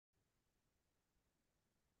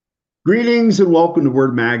Greetings and welcome to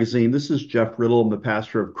Word Magazine. This is Jeff Riddle. I'm the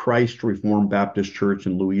pastor of Christ Reformed Baptist Church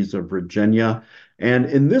in Louisa, Virginia. And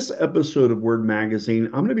in this episode of Word Magazine,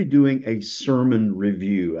 I'm going to be doing a sermon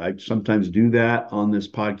review. I sometimes do that on this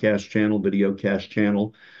podcast channel, videocast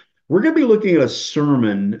channel. We're going to be looking at a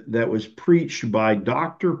sermon that was preached by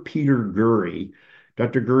Dr. Peter Gurry.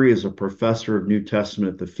 Dr. Gurry is a professor of New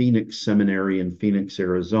Testament at the Phoenix Seminary in Phoenix,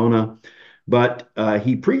 Arizona. But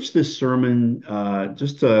he preached this sermon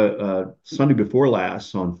just Sunday before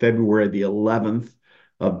last on February the 11th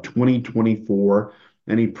of 2024.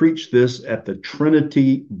 And he preached this at the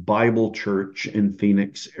Trinity Bible Church in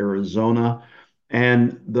Phoenix, Arizona.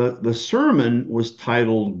 And the sermon was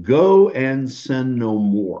titled Go and Sin No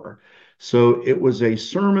More. So it was a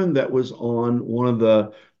sermon that was on one of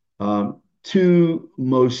the two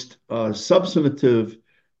most substantive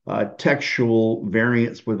textual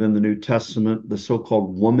variants within the New Testament, the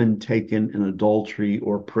so-called woman taken in adultery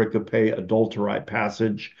or pericope adulteri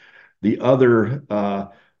passage. The other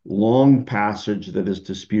long passage that is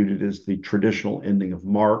disputed is the traditional ending of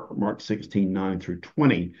Mark 16, 9 through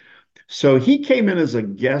 20. So he came in as a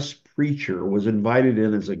guest preacher, was invited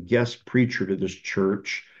in as a guest preacher to this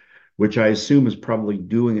church, which I assume is probably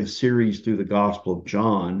doing a series through the Gospel of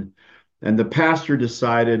John. And the pastor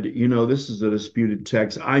decided, this is a disputed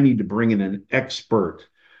text. I need to bring in an expert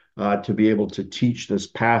to be able to teach this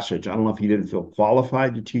passage. I don't know if he didn't feel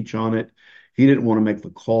qualified to teach on it. He didn't want to make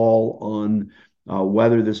the call on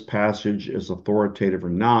whether this passage is authoritative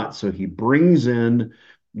or not. So he brings in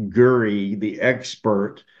Gurry, the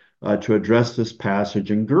expert, to address this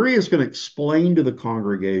passage. And Gurry is going to explain to the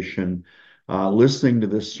congregation listening to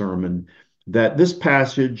this sermon that this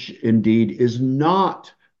passage indeed is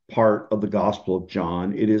not part of the Gospel of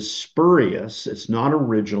John. It is spurious. It's not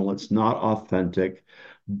original. It's not authentic.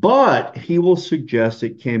 But he will suggest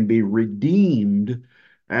it can be redeemed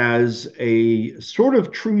as a sort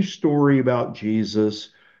of true story about Jesus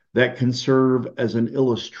that can serve as an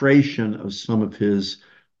illustration of some of his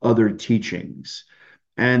other teachings.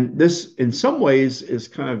 And this, in some ways, is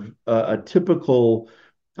kind of a typical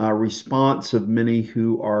response of many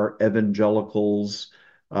who are evangelicals,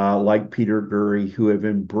 like Peter Gurry, who have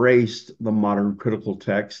embraced the modern critical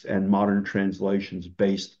text and modern translations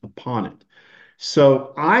based upon it.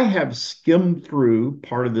 So I have skimmed through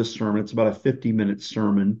part of this sermon. It's about a 50-minute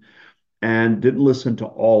sermon and didn't listen to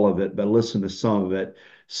all of it, but listened to some of it.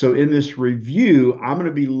 So in this review, I'm going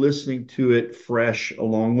to be listening to it fresh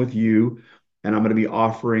along with you, and I'm going to be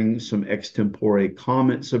offering some extempore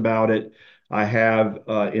comments about it. I have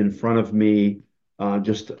in front of me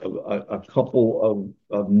just a couple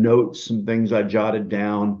of notes, some things I jotted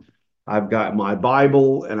down. I've got my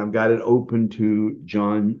Bible and I've got it open to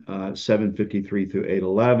John 7:53 through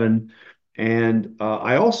 8:11. And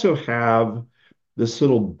I also have this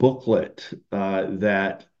little booklet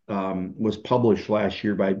that was published last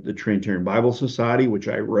year by the Trinitarian Bible Society, which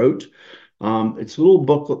I wrote. It's a little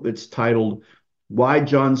booklet that's titled Why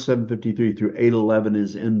John 7:53 through 8:11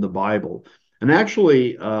 is in the Bible. And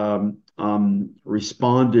actually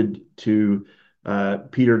responded to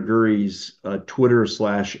Peter Gurry's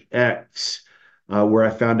Twitter/X, where I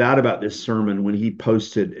found out about this sermon when he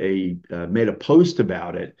made a post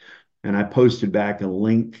about it. And I posted back a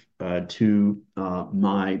link to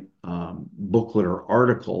my booklet or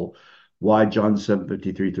article, Why John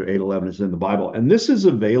 7:53 through 8:11 is in the Bible. And this is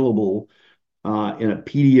available in a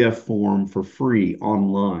PDF form for free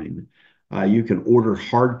online. You can order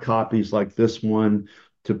hard copies like this one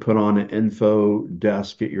to put on an info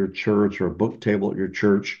desk at your church or a book table at your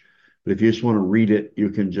church. But if you just want to read it,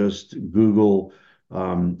 you can just Google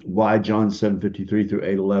Why John 7:53 through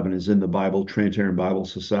 8:11 is in the Bible, Trinitarian Bible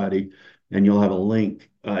Society, and you'll have a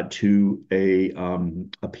link to a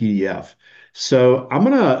PDF. So I'm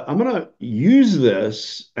gonna use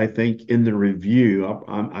this, I think, in the review.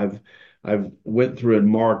 I've went through and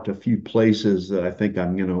marked a few places that I think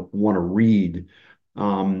I'm gonna want to read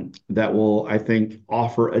that will, I think,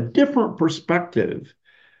 offer a different perspective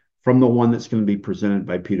from the one that's going to be presented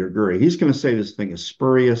by Peter Gurry. He's going to say this thing is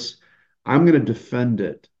spurious. I'm going to defend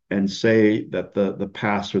it and say that the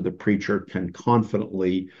pastor, the preacher, can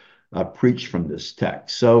confidently preach from this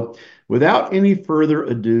text. So, without any further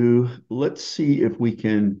ado, let's see if we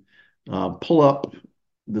can pull up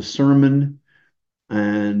the sermon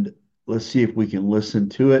and let's see if we can listen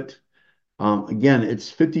to it. Again, it's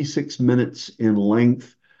 56 minutes in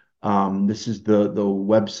length. This is the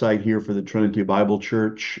website here for the Trinity Bible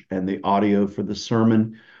Church and the audio for the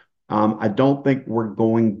sermon. I don't think we're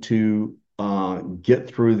going to get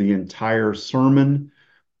through the entire sermon,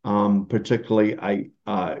 particularly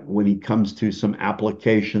when he comes to some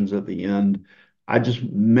applications at the end. I just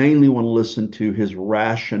mainly want to listen to his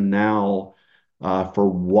rationale for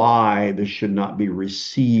why this should not be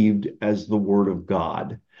received as the word of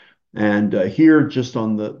God. And here, just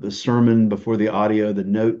on the sermon before the audio, the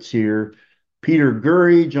notes here, Peter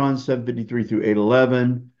Gurry, John 7:53 through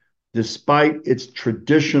 8:11, despite its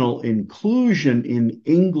traditional inclusion in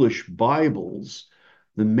English Bibles,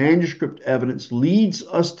 the manuscript evidence leads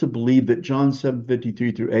us to believe that John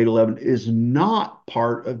 7:53 through 8:11 is not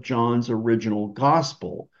part of John's original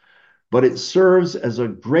gospel, but it serves as a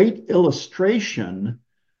great illustration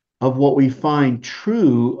of what we find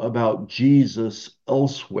true about Jesus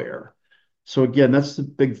elsewhere. So, again, that's the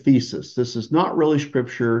big thesis. This is not really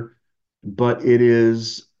scripture, but it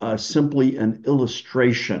is simply an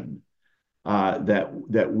illustration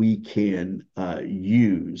that we can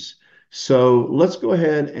use. So, let's go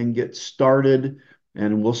ahead and get started,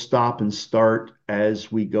 and we'll stop and start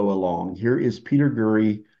as we go along. Here is Peter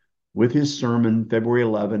Gurry with his sermon, February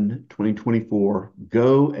 11, 2024,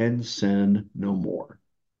 Go and Sin No More.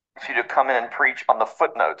 For you to come in and preach on the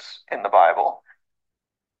footnotes in the Bible.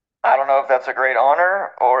 I don't know if that's a great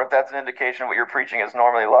honor or if that's an indication of what your preaching is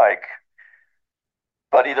normally like.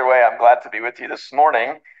 But either way, I'm glad to be with you this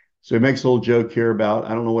morning. So he makes a little joke here about, I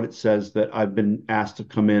don't know what it says, that I've been asked to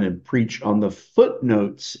come in and preach on the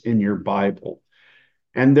footnotes in your Bible.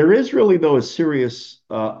 And there is really, though, a serious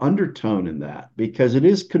undertone in that because it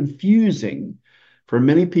is confusing for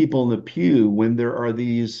many people in the pew when there are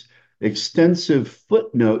these extensive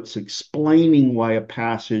footnotes explaining why a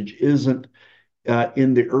passage isn't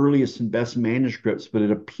in the earliest and best manuscripts, but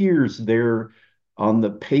it appears there on the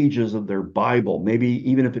pages of their Bible, maybe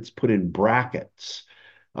even if it's put in brackets.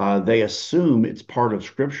 They assume it's part of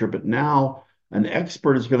Scripture, but now an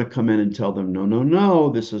expert is going to come in and tell them, no, no, no,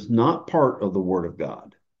 this is not part of the Word of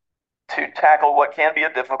God. To tackle what can be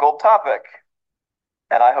a difficult topic.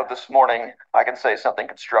 And I hope this morning I can say something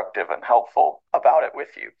constructive and helpful about it with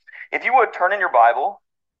you. If you would turn in your Bible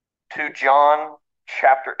to John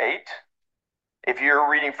chapter 8. If you're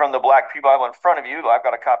reading from the Black Pew Bible in front of you, I've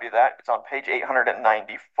got a copy of that. It's on page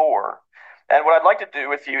 894. And what I'd like to do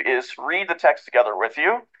with you is read the text together with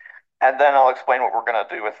you, and then I'll explain what we're going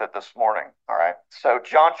to do with it this morning. All right. So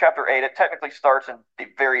John chapter 8, it technically starts in the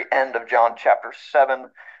very end of John chapter 7,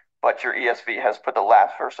 but your ESV has put the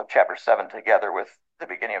last verse of chapter 7 together with the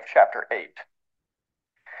beginning of chapter 8.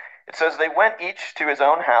 It says, they went each to his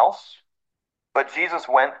own house, but Jesus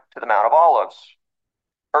went to the Mount of Olives.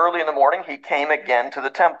 Early in the morning, he came again to the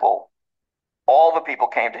temple. All the people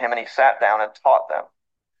came to him, and he sat down and taught them.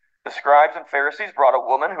 The scribes and Pharisees brought a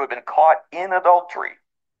woman who had been caught in adultery.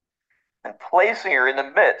 And placing her in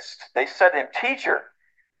the midst, they said to him, Teacher,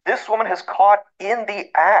 this woman has caught in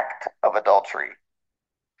the act of adultery.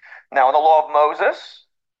 Now, in the law of Moses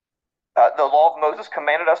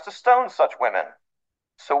commanded us to stone such women.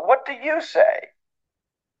 So what do you say?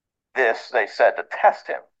 This they said to test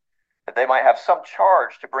him, that they might have some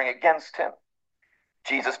charge to bring against him.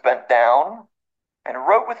 Jesus bent down and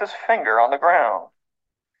wrote with his finger on the ground.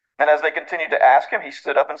 And as they continued to ask him, he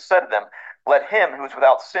stood up and said to them, Let him who is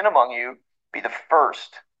without sin among you be the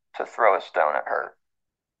first to throw a stone at her.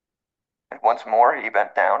 And once more he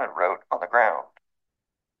bent down and wrote on the ground.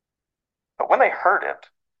 But when they heard it,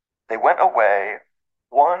 they went away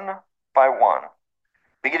one by one,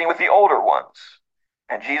 beginning with the older ones.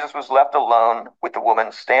 And Jesus was left alone with the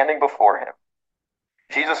woman standing before him.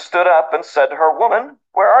 Jesus stood up and said to her, Woman,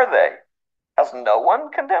 where are they? Has no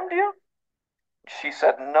one condemned you? She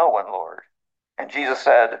said, No one, Lord. And Jesus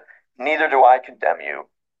said, Neither do I condemn you.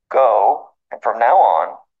 Go, and from now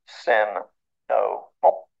on, sin no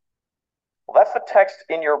more. Well, that's the text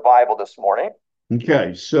in your Bible this morning.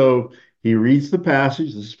 Okay, so he reads the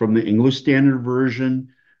passage. This is from the English Standard Version,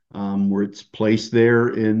 where it's placed there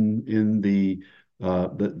in the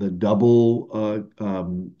double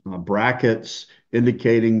brackets,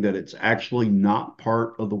 indicating that it's actually not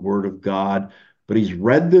part of the Word of God. But he's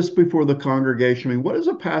read this before the congregation. I mean, what does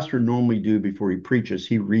a pastor normally do before he preaches?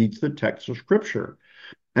 He reads the text of Scripture.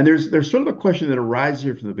 And there's sort of a question that arises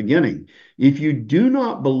here from the beginning. If you do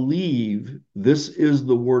not believe this is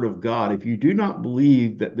the Word of God, if you do not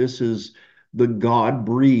believe that this is the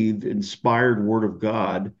God-breathed, inspired Word of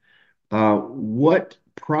God, what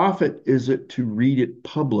profit is it to read it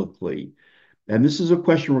publicly? And this is a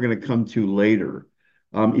question we're going to come to later.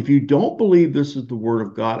 If you don't believe this is the Word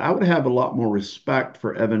of God, I would have a lot more respect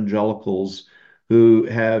for evangelicals who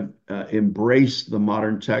have embraced the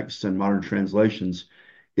modern texts and modern translations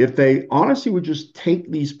if they honestly would just take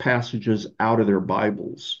these passages out of their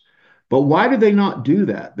Bibles. But why do they not do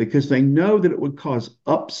that? Because they know that it would cause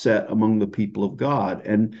upset among the people of God.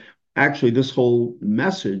 And actually, this whole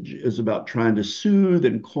message is about trying to soothe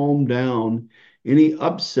and calm down any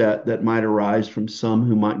upset that might arise from some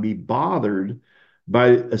who might be bothered by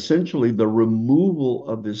essentially the removal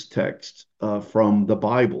of this text from the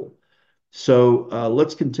Bible. So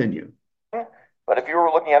let's continue. But if you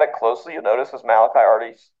were looking at it closely, you notice, as Malachi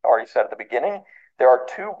already said at the beginning, there are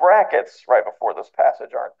two brackets right before this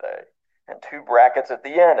passage, aren't they? And two brackets at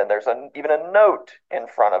the end, and there's even a note in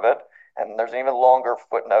front of it, and there's an even longer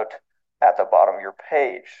footnote at the bottom of your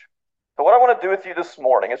page. So what I want to do with you this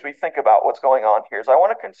morning as we think about what's going on here is I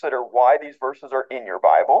want to consider why these verses are in your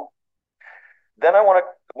Bible. Then I want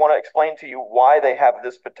to explain to you why they have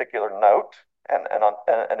this particular note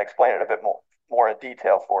and explain it a bit more in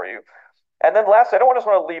detail for you. And then lastly, I don't just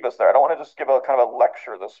want to leave us there. I don't want to just give a kind of a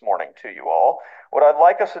lecture this morning to you all. What I'd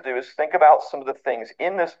like us to do is think about some of the things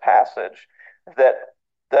in this passage that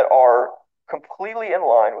that are completely in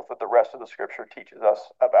line with what the rest of the scripture teaches us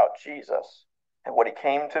about Jesus and what he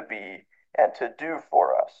came to be and to do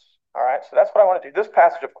for us. All right, so that's what I want to do. This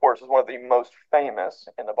passage, of course, is one of the most famous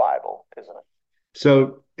in the Bible, isn't it?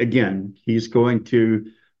 So again, he's going to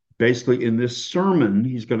basically in this sermon,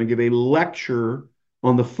 he's going to give a lecture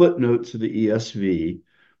on the footnotes of the ESV,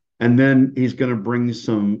 and then he's going to bring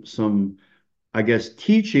some I guess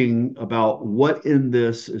teaching about what in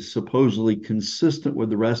this is supposedly consistent with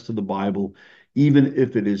the rest of the Bible, even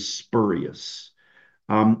if it is spurious.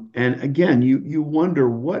 And again, you wonder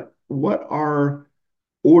what are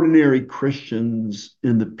ordinary Christians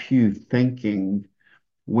in the pew thinking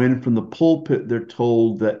when from the pulpit they're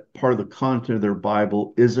told that part of the content of their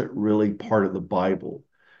Bible isn't really part of the Bible.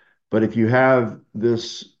 But if you have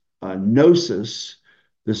this gnosis,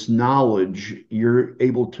 this knowledge, you're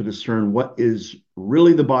able to discern what is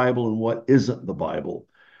really the Bible and what isn't the Bible.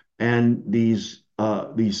 And these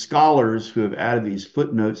scholars who have added these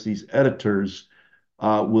footnotes, these editors,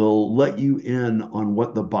 will let you in on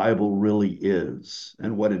what the Bible really is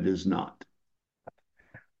and what it is not.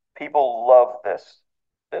 People love this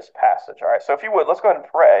passage. All right, so if you would, let's go ahead and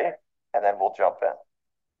pray, and then we'll jump in.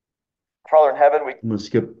 Father in heaven, I'm going to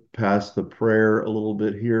skip past the prayer a little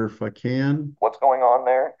bit here if I can. what's going on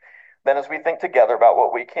there? Then, as we think together about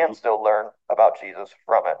what we can still learn about Jesus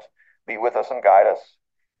from it, be with us and guide us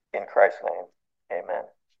in Christ's name. Amen.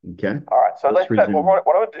 Okay, All right. So, let's like I said, resume.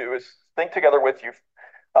 what I would do is think together with you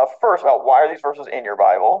first about why are these verses in your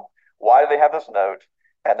Bible? Why do they have this note?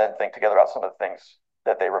 And then think together about some of the things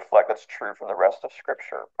that they reflect that's true from the rest of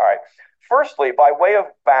Scripture. All right. Firstly, by way of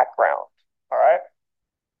background, all right,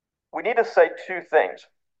 we need to say two things.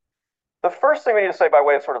 The first thing we need to say by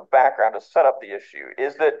way of sort of background to set up the issue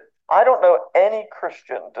is that I don't know any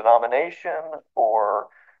Christian denomination or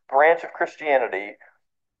branch of Christianity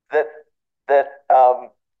that that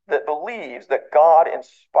that believes that God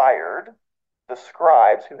inspired the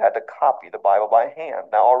scribes who had to copy the Bible by hand.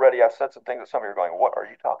 Now, already I've said some things that some of you are going, "What are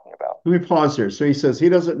you talking about?" Let me pause here. So he says he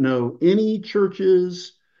doesn't know any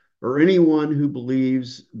churches or anyone who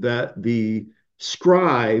believes that the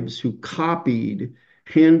scribes who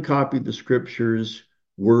hand copied the scriptures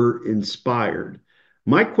were inspired.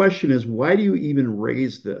 My question is, why do you even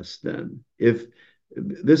raise this then? If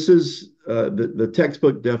this is the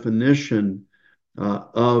textbook definition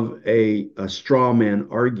of a straw man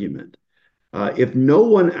argument. If no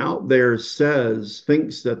one out there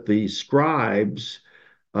thinks that the scribes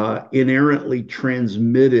inerrantly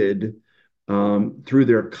transmitted through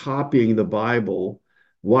their copying the Bible,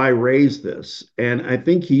 why raise this? And I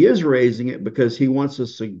think he is raising it because he wants to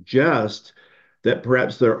suggest that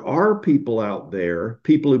perhaps there are people out there,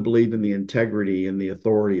 people who believe in the integrity and the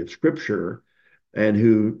authority of Scripture, and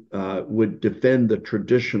who would defend the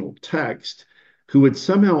traditional text, who would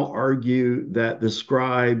somehow argue that the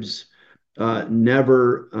scribes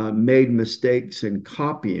never made mistakes in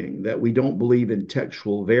copying, that we don't believe in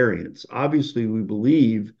textual variants. Obviously, we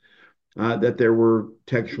believe that there were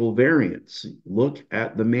textual variants. Look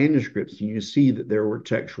at the manuscripts and you see that there were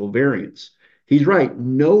textual variants. He's right.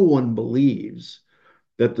 No one believes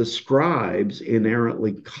that the scribes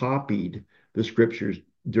inerrantly copied the scriptures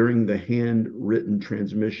during the handwritten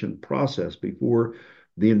transmission process before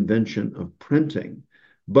the invention of printing.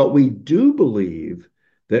 But we do believe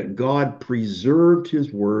that God preserved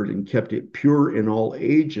his word and kept it pure in all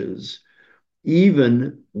ages,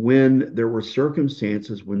 even when there were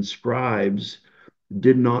circumstances when scribes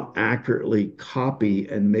did not accurately copy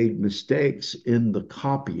and made mistakes in the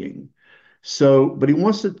copying. So, but he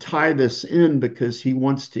wants to tie this in because he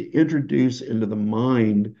wants to introduce into the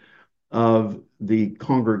mind of the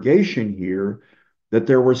congregation here that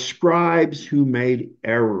there were scribes who made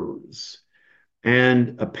errors.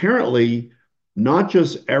 And apparently, not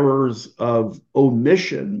just errors of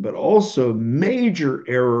omission, but also major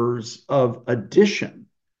errors of addition.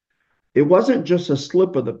 It wasn't just a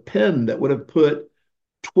slip of the pen that would have put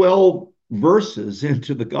 12 verses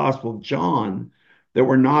into the Gospel of John that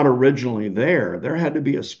were not originally there. There had to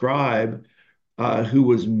be a scribe who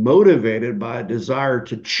was motivated by a desire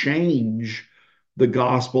to change the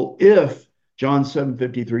gospel if John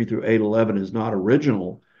 7:53 through 8:11 is not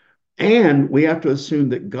original. And we have to assume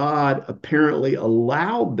that God apparently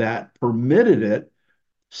allowed that, permitted it,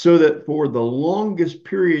 so that for the longest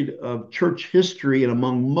period of church history and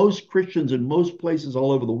among most Christians in most places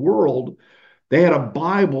all over the world, they had a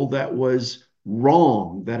Bible that was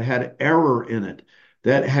wrong, that had error in it,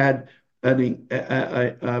 that had an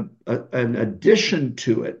addition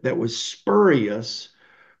to it that was spurious,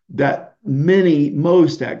 that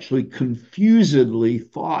most actually confusedly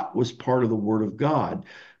thought was part of the Word of God.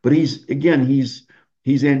 But he's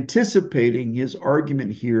anticipating his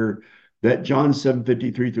argument here that John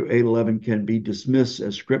 7:53 through 8:11 can be dismissed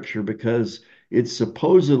as scripture because it's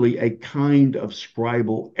supposedly a kind of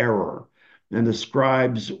scribal error. And the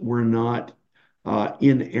scribes were not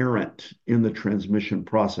inerrant in the transmission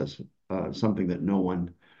process, something that no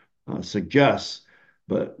one suggests.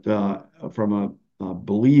 But from a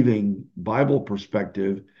believing Bible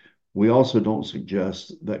perspective, we also don't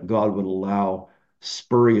suggest that God would allow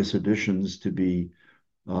spurious additions to be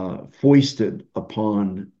foisted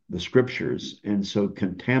upon the scriptures and so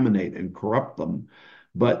contaminate and corrupt them.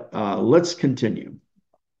 But let's continue.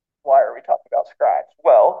 Why are we talking about scribes?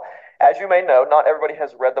 Well, as you may know, not everybody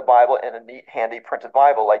has read the Bible in a neat, handy printed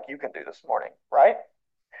Bible like you can do this morning, right?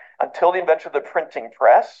 Until the invention of the printing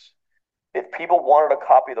press, if people wanted a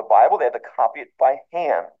copy of the Bible, they had to copy it by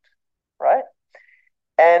hand, right?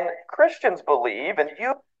 And Christians believe, and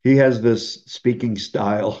you He has this speaking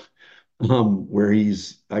style where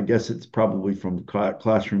I guess it's probably from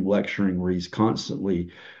classroom lecturing, where he's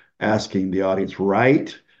constantly asking the audience,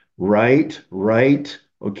 right, right, right.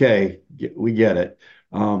 Okay, we get it.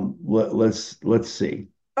 Let's see.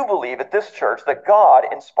 believe at this church that God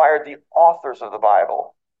inspired the authors of the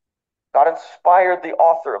Bible. God inspired the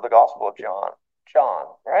author of the Gospel of John,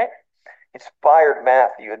 right? Inspired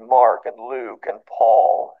Matthew and Mark and Luke and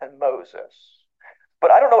Paul and Moses.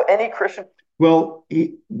 But I don't know any Christian. Well,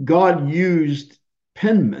 God used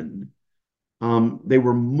penmen. They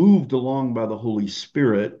were moved along by the Holy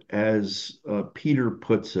Spirit, as Peter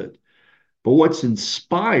puts it. But what's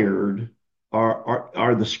inspired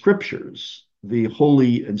are the scriptures, the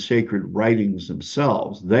holy and sacred writings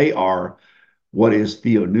themselves. They are what is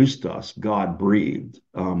theopneustos, God breathed.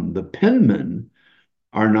 The penmen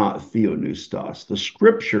are not theopneustos. The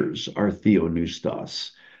scriptures are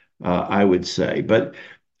theopneustos, I would say. But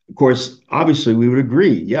of course, obviously, we would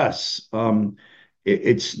agree. Yes,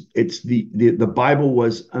 it's the Bible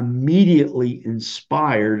was immediately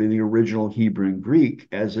inspired in the original Hebrew and Greek,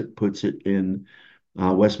 as it puts it in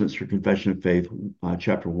Westminster Confession of Faith,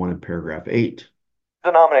 chapter 1 and paragraph 8.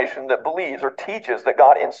 Denomination that believes or teaches that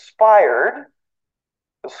God inspired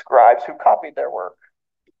the scribes who copied their work.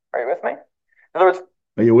 Are you with me? In other words,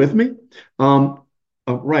 are you with me?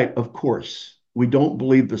 Right, of course. We don't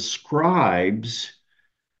believe the scribes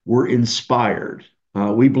were inspired.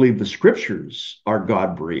 We believe the scriptures are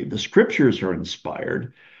God breathed. The scriptures are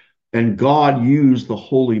inspired, and God used the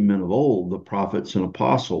holy men of old, the prophets and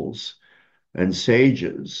apostles and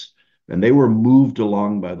sages, and they were moved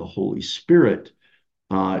along by the Holy Spirit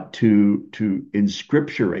to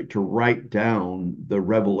inscripturate, to write down the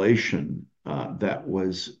revelation that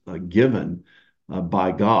was given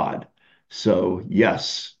by God. So,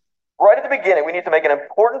 yes. Right at the beginning, we need to make an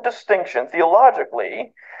important distinction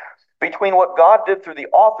theologically between what God did through the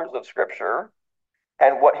authors of Scripture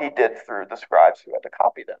and what He did through the scribes who had to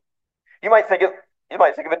copy them. You might think of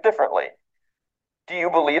it differently. Do you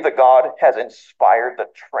believe that God has inspired the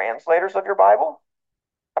translators of your Bible?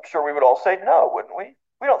 I'm sure we would all say no, wouldn't we?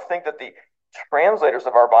 We don't think that the translators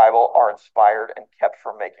of our Bible are inspired and kept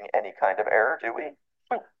from making any kind of error, do we?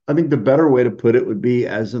 I think the better way to put it would be,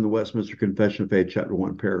 as in the Westminster Confession of Faith, chapter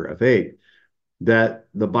 1, paragraph 8, that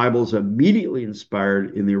the Bible is immediately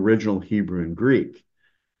inspired in the original Hebrew and Greek,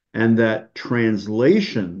 and that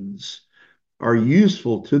translations are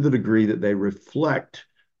useful to the degree that they reflect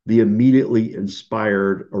the immediately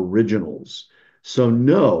inspired originals. So,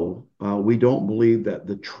 no, we don't believe that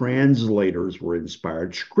the translators were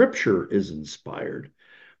inspired. Scripture is inspired.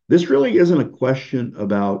 This really isn't a question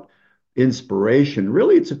about inspiration.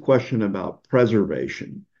 Really, it's a question about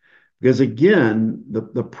preservation. Because again,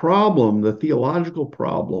 the theological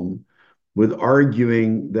problem with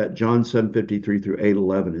arguing that John 7:53 through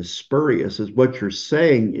 8:11 is spurious is what you're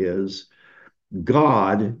saying is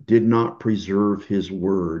God did not preserve his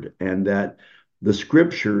word and that the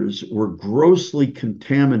scriptures were grossly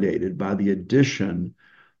contaminated by the addition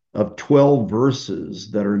of 12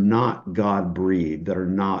 verses that are not God breathed, that are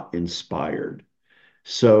not inspired.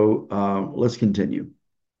 So let's continue.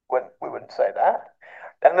 We wouldn't say that.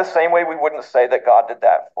 And in the same way, we wouldn't say that God did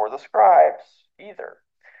that for the scribes either.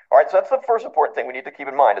 All right, so that's the first important thing we need to keep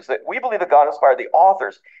in mind is that we believe that God inspired the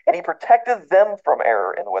authors and he protected them from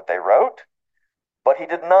error in what they wrote, but he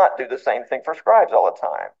did not do the same thing for scribes all the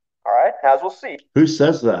time. All right, as we'll see, Who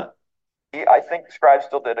says that? I think scribes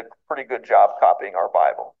still did a pretty good job copying our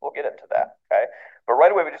Bible. We'll get into that. Okay, but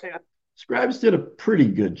right away, we just need to Scribes did a pretty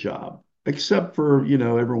good job, except for,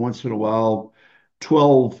 every once in a while,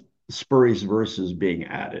 12 spurious verses being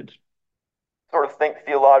added. sort of think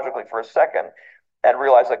theologically for a second and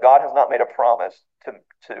realize that God has not made a promise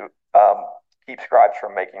to keep scribes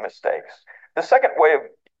from making mistakes. The second way of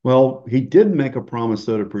Well, he did make a promise,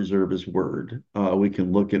 though, to preserve his word. We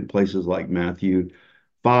can look at places like Matthew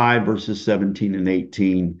 5, verses 17 and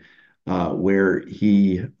 18, where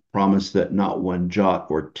he promised that not one jot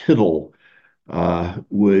or tittle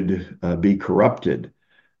would be corrupted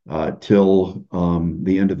till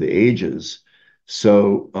the end of the ages.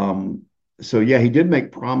 So, yeah, he did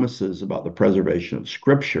make promises about the preservation of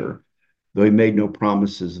Scripture, though he made no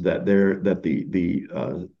promises that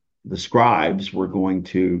the scribes were going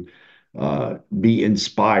to be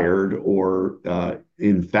inspired or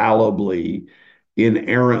infallibly,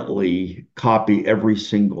 inerrantly copy every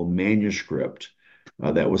single manuscript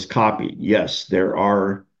that was copied. Yes, there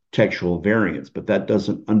are textual variants, but that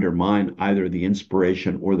doesn't undermine either the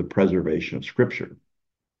inspiration or the preservation of Scripture.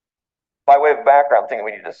 by way of background thing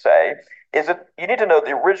we need to say is that you need to know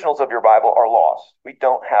the originals of your Bible are lost. We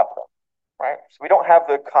don't have them, right? So we don't have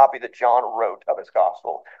the copy that John wrote of his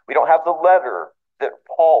gospel. We don't have the letter that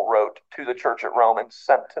Paul wrote to the church at Rome and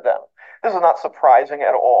sent to them. This is not surprising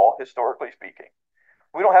at all, historically speaking.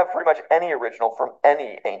 We don't have pretty much any original from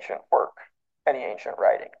any ancient work, any ancient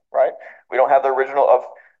writing, right? We don't have the original of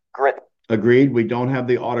Grit. Agreed. We don't have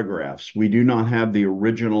the autographs. We do not have the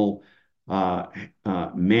original uh,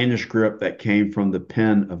 manuscript that came from the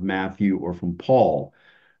pen of Matthew or from Paul.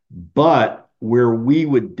 But where we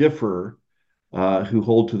would differ, who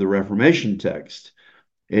hold to the Reformation text,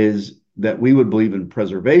 is that we would believe in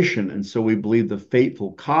preservation. And so we believe the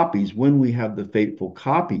faithful copies, when we have the faithful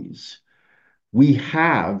copies, we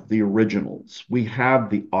have the originals, we have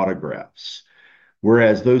the autographs.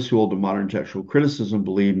 Whereas those who hold to modern textual criticism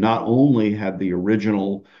believe not only have the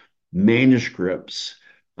original manuscripts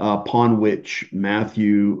upon which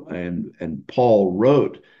Matthew and Paul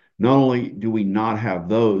wrote, not only do we not have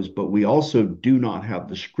those, but we also do not have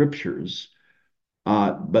the scriptures.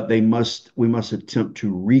 But we must attempt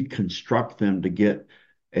to reconstruct them to get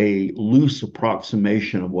a loose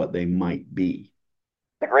approximation of what they might be.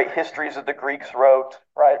 The great histories that the Greeks wrote,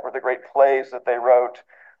 right, or the great plays that they wrote,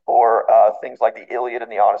 or things like the Iliad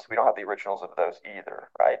and the Odyssey. We don't have the originals of those either,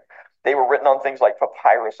 right? They were written on things like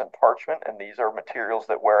papyrus and parchment, and these are materials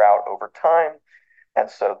that wear out over time, and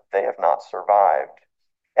so they have not survived.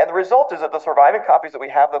 And the result is that the surviving copies that we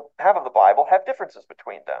have of the Bible have differences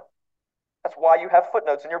between them. That's why you have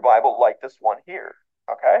footnotes in your Bible like this one here.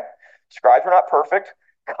 Okay? Scribes are not perfect.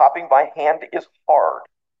 Copying by hand is hard.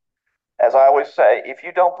 As I always say, if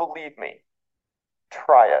you don't believe me,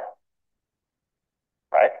 try it.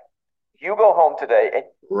 Right? You go home today and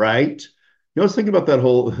Right? I was thinking about that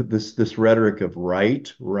whole this rhetoric of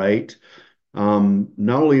right.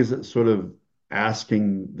 Not only is it sort of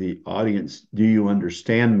asking the audience, "Do you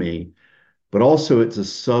understand me?" but also it's a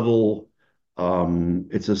subtle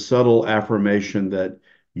affirmation that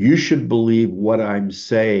you should believe what I'm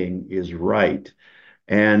saying is right.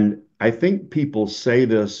 And I think people say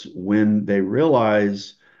this when they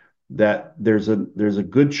realize that there's a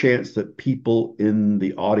good chance that people in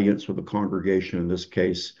the audience or the congregation in this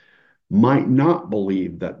case might not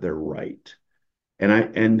believe that they're right.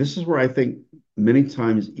 And this is where I think many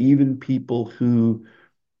times even people who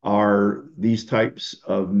are these types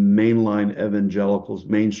of mainline evangelicals,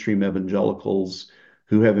 mainstream evangelicals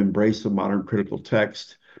who have embraced the modern critical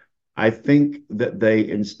text, I think that they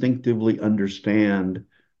instinctively understand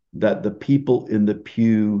that the people in the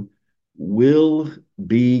pew will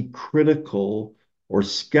be critical or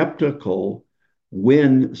skeptical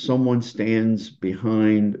when someone stands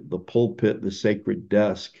behind the pulpit, the sacred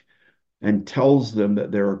desk, and tells them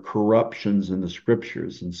that there are corruptions in the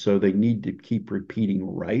scriptures. And so they need to keep repeating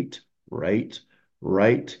right, right,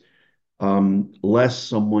 right, lest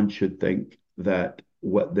someone should think that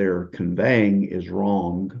what they're conveying is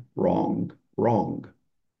wrong, wrong, wrong.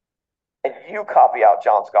 and you copy out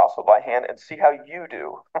John's gospel by hand and see how you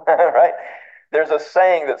do, right? There's a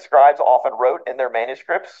saying that scribes often wrote in their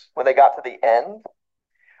manuscripts when they got to the end,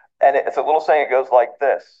 and it's a little saying. It goes like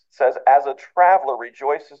this. It says, "As a traveler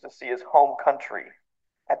rejoices to see his home country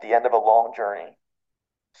at the end of a long journey,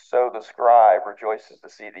 so the scribe rejoices to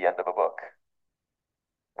see the end of a book."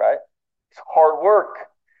 Right? It's hard work.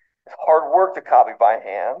 It's hard work to copy by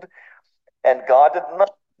hand, and God did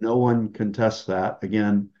not. No one contests that.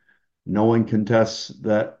 Again, no one contests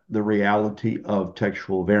that the reality of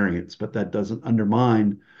textual variance, but that doesn't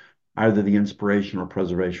undermine either the inspiration or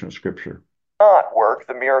preservation of Scripture. Not work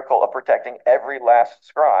the miracle of protecting every last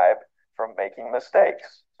scribe from making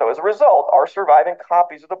mistakes. So as a result, our surviving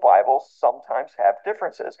copies of the Bible sometimes have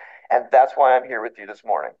differences. And that's why I'm here with you this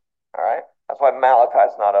morning. All right? That's why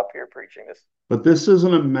Malachi's not up here preaching this. But this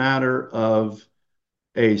isn't a matter of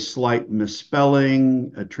a slight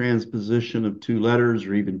misspelling, a transposition of two letters,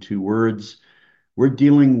 or even two words. We're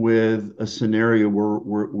dealing with a scenario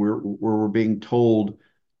where we're being told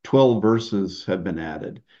 12 verses have been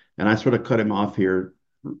added. And I sort of cut him off here.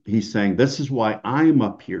 He's saying, this is why I'm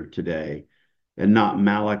up here today and not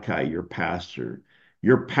Malachi, your pastor.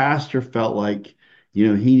 Your pastor felt like, he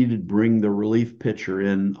needed to bring the relief pitcher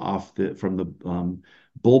in from the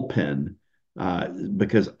bullpen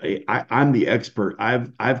because I'm the expert.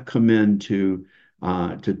 I've come in to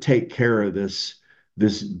take care of this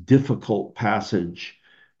difficult passage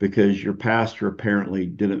because your pastor apparently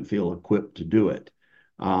didn't feel equipped to do it.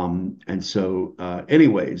 And so,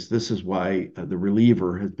 anyways, this is why the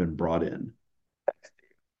reliever has been brought in.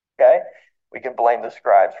 Okay? We can blame the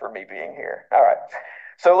scribes for me being here. All right.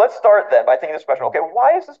 So let's start then by thinking this question. Okay,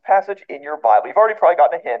 why is this passage in your Bible? You've already probably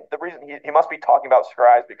gotten a hint. The reason he must be talking about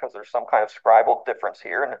scribes because there's some kind of scribal difference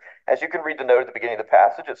here. And as you can read the note at the beginning of the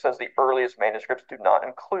passage, it says the earliest manuscripts do not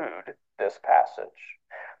include this passage.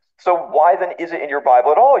 So why then is it in your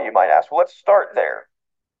Bible at all, you might ask? Well, let's start there.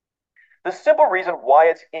 The simple reason why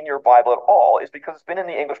it's in your Bible at all is because it's been in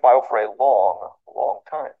the English Bible for a long, long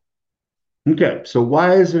time. Okay, so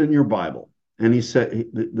why is it in your Bible? And he said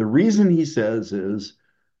the reason he says is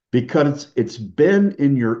because it's been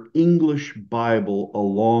in your English Bible a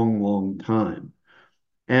long, long time.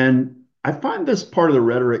 And I find this part of the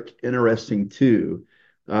rhetoric interesting too.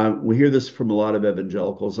 We hear this from a lot of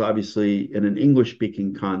evangelicals. Obviously, in an English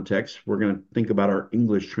speaking context, we're going to think about our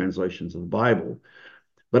English translations of the Bible.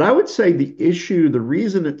 But I would say the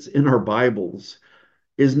reason it's in our Bibles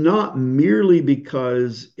is not merely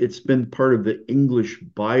because it's been part of the English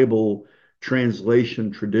Bible translation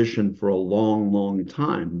tradition for a long, long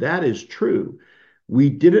time. That is true. We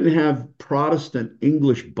didn't have Protestant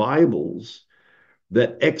English Bibles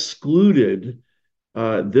that excluded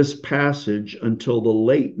this passage until the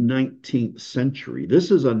late 19th century. This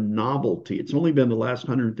is a novelty. It's only been the last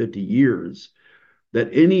 150 years that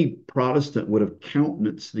any Protestant would have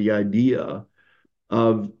countenanced the idea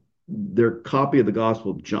of their copy of the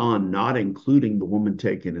Gospel of John not including the woman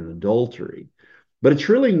taken in adultery. But it's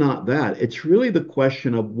really not that. It's really the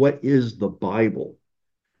question of what is the Bible?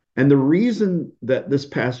 And the reason that this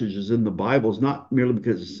passage is in the Bible is not merely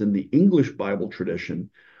because it's in the English Bible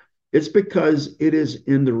tradition, it's because it is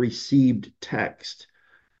in the received text.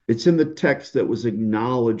 It's in the text that was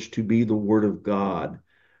acknowledged to be the Word of God.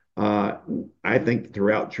 Uh, I think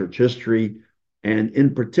throughout church history, and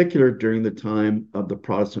in particular during the time of the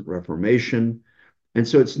Protestant Reformation. And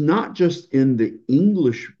so it's not just in the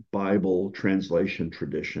English Bible translation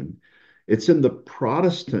tradition, it's in the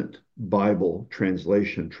Protestant Bible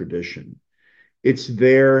translation tradition. It's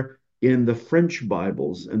there in the French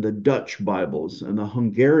Bibles and the Dutch Bibles and the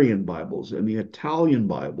Hungarian Bibles and the Italian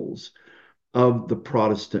Bibles of the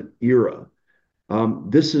Protestant era.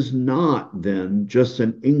 This is not then just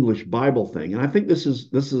an English Bible thing, and I think this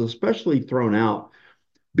is especially thrown out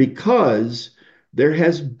because there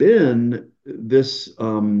has been this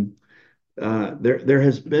there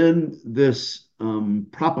has been this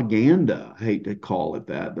propaganda. I hate to call it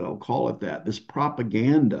that, but I'll call it that. This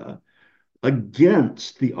propaganda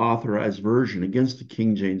against the authorized version, against the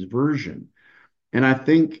King James version, and I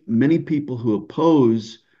think many people who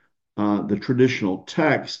oppose the traditional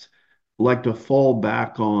text like to fall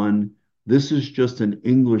back on this is just an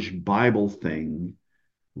English Bible thing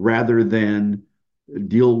rather than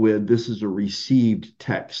deal with this is a received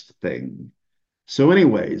text thing. So,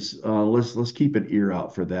 anyways, let's keep an ear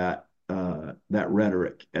out for that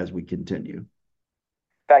rhetoric as we continue. In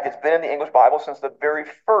fact, it's been in the English Bible since the very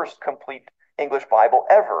first complete English Bible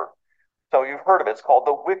ever. So you've heard of it. It's called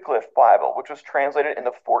the Wycliffe Bible, which was translated in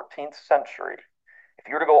the 14th century. If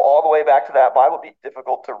you were to go all the way back to that Bible, it'd be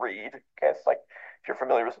difficult to read. Okay, it's like If you're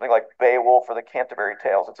familiar with something like Beowulf or the Canterbury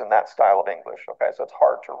Tales, it's in that style of English. Okay, so it's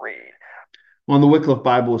hard to read. Well, the Wycliffe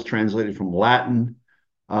Bible was translated from Latin,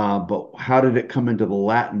 but how did it come into the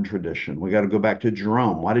Latin tradition? We got to go back to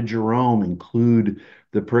Jerome. Why did Jerome include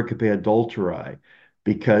the Pericope Adulterae?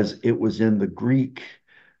 Because it was in the Greek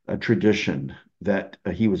tradition that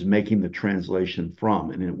he was making the translation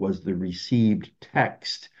from, and it was the received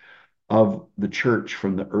text of the church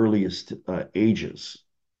from the earliest ages.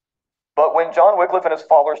 But when John Wycliffe and his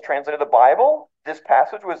followers translated the Bible, this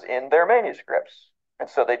passage was in their manuscripts. And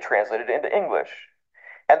so they translated it into English.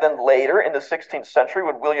 And then later in the 16th century,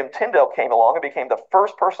 when William Tyndale came along and became the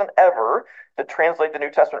first person ever to translate the New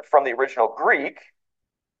Testament from the original Greek,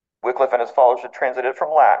 Wycliffe and his followers had translated it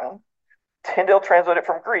from Latin. Tyndale translated it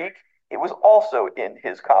from Greek. It was also in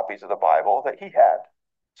his copies of the Bible that he had.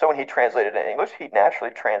 So when he translated it in English, he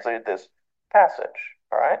naturally translated this passage.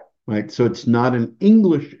 All right. Right. So it's not an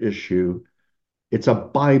English issue, it's a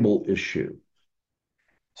Bible issue.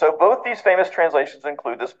 So both these famous translations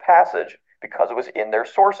include this passage because it was in their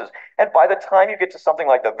sources. And by the time you get to something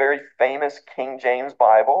like the very famous King James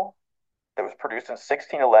Bible that was produced in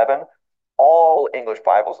 1611, all English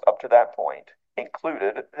Bibles up to that point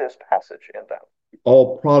included this passage in them.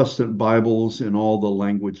 All Protestant Bibles in all the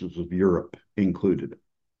languages of Europe included.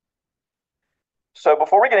 So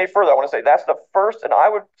before we get any further, I want to say that's the first, and I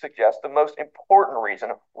would suggest the most important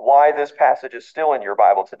reason why this passage is still in your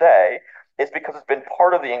Bible today is because it's been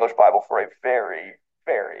part of the English Bible for a very,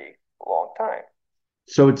 very long time.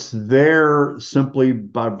 So it's there simply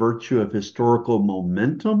by virtue of historical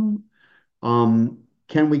momentum.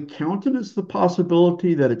 Can we count it as the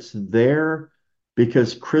possibility that it's there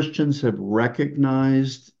because Christians have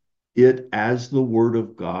recognized it as the Word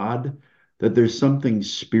of God, that there's something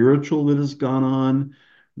spiritual that has gone on,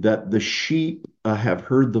 that the sheep have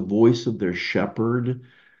heard the voice of their shepherd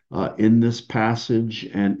in this passage,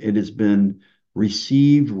 and it has been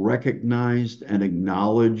received, recognized, and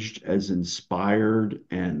acknowledged as inspired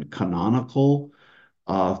and canonical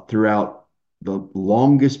throughout the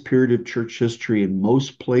longest period of church history in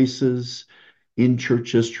most places in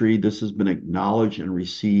church history. This has been acknowledged and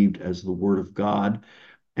received as the Word of God,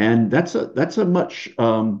 and that's a much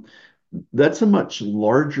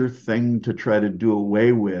larger thing to try to do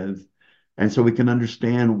away with. And so we can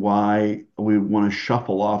understand why we want to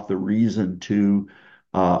shuffle off the reason to,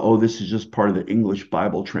 oh, this is just part of the English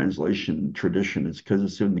Bible translation tradition. It's because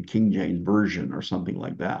it's in the King James Version or something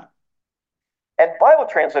like that. And Bible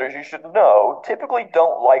translators, you should know, typically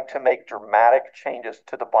don't like to make dramatic changes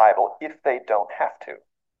to the Bible if they don't have to.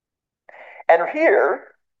 And here,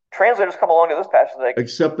 translators come along to this passage and they,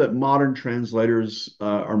 Except that modern translators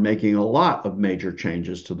are making a lot of major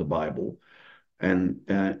changes to the Bible. And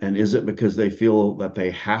is it because they feel that they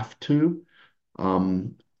have to?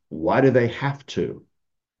 Um, why do they have to?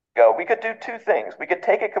 go, we could do two things. We could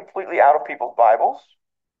take it completely out of people's Bibles,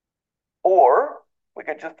 or we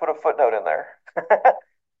could just put a footnote in there.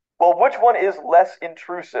 Well, which one is less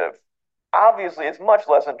intrusive? Obviously, it's much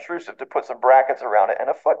less intrusive to put some brackets around it and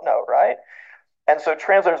a footnote, right? And so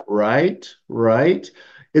translators, Right, right.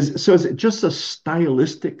 Is it just a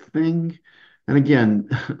stylistic thing? And again,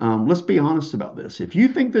 let's be honest about this. If you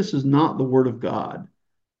think this is not the Word of God,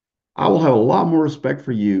 I will have a lot more respect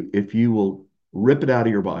for you if you will rip it out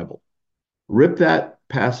of your Bible. Rip that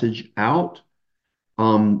passage out.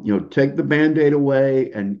 Take the Band-Aid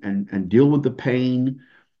away and deal with the pain.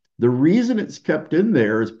 The reason it's kept in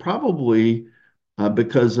there is probably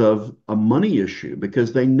because of a money issue,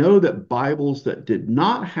 because they know that Bibles that did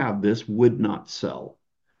not have this would not sell,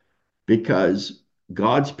 because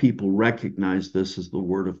God's people recognize this as the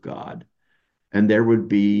Word of God, and there would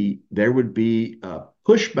be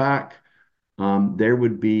pushback, there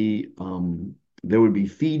would be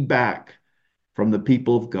feedback from the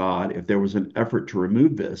people of God if there was an effort to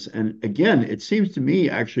remove this. And again, it seems to me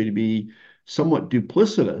actually to be somewhat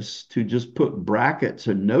duplicitous to just put brackets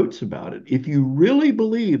and notes about it. If you really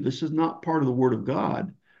believe this is not part of the Word of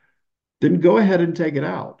God, then go ahead and take it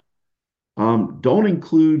out. Don't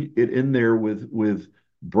include it in there with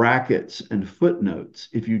brackets and footnotes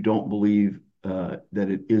if you don't believe that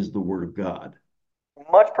it is the Word of God.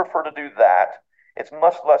 much prefer to do that. It's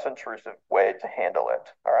much less intrusive way to handle it.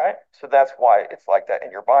 All right. So that's why it's like that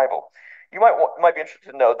in your Bible. You might be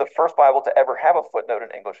interested to know the first Bible to ever have a footnote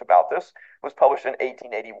in English about this was published in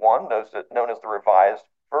 1881, known as the Revised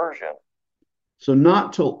Version. So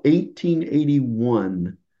not till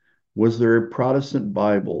 1881 was there a Protestant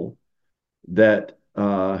Bible that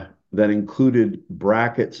included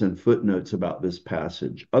brackets and footnotes about this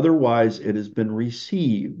passage. Otherwise, it has been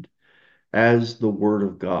received as the Word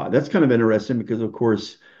of God. That's kind of interesting because, of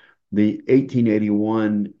course, The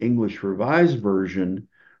 1881 English Revised Version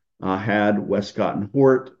had Westcott and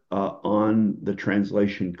Hort on the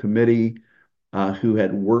translation committee, who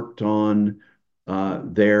had worked on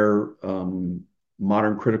their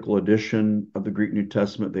modern critical edition of the Greek New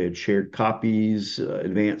Testament. They had shared copies,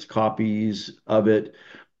 advanced copies of it.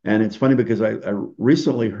 And it's funny because I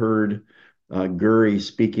recently heard Gurry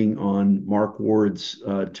speaking on Mark Ward's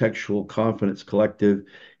Textual Confidence Collective,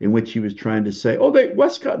 in which he was trying to say, oh,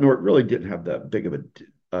 Westcott and Hort really didn't have that big of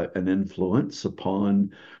an influence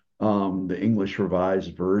upon the English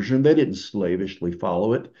Revised Version. They didn't slavishly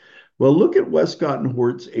follow it. Well, look at Westcott and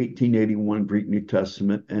Hort's 1881 Greek New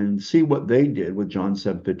Testament and see what they did with John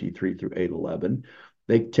 7:53 through 8:11.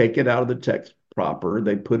 They take it out of the text proper,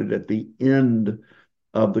 they put it at the end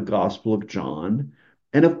of the Gospel of John.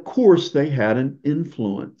 And of course, they had an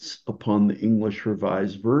influence upon the English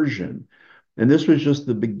Revised Version. And this was just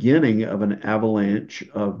the beginning of an avalanche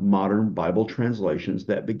of modern Bible translations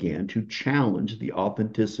that began to challenge the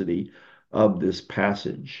authenticity of this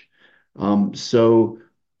passage.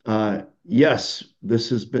 Yes,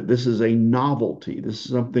 this is a novelty. This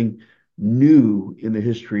is something new in the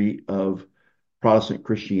history of Protestant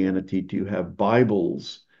Christianity to have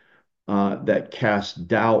Bibles that cast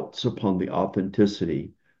doubts upon the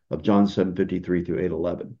authenticity of John 7:53 through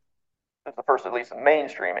 8:11. It's the first, at least,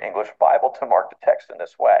 mainstream English Bible to mark the text in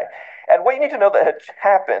this way. And what you need to know that had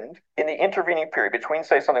happened in the intervening period between,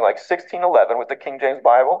 say, something like 1611 with the King James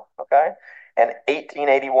Bible, okay, and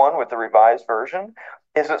 1881 with the Revised Version,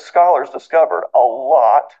 is that scholars discovered a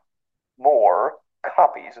lot more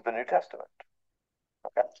copies of the New Testament.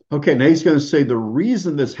 Okay. Okay, now he's going to say the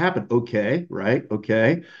reason this happened, okay, right?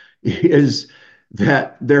 Okay, is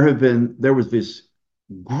that there was this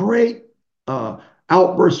great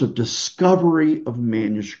outburst of discovery of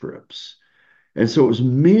manuscripts. And so it was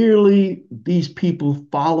merely these people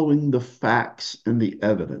following the facts and the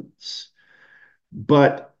evidence.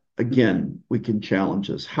 But again, we can challenge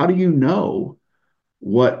this. How do you know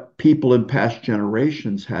what people in past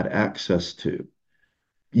generations had access to?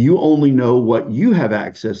 You only know what you have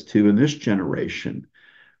access to in this generation.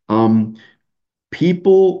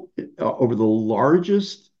 People over the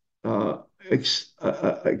largest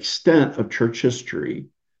extent of church history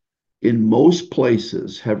in most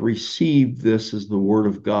places have received this as the word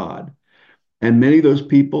of God. And many of those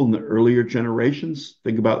people in the earlier generations,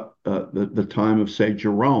 think about the time of, say,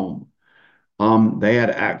 Jerome, they had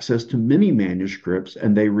access to many manuscripts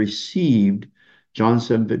and they received John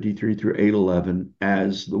 7:53 through 8:11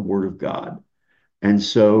 as the word of God. And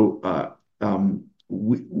so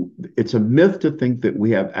it's a myth to think that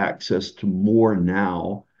we have access to more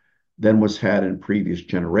now than was had in previous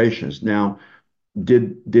generations. Now,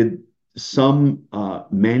 did some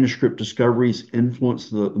manuscript discoveries influence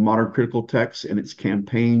the modern critical text and its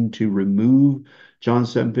campaign to remove John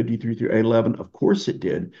 7:53 through 8:11? Of course it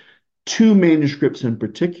did. Two manuscripts in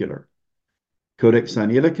particular, Codex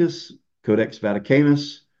Sinaiticus, Codex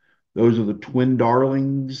Vaticanus. Those are the twin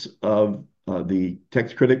darlings of the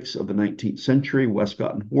text critics of the 19th century,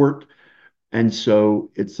 Westcott and Hort. And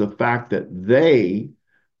so it's the fact that they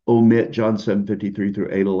omit John 7:53 through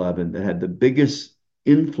 8:11 that had the biggest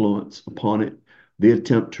influence upon it, the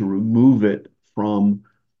attempt to remove it from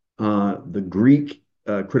the Greek,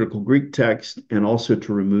 critical Greek text, and also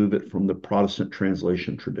to remove it from the Protestant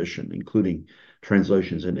translation tradition, including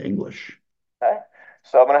translations into English. Okay.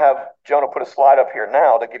 So I'm going to have Jonah put a slide up here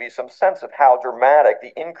now to give you some sense of how dramatic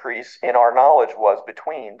the increase in our knowledge was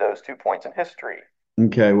between those 2 points in history.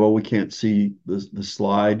 Okay, well, we can't see the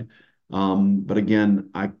slide, but again,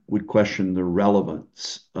 I would question the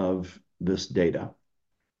relevance of this data.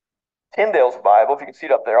 Tyndale's Bible, if you can see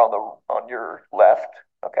it up there on your left,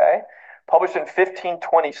 okay, published in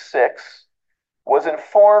 1526, was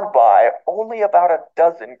informed by only about a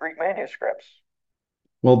dozen Greek manuscripts.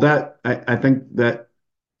 Well, I think that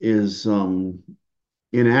is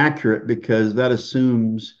inaccurate because that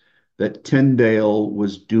assumes that Tyndale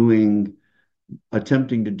was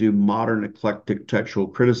attempting to do modern eclectic textual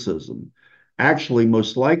criticism. Actually,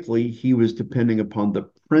 most likely, he was depending upon the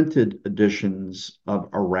printed editions of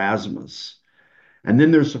Erasmus. And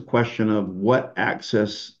then there's a question of what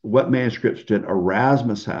manuscripts did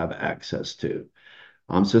Erasmus have access to?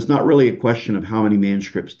 So it's not really a question of how many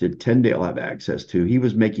manuscripts did Tyndale have access to. He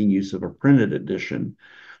was making use of a printed edition,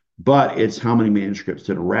 but it's how many manuscripts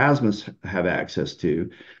did Erasmus have access to.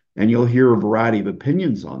 And you'll hear a variety of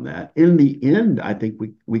opinions on that. In the end, I think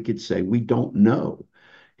we could say we don't know.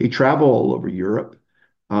 He traveled all over Europe.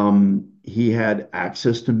 He had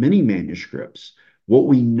access to many manuscripts. What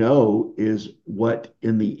we know is what,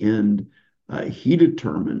 in the end, he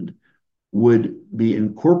determined would be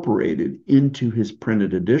incorporated into his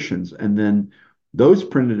printed editions. And then those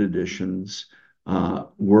printed editions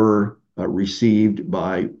were received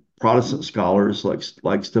by Protestant scholars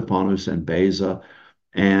like Stephanus and Beza,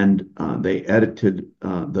 and they edited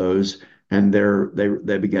those, and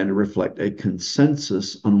they began to reflect a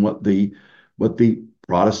consensus on what the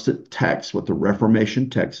Protestant text, what the Reformation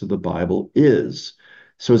text of the Bible is.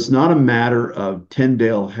 So it's not a matter of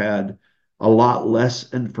Tyndale had a lot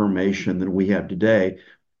less information than we have today.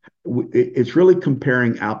 It's really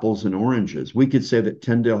comparing apples and oranges. We could say that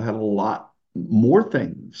Tyndale had a lot more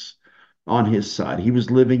things on his side. He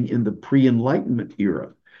was living in the pre-Enlightenment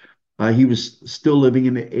era. He was still living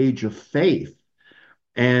in the age of faith.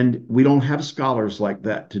 And we don't have scholars like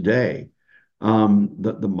that today.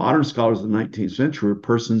 The modern scholars of the 19th century are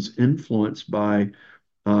persons influenced by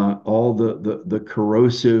all the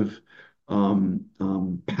corrosive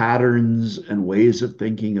patterns and ways of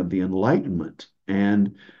thinking of the Enlightenment,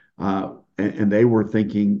 and they were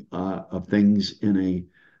thinking of things in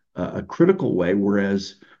a critical way,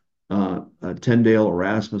 whereas Tyndale,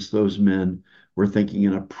 Erasmus, those men were thinking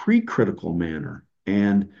in a pre-critical manner.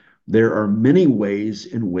 And there are many ways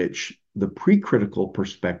in which the pre-critical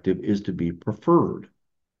perspective is to be preferred.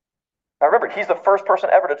 Now remember, he's the first person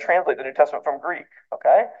ever to translate the New Testament from Greek.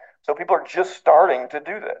 Okay, so people are just starting to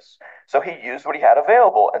do this. So he used what he had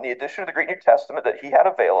available, and the edition of the Greek New Testament that he had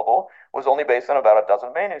available was only based on about a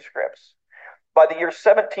dozen manuscripts. By the year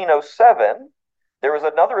 1707, there was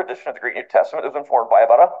another edition of the Greek New Testament that was informed by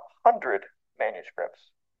about 100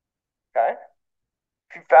 manuscripts. Okay,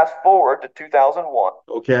 if you fast forward to 2001,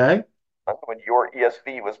 Okay. when your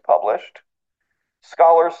ESV was published,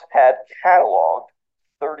 scholars had cataloged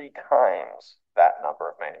 30 times that number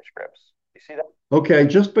of manuscripts. You see that? Okay,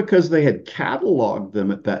 just because they had cataloged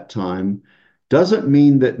them at that time doesn't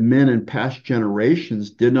mean that men in past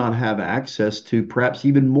generations did not have access to perhaps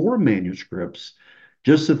even more manuscripts,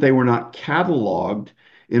 just that they were not cataloged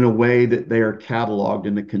in a way that they are cataloged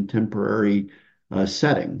in a contemporary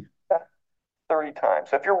setting. 30 times.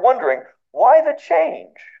 So if you're wondering why the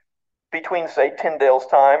change between, say, Tyndale's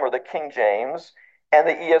time or the King James and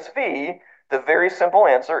the ESV, the very simple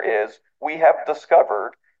answer is we have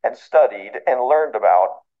discovered and studied and learned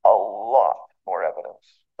about a lot more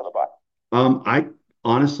evidence for the Bible. I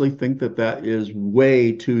honestly think that that is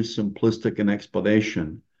way too simplistic an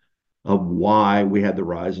explanation of why we had the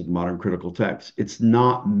rise of modern critical text. It's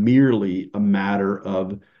not merely a matter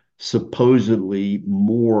of supposedly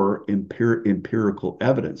more empirical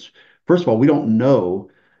evidence. First of all, we don't know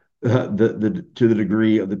to the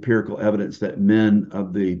degree of the empirical evidence that men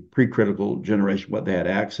of the pre-critical generation what they had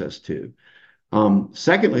access to.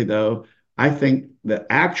 Secondly, though, I think that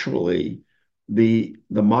actually the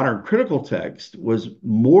modern critical text was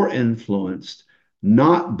more influenced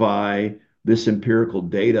not by this empirical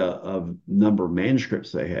data of number of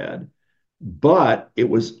manuscripts they had, but it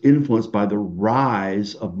was influenced by the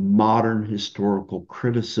rise of modern historical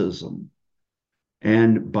criticism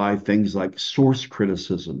and by things like source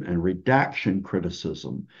criticism and redaction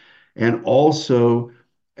criticism, and also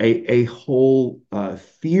a whole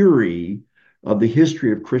theory of the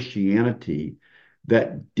history of Christianity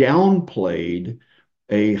that downplayed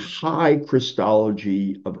a high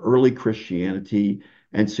Christology of early Christianity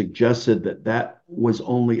and suggested that that was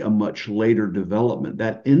only a much later development.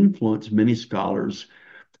 That influenced many scholars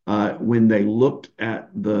when they looked at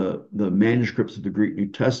the manuscripts of the Greek New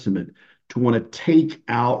Testament to want to take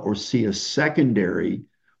out or see a secondary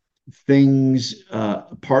things,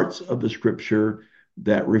 parts of the scripture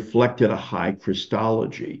that reflected a high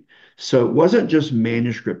Christology. So it wasn't just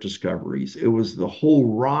manuscript discoveries, it was the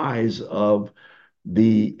whole rise of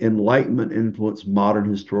the Enlightenment influenced modern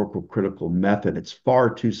historical critical method. It's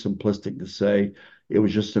far too simplistic to say it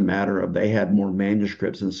was just a matter of they had more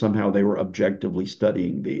manuscripts and somehow they were objectively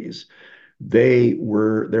studying these.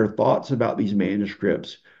 Their thoughts about these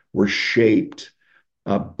manuscripts were shaped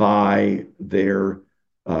by their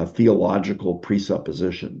theological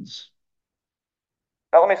presuppositions.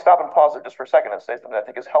 Now, let me stop and pause there just for a second and say something I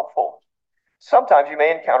think is helpful. Sometimes you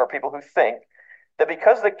may encounter people who think that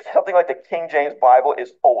because something like the King James Bible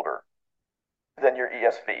is older than your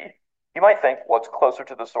ESV, you might think, well, it's closer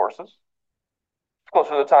to the sources, it's closer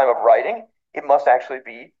to the time of writing, it must actually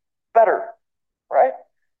be better, right?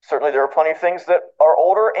 Certainly, there are plenty of things that are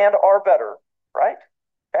older and are better, right?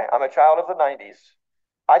 Okay, I'm a child of the 90s.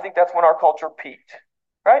 I think that's when our culture peaked,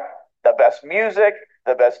 right? The best music,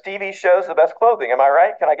 the best TV shows, the best clothing. Am I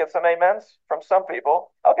right? Can I get some amens from some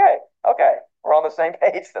people? Okay, okay. We're on the same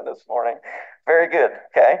page then this morning. Very good.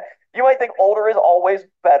 Okay. You might think older is always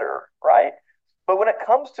better, right? But when it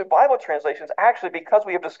comes to Bible translations, actually, because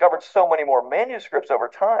we have discovered so many more manuscripts over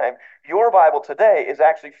time, your Bible today is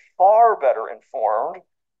actually far better informed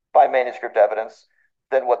by manuscript evidence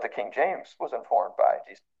than what the King James was informed by.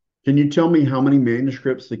 Can you tell me how many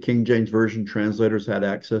manuscripts the King James Version translators had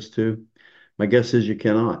access to? My guess is you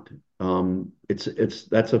cannot. It's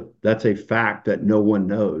that's a fact that no one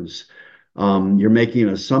knows. You're making an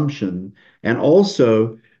assumption, and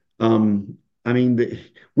also, I mean,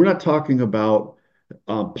 we're not talking about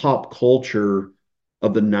pop culture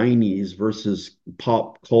of the '90s versus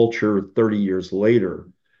pop culture 30 years later.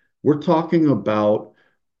 We're talking about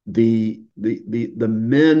the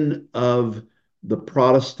men of the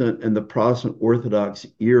Protestant and the Protestant Orthodox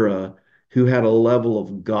era who had a level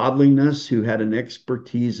of godliness, who had an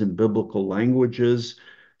expertise in biblical languages.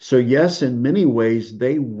 So, yes, in many ways,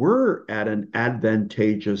 they were in an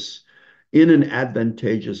advantageous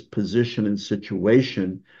position and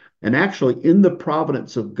situation. And actually, in the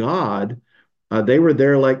providence of God, they were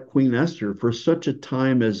there like Queen Esther for such a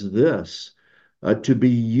time as this, to be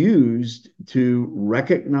used to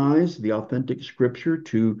recognize the authentic scripture,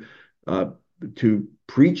 uh, to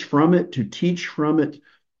preach from it, to teach from it,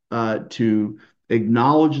 to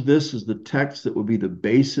acknowledge this as the text that would be the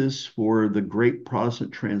basis for the great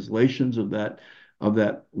Protestant translations of that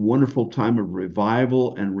wonderful time of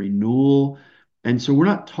revival and renewal. And so we're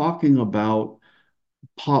not talking about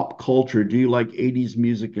pop culture. Do you like 80s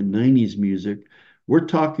music and 90s music? We're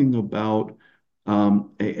talking about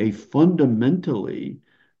a fundamentally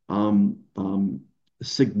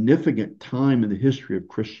significant time in the history of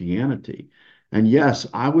Christianity. And yes,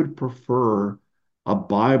 I would prefer a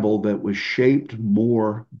Bible that was shaped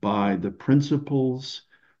more by the principles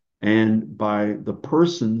and by the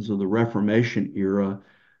persons of the Reformation era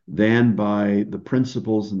than by the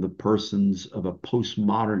principles and the persons of a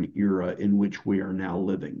postmodern era in which we are now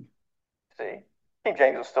living. See, King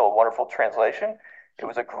James is still a wonderful translation. It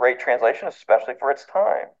was a great translation, especially for its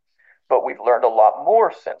time. But we've learned a lot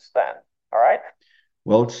more since then. All right.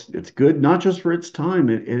 Well, it's good not just for its time,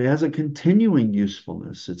 it has a continuing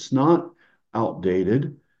usefulness. It's not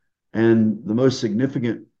outdated. And the most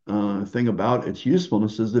significant thing about its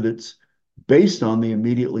usefulness is that it's based on the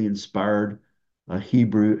immediately inspired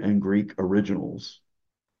Hebrew and Greek originals.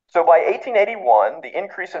 So by 1881, the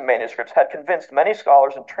increase in manuscripts had convinced many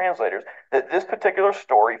scholars and translators that this particular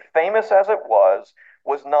story, famous as it was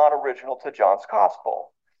not original to John's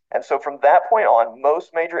gospel. And so from that point on,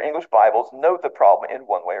 most major English Bibles note the problem in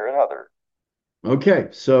one way or another. Okay,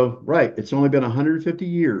 so right, it's only been 150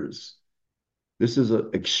 years. This is an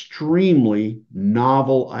extremely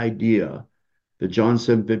novel idea that John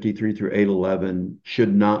 7:53 through 8:11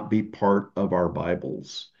 should not be part of our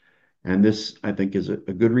Bibles. And this, I think, is a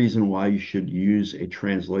good reason why you should use a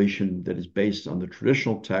translation that is based on the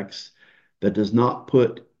traditional text that does not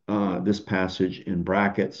put this passage in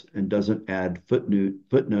brackets and doesn't add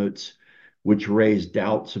footnotes which raise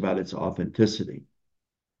doubts about its authenticity.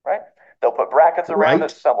 Right? They'll put brackets around it,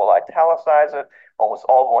 Right? some will italicize it, almost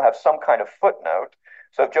all of them will have some kind of footnote.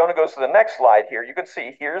 So if Jonah goes to the next slide here, you can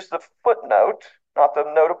see here's the footnote, not the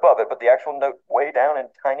note above it, but the actual note way down in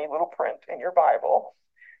tiny little print in your Bible.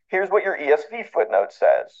 Here's what your ESV footnote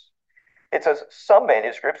says. It says some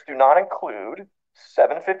manuscripts do not include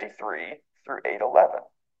 753 through 811,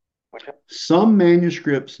 which is Some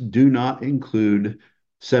manuscripts do not include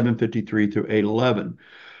 753 through 811.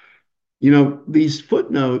 These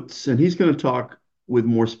footnotes, and he's going to talk with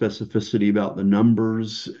more specificity about the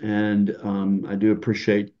numbers, and I do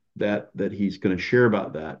appreciate that he's going to share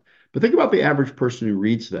about that. But think about the average person who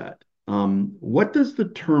reads that. What does the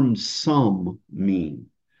term "some" mean?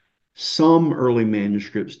 Some early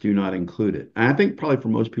manuscripts do not include it. And I think probably for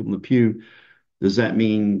most people in the pew, does that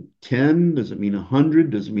mean 10? Does it mean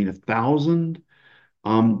 100? Does it mean 1,000?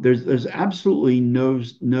 There's absolutely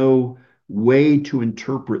no way to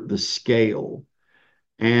interpret the scale.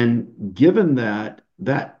 And given that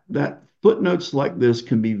footnotes like this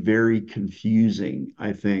can be very confusing,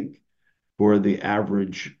 I think, for the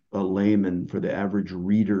average layman, for the average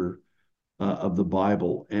reader of the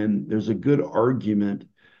Bible. And there's a good argument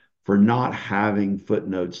for not having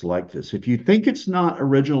footnotes like this. If you think it's not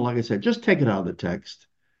original, like I said, just take it out of the text.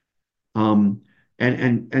 Um,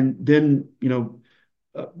 and then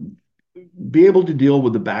uh, be able to deal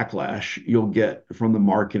with the backlash you'll get from the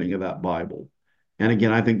marketing of that Bible. And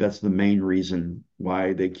again, I think that's the main reason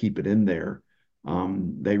why they keep it in there.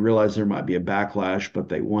 They realize there might be a backlash, but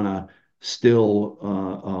they want to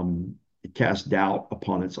still cast doubt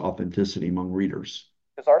upon its authenticity among readers.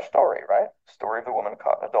 Is our story, right? Story of the woman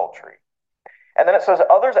caught in adultery. And then it says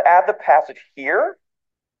others add the passage here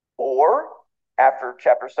or after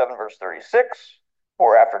chapter 7, verse 36,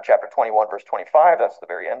 or after chapter 21, verse 25. That's the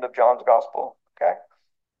very end of John's gospel. Okay.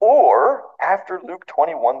 Or after Luke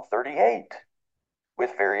 21:38,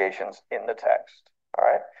 with variations in the text. All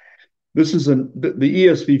right. This is the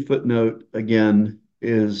ESV footnote again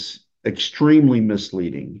is extremely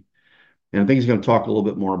misleading. And I think he's going to talk a little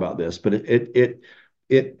bit more about this, but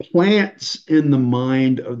it plants in the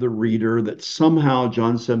mind of the reader that somehow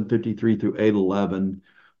John 7:53 through 8:11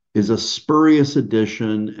 is a spurious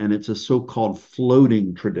edition and it's a so-called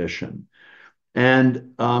floating tradition.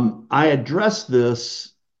 And I addressed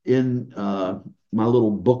this in my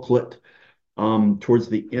little booklet towards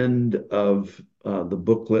the end of the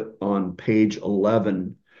booklet on page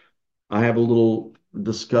 11. I have a little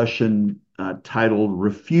discussion titled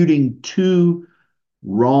Refuting Two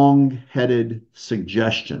Wrong-Headed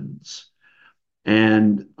Suggestions.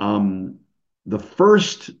 And the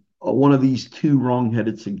first one of these two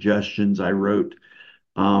wrong-headed suggestions I wrote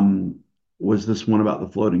um, was this one about the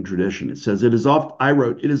floating tradition. It says, I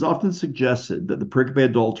wrote, it is often suggested that the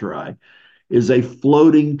pericope adulterae is a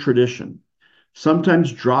floating tradition,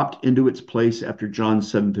 sometimes dropped into its place after John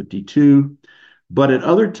 7:52, but at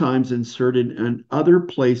other times inserted in other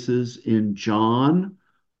places in John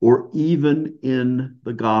or even in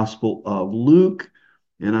the Gospel of Luke.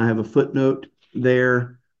 And I have a footnote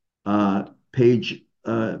there,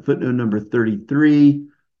 footnote number 33,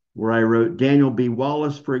 where I wrote Daniel B.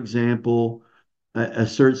 Wallace, for example,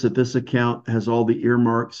 asserts that this account has all the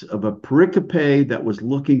earmarks of a pericope that was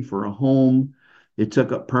looking for a home. It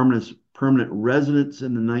took up permanent residence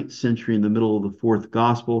in the 9th century in the middle of the fourth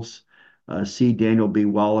Gospels. See Daniel B.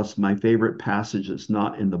 Wallace, my favorite passage that's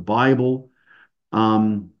not in the Bible.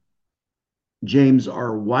 James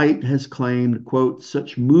R. White has claimed, quote,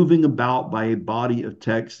 such moving about by a body of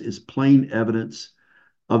text is plain evidence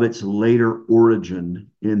of its later origin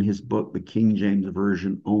in his book, The King James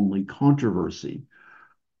Version Only Controversy.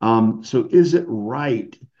 So is it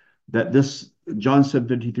right that this John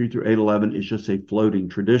 7:53 through 8:11 is just a floating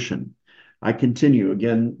tradition? I continue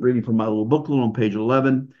again, reading from my little booklet on page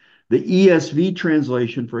 11. The ESV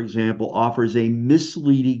translation, for example, offers a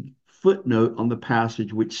misleading footnote on the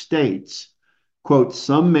passage which states, quote,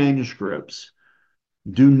 some manuscripts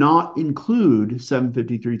do not include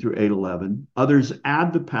 7:53 through 8:11. Others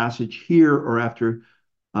add the passage here or after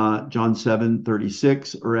John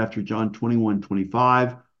 7:36 or after John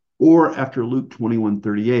 21:25 or after Luke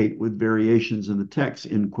 21:38 with variations in the text,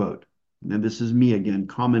 end quote. And this is me again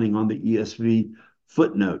commenting on the ESV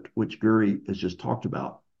footnote, which Gurry has just talked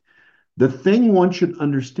about. The thing one should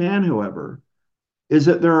understand, however, is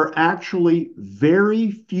that there are actually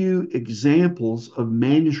very few examples of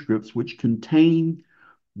manuscripts which contain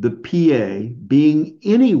the PA being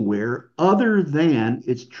anywhere other than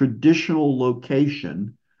its traditional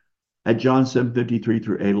location at John 7:53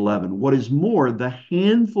 through 8:11. What is more, the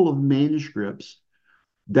handful of manuscripts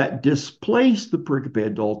that displace the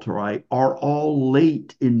pericope adulterae are all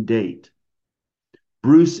late in date.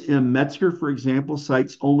 Bruce M. Metzger, for example,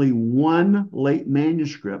 cites only one late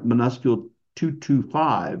manuscript, Manuscript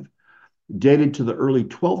 225, dated to the early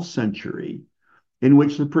 12th century, in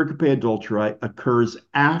which the pericope adulterae occurs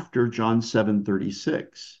after John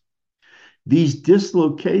 7:36. These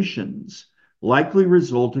dislocations likely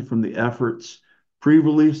resulted from the efforts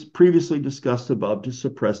previously discussed above to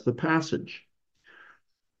suppress the passage.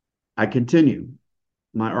 I continue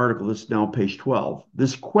my article, this is now page 12.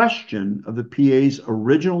 This question of the PA's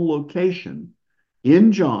original location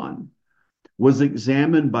in John was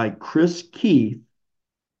examined by Chris Keith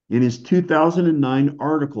in his 2009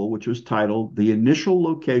 article, which was titled The Initial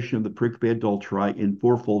Location of the Pericope Adulterae in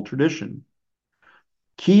Fourfold Tradition.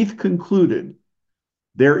 Keith concluded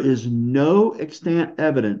there is no extant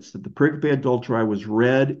evidence that the pericope adulterae was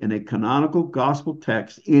read in a canonical gospel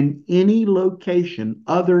text in any location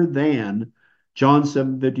other than John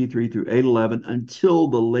 7:53 through 8:11 until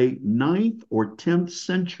the late 9th or 10th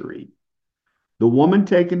century. The woman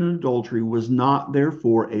taken in adultery was not,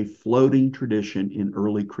 therefore, a floating tradition in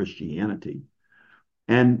early Christianity.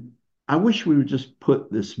 And I wish we would just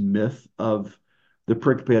put this myth of the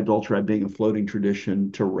pericope adulterae being a floating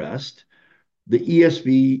tradition to rest. The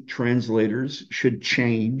ESV translators should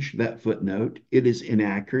change that footnote. It is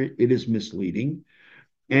inaccurate. It is misleading.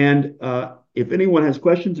 And if anyone has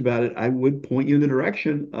questions about it, I would point you in the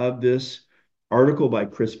direction of this article by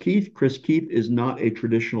Chris Keith. Chris Keith is not a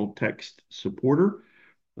traditional text supporter.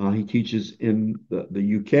 He teaches in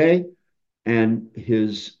the UK, and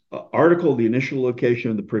his article, The Initial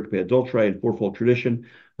Location of the Pericope Adulterae in Fourfold Tradition,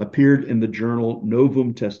 appeared in the journal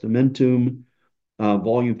Novum Testamentum,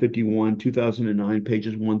 volume 51, 2009,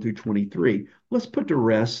 pages 1 through 23. Let's put to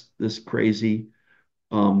rest this crazy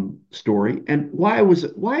story. And why is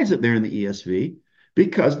it there in the ESV?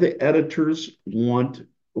 Because the editors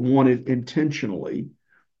wanted intentionally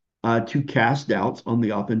to cast doubts on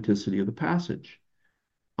the authenticity of the passage.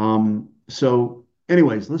 So,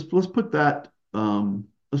 anyways, let's put that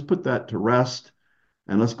to rest,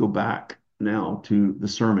 and let's go back now to the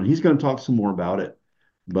sermon. He's going to talk some more about it,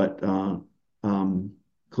 but um,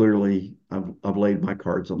 clearly, I've laid my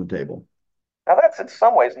cards on the table. Now, that's in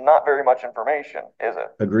some ways not very much information, is it?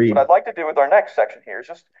 What I'd Agreed. like to do with our next section here is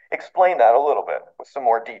just explain that a little bit with some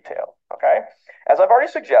more detail, okay? As I've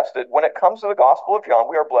already suggested, when it comes to the Gospel of John,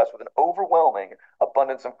 we are blessed with an overwhelming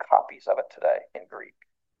abundance of copies of it today in Greek,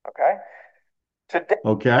 okay? To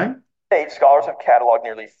Okay. date, scholars have cataloged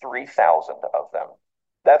nearly 3,000 of them.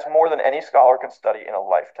 That's more than any scholar can study in a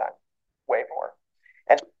lifetime, way more.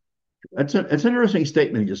 And That's an interesting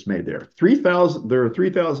statement he just made there. 3,000, there are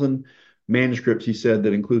 3,000 manuscripts, he said,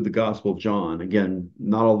 that include the Gospel of John. Again,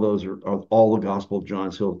 not all those are all the Gospel of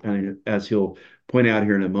John. So, as he'll point out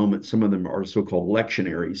here in a moment, some of them are so-called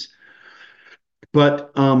lectionaries.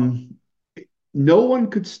 But no one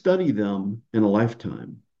could study them in a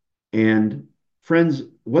lifetime. And friends,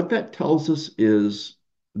 what that tells us is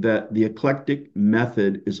that the eclectic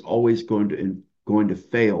method is always going to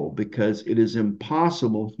fail because it is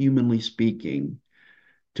impossible, humanly speaking,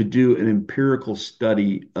 to do an empirical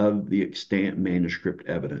study of the extant manuscript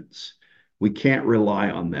evidence. We can't rely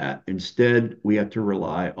on that. Instead, we have to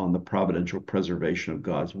rely on the providential preservation of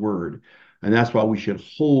God's word. And that's why we should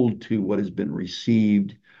hold to what has been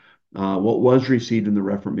received, what was received in the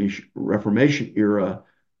Reformation era,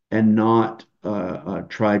 and not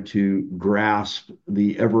try to grasp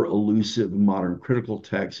the ever elusive modern critical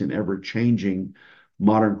text and ever changing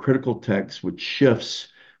modern critical text, which shifts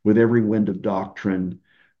with every wind of doctrine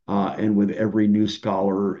and with every new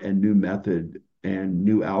scholar and new method and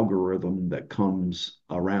new algorithm that comes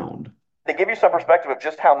around. to give you some perspective of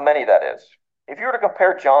just how many that is, if you were to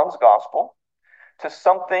compare John's Gospel to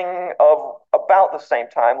something of about the same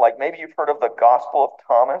time, like maybe you've heard of the Gospel of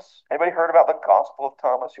Thomas. Anybody heard about the Gospel of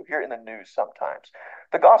Thomas? You hear it in the news sometimes.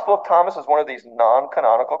 The Gospel of Thomas is one of these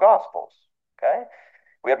non-canonical Gospels. Okay?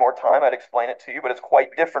 If we had more time, I'd explain it to you, but it's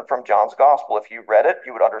quite different from John's Gospel. If you read it,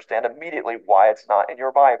 you would understand immediately why it's not in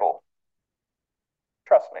your Bible.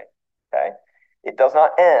 Trust me. Okay? It does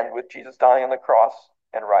not end with Jesus dying on the cross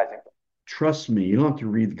and rising. Trust me, you don't have to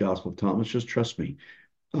read the Gospel of Thomas, just trust me.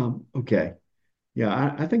 Okay.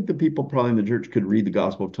 Yeah, I think the people probably in the church could read the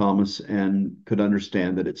Gospel of Thomas and could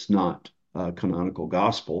understand that it's not a canonical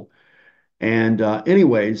gospel. And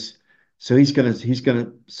anyways, so he's gonna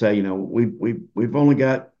say, we've only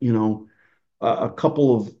got a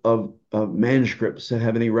couple of manuscripts that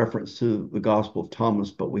have any reference to the Gospel of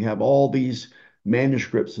Thomas, but we have all these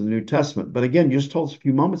manuscripts in the New Testament. But again, you just told us a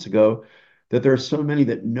few moments ago that there are so many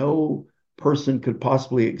that no person could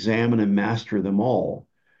possibly examine and master them all.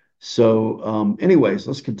 So, anyways,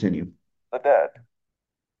 let's continue. The dead.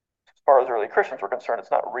 As far as early Christians were concerned,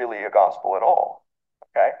 it's not really a gospel at all.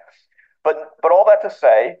 Okay? But all that to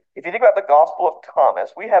say, if you think about the Gospel of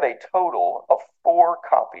Thomas, we have a total of 4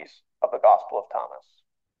 copies of the Gospel of Thomas.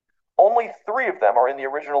 Only 3 of them are in the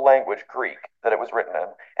original language, Greek, that it was written in,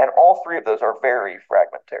 and all 3 of those are very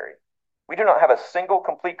fragmentary. We do not have a single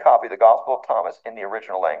complete copy of the Gospel of Thomas in the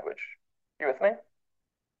original language. You with me?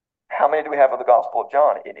 How many do we have of the Gospel of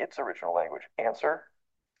John in its original language? Answer,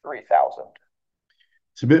 3,000.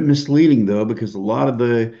 It's a bit misleading though, because a lot of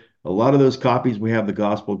those copies we have the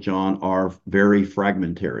Gospel of John are very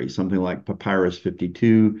fragmentary. Something like Papyrus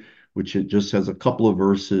 52, which it just has a couple of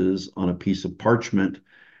verses on a piece of parchment.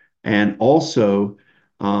 And also,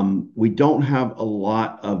 we don't have a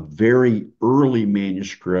lot of very early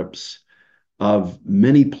manuscripts of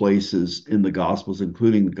many places in the Gospels,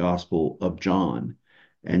 including the Gospel of John.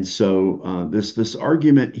 And so this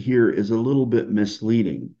argument here is a little bit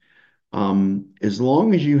misleading. As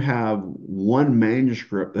long as you have one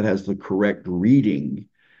manuscript that has the correct reading,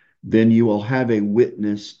 then you will have a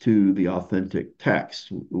witness to the authentic text,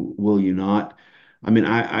 will you not? I mean,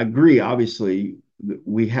 I agree. Obviously,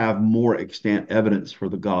 we have more extant evidence for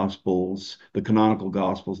the Gospels, the canonical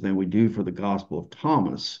Gospels, than we do for the Gospel of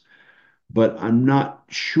Thomas. But I'm not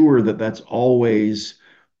sure that that's always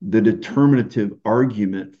the determinative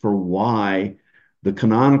argument for why the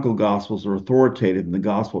canonical Gospels are authoritative and the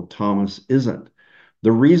Gospel of Thomas isn't.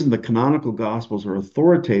 The reason the canonical Gospels are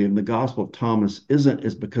authoritative and the Gospel of Thomas isn't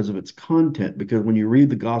is because of its content. Because when you read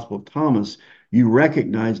the Gospel of Thomas, you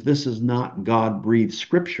recognize this is not God breathed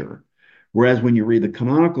scripture. Whereas when you read the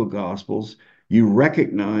canonical Gospels, you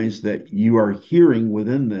recognize that you are hearing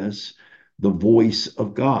within this the voice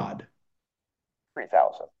of God.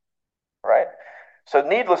 3,000, right? So,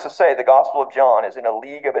 needless to say, the Gospel of John is in a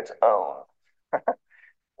league of its own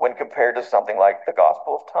when compared to something like the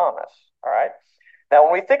Gospel of Thomas. All right. Now,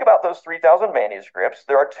 when we think about those 3,000 manuscripts,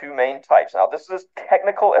 there are two main types. Now, this is as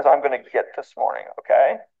technical as I'm going to get this morning,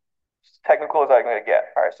 okay? As technical as I'm going to get.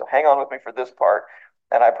 All right, so hang on with me for this part,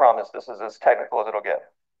 and I promise this is as technical as it'll get.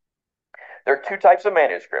 There are two types of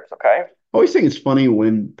manuscripts, okay? I always think it's funny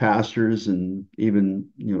when pastors and even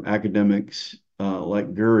academics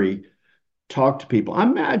like Gurry talk to people. I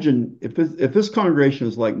imagine if this congregation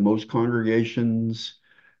is like most congregations,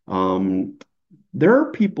 um, there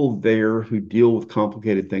are people there who deal with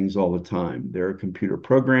complicated things all the time. There are computer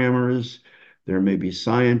programmers, there may be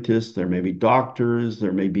scientists, there may be doctors,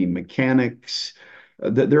 there may be mechanics.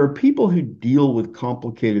 There are people who deal with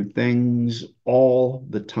complicated things all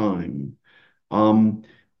the time. Um,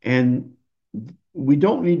 and we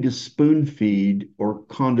don't need to spoon feed or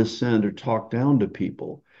condescend or talk down to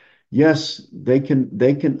people. Yes, they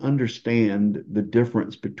can understand the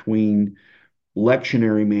difference between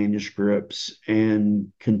lectionary manuscripts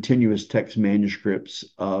and continuous text manuscripts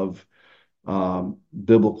of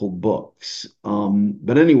biblical books.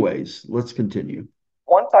 But anyways, let's continue.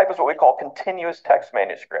 One type is what we call continuous text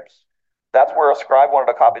manuscripts. That's where a scribe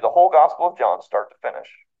wanted to copy the whole Gospel of John, start to finish,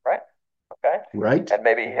 right? Okay. Right? And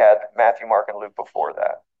maybe he had Matthew, Mark, and Luke before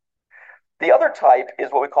that. The other type is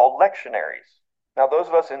what we call lectionaries. Now, those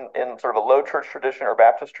of us in sort of a low church tradition or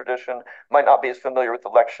Baptist tradition might not be as familiar with the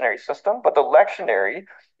lectionary system, but the lectionary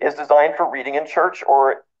is designed for reading in church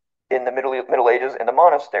or in the Middle Ages in the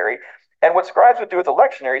monastery. And what scribes would do with the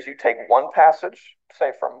lectionary is you take one passage,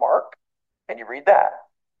 say from Mark, and you read that.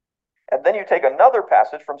 And then you take another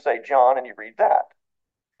passage from, say, John, and you read that.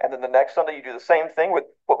 And then the next Sunday you do the same thing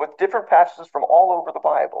with different passages from all over the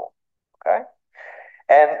Bible. Okay?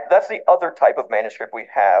 And that's the other type of manuscript we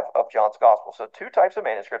have of John's gospel. So two types of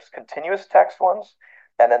manuscripts, continuous text ones,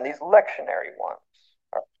 and then these lectionary ones.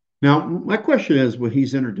 Now, my question is, when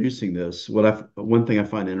he's introducing this, one thing I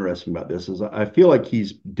find interesting about this is I feel like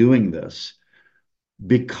he's doing this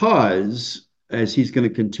because, as he's going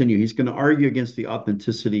to continue, he's going to argue against the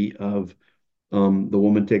authenticity of the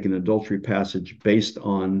woman taking adultery passage based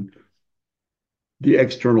on the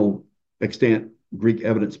external extant Greek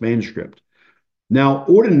evidence manuscript. Now,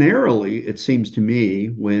 ordinarily, it seems to me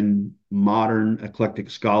when modern eclectic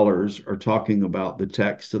scholars are talking about the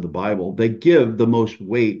text of the Bible, they give the most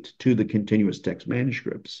weight to the continuous text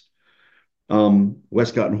manuscripts.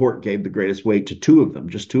 Westcott and Hort gave the greatest weight to two of them,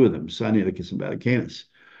 just two of them, Sinaiticus and Vaticanus.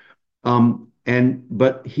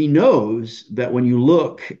 But he knows that when you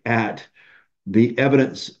look at the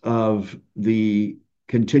evidence of the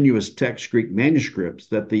continuous text Greek manuscripts,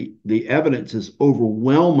 that the evidence is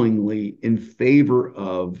overwhelmingly in favor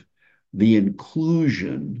of the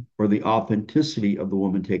inclusion or the authenticity of the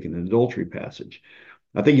woman taking an adultery passage.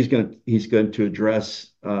 I think he's going to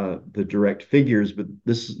address the direct figures, but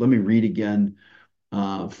let me read again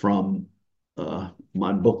from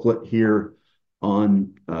my booklet here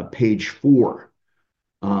on page 4.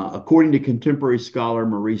 According to contemporary scholar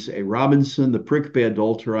Maurice A. Robinson, the pericope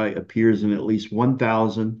adulterae appears in at least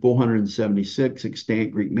 1,476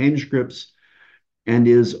 extant Greek manuscripts and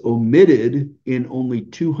is omitted in only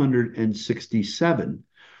 267.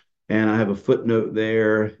 And I have a footnote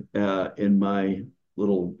there in my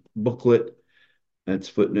little booklet. That's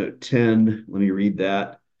footnote 10. Let me read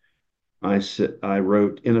that. I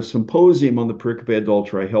wrote, in a symposium on the pericope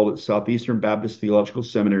adulterae held at Southeastern Baptist Theological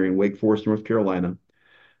Seminary in Wake Forest, North Carolina,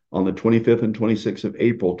 on the 25th and 26th of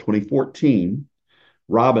April 2014,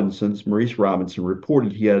 Maurice Robinson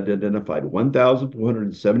reported he had identified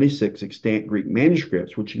 1,476 extant Greek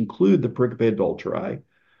manuscripts, which include the pericope adulterae,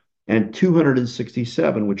 and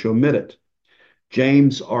 267 which omit it.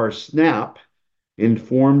 James R. Snap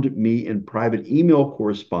informed me in private email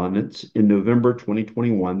correspondence in November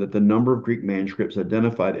 2021 that the number of Greek manuscripts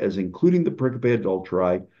identified as including the pericope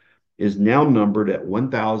adulterae is now numbered at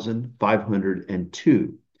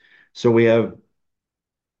 1,502. So we have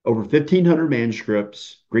over 1,500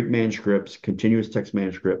 manuscripts, Greek manuscripts, continuous text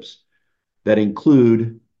manuscripts that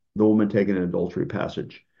include the woman taking an adultery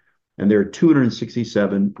passage. And there are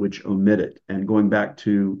 267 which omit it. And going back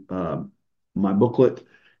to my booklet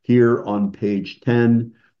here on page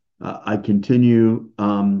 10, I continue.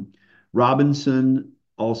 Robinson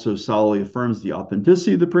also solidly affirms the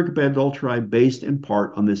authenticity of the pericope adulterae based in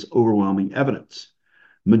part on this overwhelming evidence.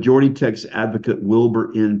 Majority text advocate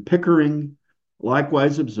Wilbur N. Pickering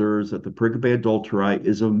likewise observes that the pericope adulterae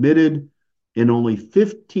is omitted in only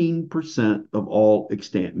 15% of all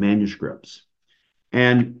extant manuscripts.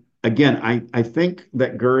 And again, I think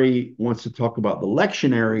that Gurry wants to talk about the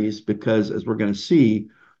lectionaries because, as we're going to see,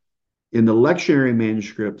 In the lectionary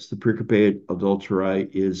manuscripts, the pericope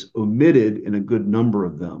adulterae is omitted in a good number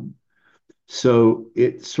of them. So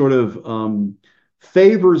it sort of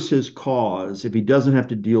favors his cause if he doesn't have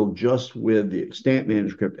to deal just with the extant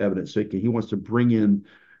manuscript evidence. So he wants to bring in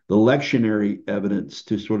the lectionary evidence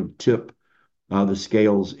to sort of tip the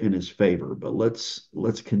scales in his favor. But let's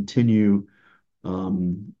continue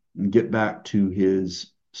and get back to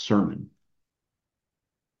his sermon.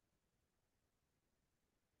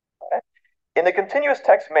 In the continuous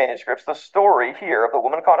text manuscripts, the story here of the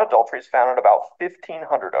woman caught in adultery is found in about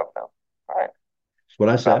 1,500 of them. All right. That's what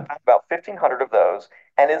I said. About 1,500 of those,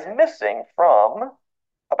 and is missing from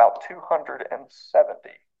about 270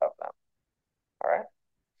 of them. All right.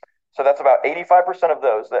 So that's about 85% of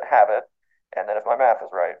those that have it. And then, if my math is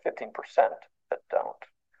right, 15% that don't.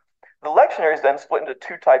 The lectionary is then split into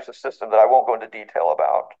two types of system that I won't go into detail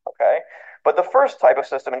about. Okay. But the first type of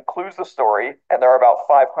system includes the story, and there are about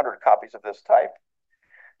 500 copies of this type.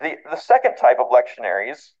 The second type of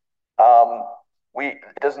lectionaries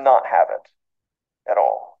does not have it at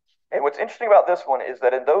all. And what's interesting about this one is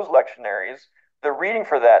that in those lectionaries, the reading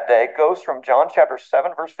for that day goes from John chapter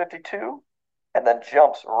 7, verse 52, and then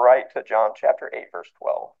jumps right to John chapter 8, verse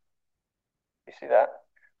 12. You see that?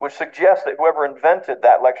 Which suggests that whoever invented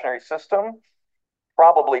that lectionary system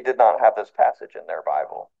probably did not have this passage in their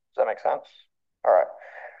Bible. Does that make sense? All right.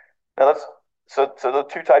 Now let's so the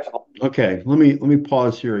two types of Okay, let me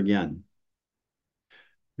pause here again.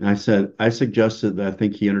 And I suggested that I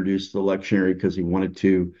think he introduced the lectionary because he wanted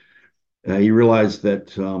to. He realized that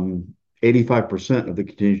 85% of the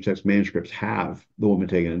continuous text manuscripts have the woman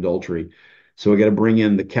taken in adultery. So we got to bring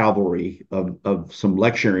in the cavalry of some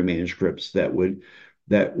lectionary manuscripts that would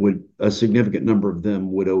a significant number of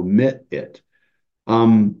them would omit it.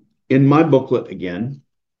 In my booklet again,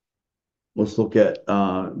 let's look at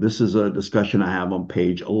this is a discussion I have on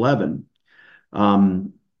page 11,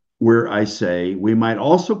 um, where I say we might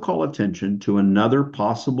also call attention to another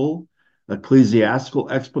possible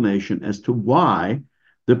ecclesiastical explanation as to why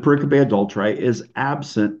the pericope adulterae is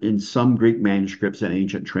absent in some Greek manuscripts and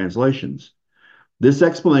ancient translations. This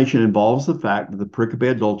explanation involves the fact that the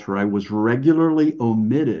pericope adulterae was regularly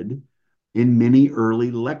omitted in many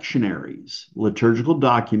early lectionaries, liturgical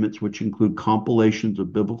documents which include compilations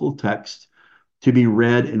of biblical texts to be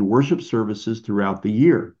read in worship services throughout the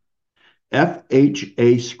year.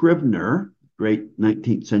 F.H.A. Scribner, great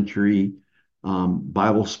 19th century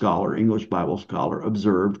Bible scholar, English Bible scholar,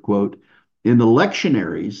 observed, quote, in the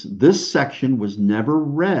lectionaries, this section was never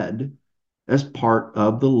read as part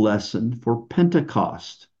of the lesson for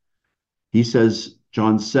Pentecost. He says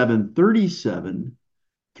John 7:37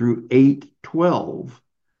 through 8:12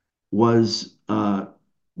 was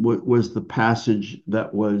the passage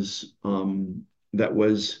that was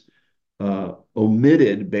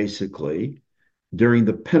omitted basically during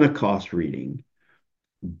the Pentecost reading.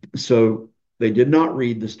 So they did not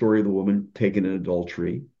read the story of the woman taken in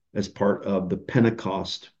adultery as part of the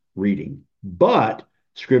Pentecost reading. But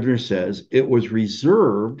Scrivener says it was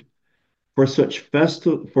reserved for such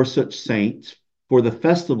saints, for the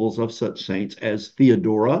festivals of such saints as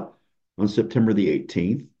Theodora on September the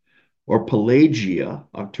 18th, or Pelagia,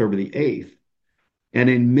 October the 8th. And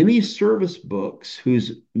in many service books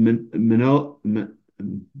whose menology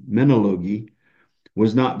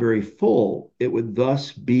was not very full, it would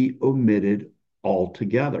thus be omitted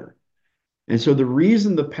altogether. And so the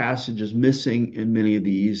reason the passage is missing in many of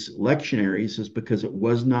these lectionaries is because it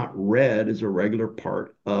was not read as a regular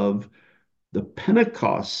part of the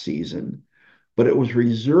Pentecost season, but it was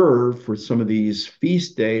reserved for some of these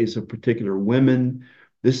feast days of particular women.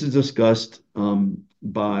 This is discussed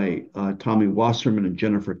by Tommy Wasserman and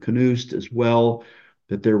Jennifer Knust as well,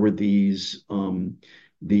 that there were these women,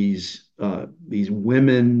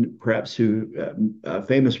 perhaps who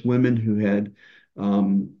famous women who had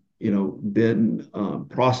been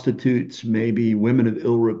prostitutes, maybe women of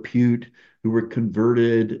ill repute who were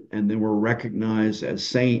converted and then were recognized as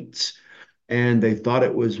saints. And they thought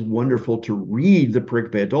it was wonderful to read the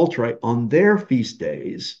pericope adulterae on their feast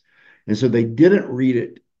days. And so they didn't read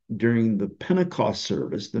it during the Pentecost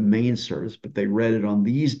service, the main service, but they read it on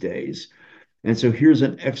these days. And so here's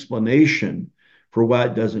an explanation for why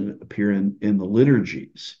it doesn't appear in the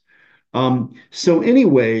liturgies. So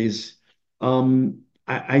anyways,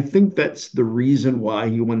 I think that's the reason why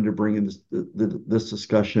he wanted to bring in this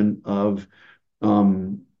discussion of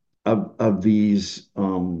these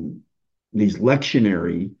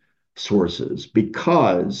lectionary sources,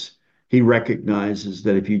 because he recognizes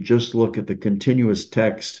that if you just look at the continuous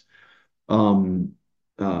text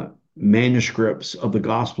manuscripts of the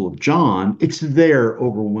Gospel of John, it's there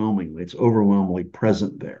overwhelmingly. It's overwhelmingly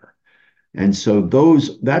present there. And so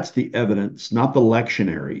that's the evidence, not the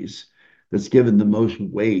lectionaries, that's given the most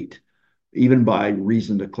weight, even by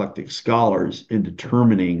reasoned eclectic scholars, in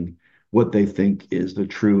determining what they think is the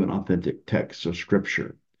true and authentic text of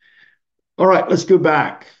Scripture. All right, let's go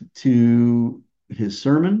back to his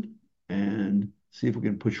sermon and see if we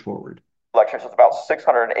can push forward. Lectures. It's about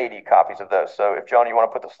 680 copies of those. So if John, you want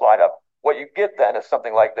to put the slide up, what you get then is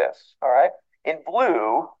something like this. All right. In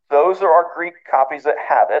blue, those are our Greek copies that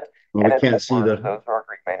have it, Well, we and in can't see orange, those are our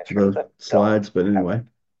Greek manuscripts the that don't. slides, but anyway.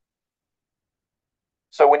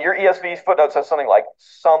 So when your ESV footnote says something like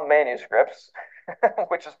some manuscripts,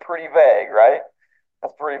 which is pretty vague, right?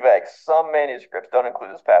 That's pretty vague. Some manuscripts don't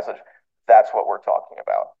include this passage. That's what we're talking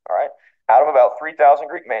about. All right. Out of about 3,000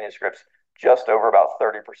 Greek manuscripts, just over about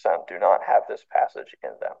 30% do not have this passage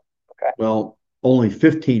in them. Okay. Well, only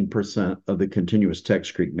 15% of the continuous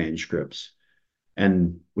text Greek manuscripts.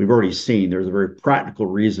 And we've already seen there's a very practical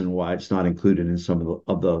reason why it's not included in some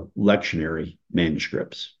of the lectionary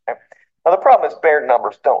manuscripts. Okay. Now, the problem is bare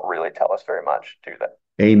numbers don't really tell us very much, do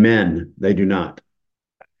they? Amen. They do not.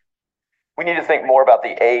 We need to think more about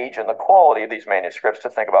the age and the quality of these manuscripts to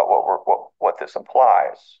think about what this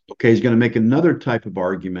implies. Okay, he's going to make another type of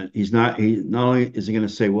argument. He not only is he going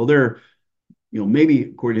to say, well, they're, maybe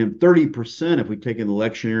according to him, 30% if we take in the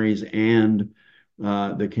lectionaries and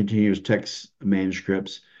the continuous text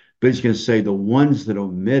manuscripts, but he's going to say the ones that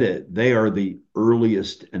omit it, they are the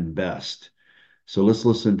earliest and best. So let's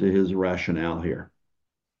listen to his rationale here.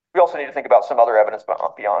 We also need to think about some other evidence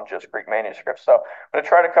beyond just Greek manuscripts. So I'm going to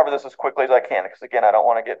try to cover this as quickly as I can because, again, I don't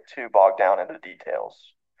want to get too bogged down into the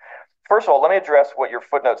details. First of all, let me address what your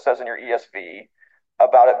footnote says in your ESV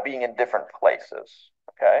about it being in different places.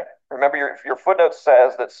 Okay. Remember, your footnote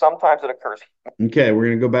says that sometimes it occurs. Okay, we're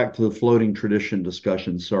going to go back to the floating tradition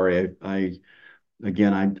discussion. Sorry, I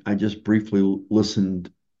just briefly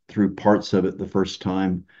listened through parts of it the first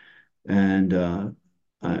time, and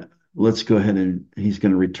let's go ahead and he's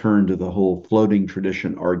going to return to the whole floating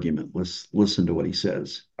tradition argument. Let's listen to what he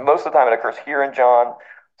says. Most of the time it occurs here in John.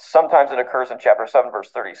 Sometimes it occurs in chapter 7, verse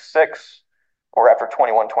 36, or after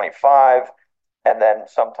 21:25, and then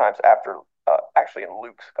sometimes after actually in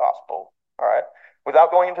Luke's gospel. All right.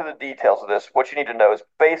 Without going into the details of this, what you need to know is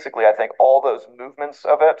basically, I think, all those movements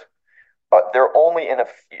of it, they're only in a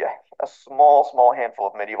small handful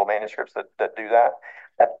of medieval manuscripts that do that.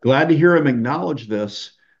 Glad to hear him acknowledge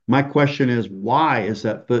this. My question is, why is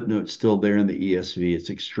that footnote still there in the ESV? It's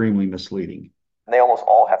extremely misleading. And they almost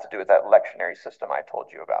all have to do with that lectionary system I told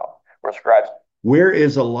you about, where scribes. Where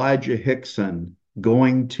is Elijah Hickson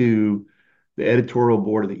going to the editorial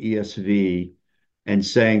board of the ESV and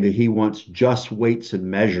saying that he wants just weights and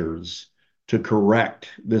measures to correct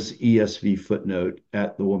this ESV footnote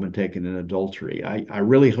at the woman taken in adultery? I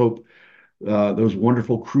really hope those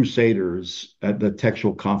wonderful crusaders at the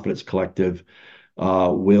Textual Confidence Collective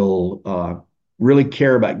will really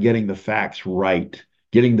care about getting the facts right,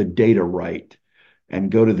 getting the data right,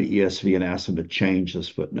 and go to the ESV and ask them to change this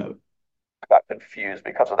footnote. Got confused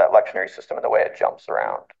because of that lectionary system and the way it jumps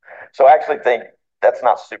around. So I actually think that's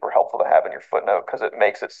not super helpful to have in your footnote because it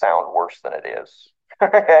makes it sound worse than it is.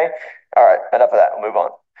 Okay. All right. Enough of that. We'll move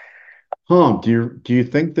on. Do you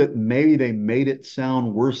think that maybe they made it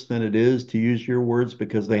sound worse than it is, to use your words,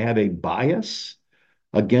 because they have a bias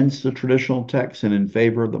against the traditional text and in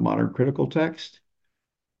favor of the modern critical text?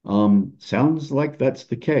 Sounds like that's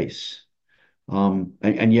the case.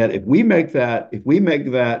 And yet, if we make that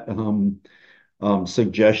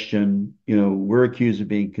suggestion, we're accused of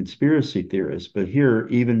being conspiracy theorists. But here,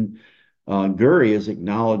 even Gurry is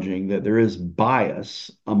acknowledging that there is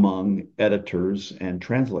bias among editors and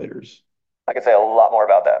translators. I could say a lot more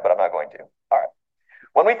about that, but I'm not going to. All right.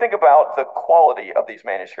 When we think about the quality of these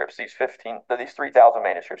manuscripts, these 3,000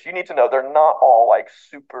 manuscripts, you need to know they're not all like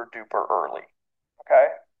super duper early. Okay.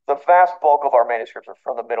 The vast bulk of our manuscripts are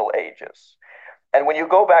from the Middle Ages. And when you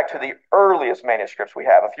go back to the earliest manuscripts we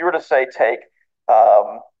have, if you were to say take,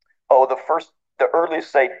 the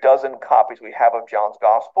earliest, say, dozen copies we have of John's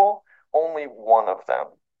Gospel, only one of them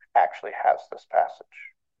actually has this passage.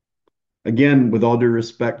 Again, with all due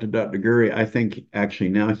respect to Dr. Gurry, I think actually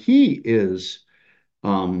now he is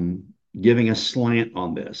giving a slant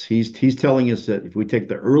on this. He's telling us that if we take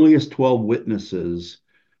the earliest 12 witnesses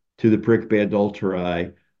to the pericope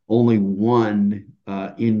adulteri, only one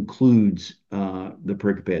includes the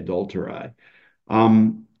pericope adulteri.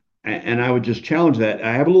 And I would just challenge that.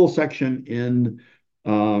 I have a little section in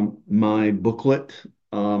my booklet.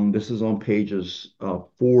 This is on pages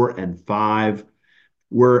 4 and 5,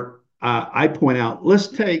 where I point out, let's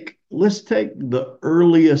take the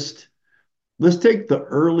earliest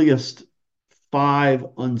five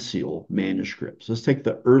uncial manuscripts. Let's take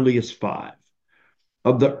the earliest five.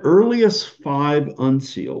 Of the earliest five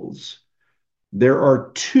uncials, there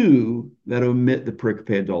are two that omit the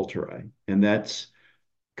pericope adulterae, and that's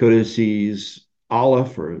Codices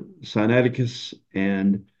Aleph or Sinaiticus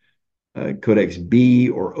and Codex B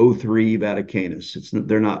or O3 Vaticanus.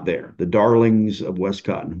 They're not there. The darlings of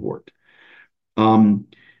Westcott and Hort.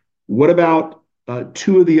 What about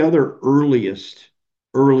two of the other earliest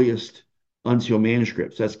uncial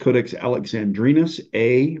manuscripts? That's Codex Alexandrinus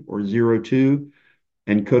A or 02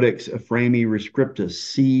 and Codex Ephraemi Rescriptus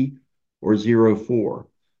C or 04.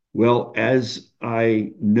 Well, as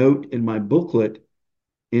I note in my booklet,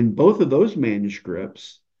 in both of those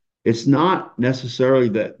manuscripts, it's not necessarily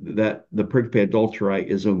that the pericope adulterae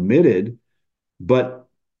is omitted, but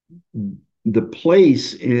the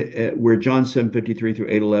place where John 7:53 through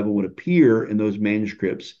 8:11 would appear in those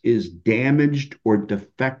manuscripts is damaged or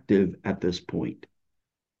defective at this point.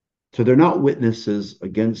 So they're not witnesses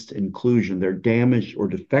against inclusion, they're damaged or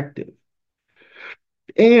defective.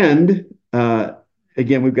 And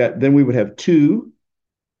again, we would have two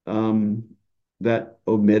that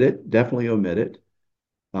omit it, definitely omit it,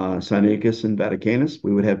 Sinaiticus and Vaticanus.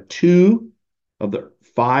 We would have two of the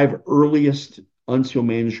five earliest uncial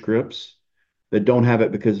manuscripts that don't have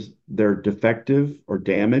it because they're defective or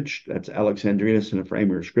damaged. That's Alexandrinus and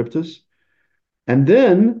Ephraemi Scriptus. And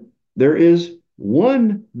then there is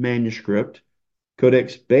one manuscript,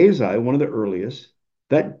 Codex Bezae, one of the earliest,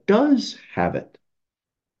 that does have it.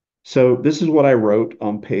 So this is what I wrote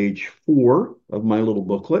on page 4 of my little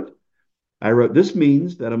booklet. I wrote, this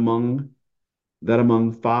means that among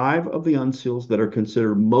five of the uncials that are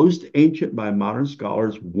considered most ancient by modern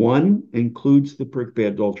scholars, one includes the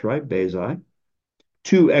pericope adulterae, Bezae,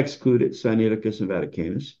 two exclude it, Sinaiticus and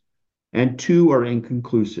Vaticanus, and two are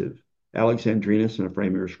inconclusive, Alexandrinus and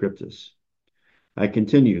Ephraemi Scriptus. I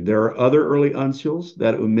continue. There are other early uncials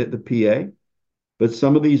that omit the PA, but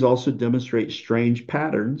some of these also demonstrate strange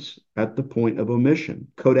patterns at the point of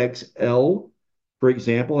omission. Codex L, for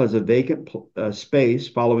example, has a vacant space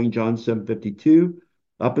following John 7:52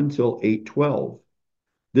 up until 8:12.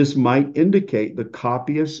 This might indicate the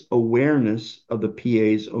copyist's awareness of the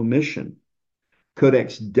PA's omission.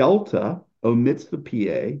 Codex Delta omits the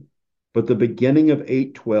PA, but the beginning of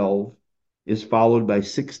 8:12 is followed by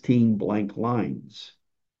 16 blank lines.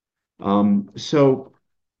 So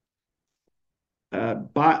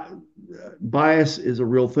bias is a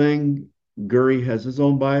real thing. Gurry has his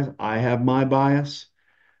own bias. I have my bias.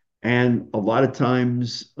 And a lot of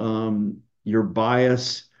times, your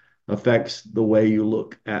bias affects the way you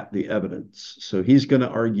look at the evidence. So he's going to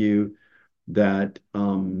argue that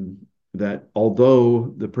that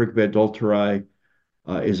although the pericope adulterae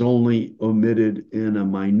is only omitted in a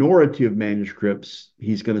minority of manuscripts,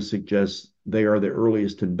 he's going to suggest they are the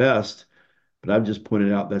earliest and best. But I've just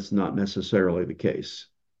pointed out that's not necessarily the case.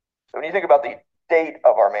 So when you think about the date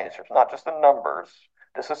of our manuscripts, not just the numbers,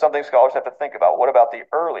 this is something scholars have to think about. What about the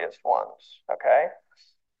earliest ones? Okay.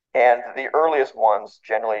 And the earliest ones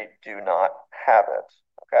generally do not have it.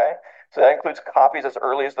 Okay. So that includes copies as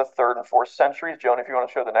early as the 3rd and 4th centuries. Joan, if you want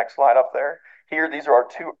to show the next slide up there. Here, these are our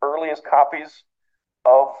two earliest copies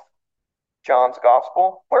of John's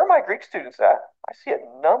Gospel. Where are my Greek students at? I see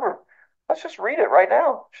a number. Let's just read it right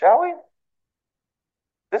now, shall we?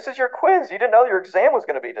 This is your quiz. You didn't know your exam was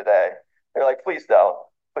going to be today. They're like, please don't.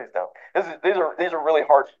 Please don't. These are really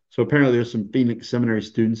hard. So apparently there's some Phoenix Seminary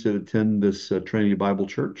students that attend this Trinity Bible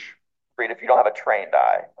Church. Read if you don't have a trained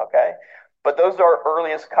eye, okay? But those are our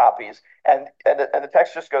earliest copies. And the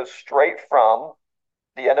text just goes straight from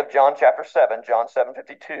the end of John chapter 7, John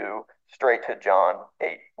 7:52, straight to John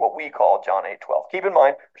 8, what we call John 8:12. Keep in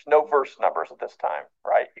mind, there's no verse numbers at this time,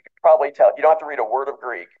 right? You can probably tell. You don't have to read a word of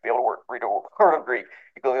Greek to be able to read a word of Greek.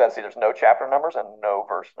 You can look at that and see there's no chapter numbers and no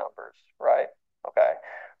verse numbers, right? Okay.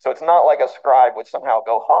 So it's not like a scribe would somehow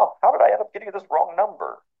go, how did I end up getting this wrong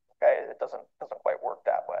number? Okay, it doesn't quite work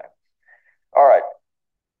that way. All right.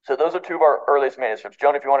 So those are two of our earliest manuscripts.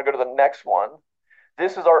 Joan, if you want to go to the next one,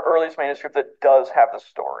 this is our earliest manuscript that does have the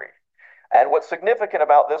story. And what's significant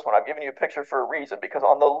about this one, I've given you a picture for a reason, because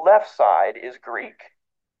on the left side is Greek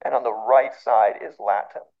and on the right side is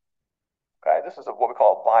Latin. Okay, this is what we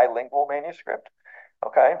call a bilingual manuscript.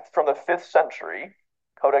 Okay, from the 5th century,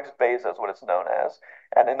 Codex Bezae is what it's known as.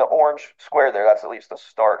 And in the orange square there, that's at least the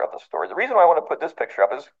start of the story. The reason why I want to put this picture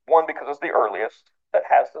up is, one, because it's the earliest that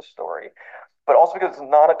has the story, but also because it's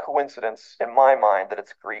not a coincidence in my mind that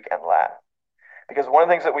it's Greek and Latin. Because one of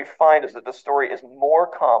the things that we find is that the story is more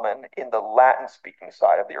common in the Latin-speaking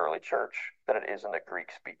side of the early church than it is in the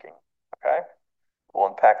Greek-speaking. Okay? We'll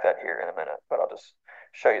unpack that here in a minute, but I'll just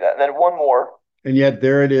show you that. And then one more And yet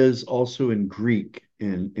there it is also in Greek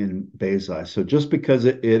in Beizai. So just because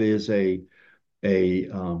it is a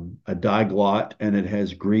diglot and it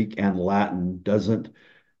has Greek and Latin doesn't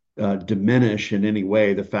diminish in any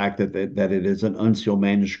way the fact that it is an unsealed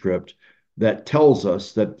manuscript that tells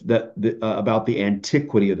us about the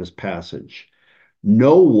antiquity of this passage.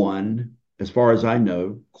 No one, as far as I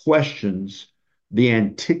know, questions the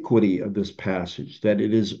antiquity of this passage, that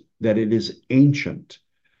it is ancient.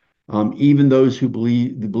 Even those who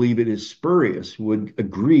believe it is spurious would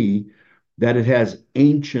agree that it has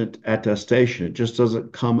ancient attestation. It just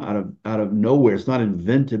doesn't come out of nowhere. It's not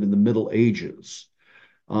invented in the Middle Ages.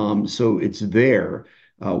 So it's there.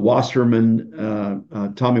 Tommy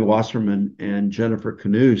Wasserman and Jennifer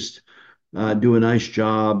Knust do a nice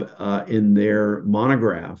job in their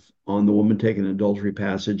monograph on the woman taken in adultery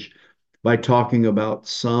passage by talking about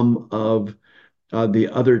some of the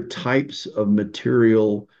other types of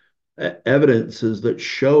material evidences that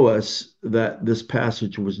show us that this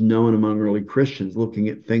passage was known among early Christians, looking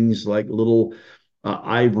at things like little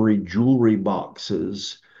ivory jewelry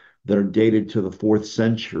boxes that are dated to the fourth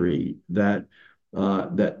century that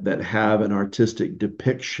have an artistic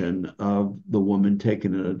depiction of the woman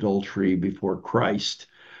taken in adultery before Christ.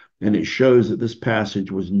 And it shows that this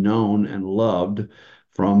passage was known and loved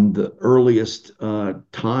from the earliest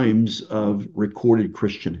times of recorded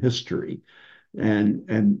Christian history. And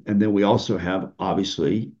then we also have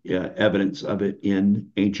obviously evidence of it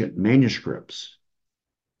in ancient manuscripts.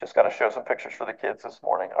 Just got to show some pictures for the kids this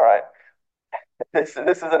morning. All right. This is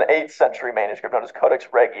an 8th century manuscript known as Codex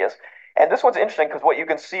Regius. And this one's interesting because what you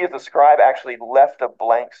can see is the scribe actually left a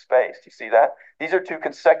blank space. Do you see that? These are two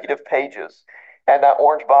consecutive pages. And that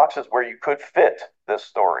orange box is where you could fit this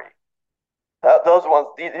story. Those ones,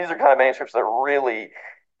 these are kind of manuscripts that really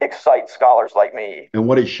excite scholars like me. And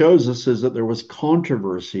what it shows us is that there was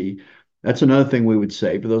controversy. That's another thing we would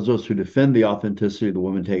say for those of us who defend the authenticity of the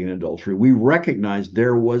woman taken in adultery. We recognize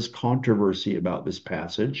there was controversy about this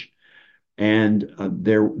passage. And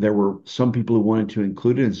there were some people who wanted to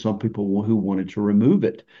include it and some people who wanted to remove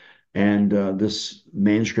it. And this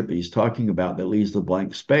manuscript that he's talking about that leaves the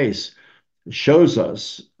blank space shows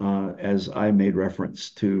us, as I made reference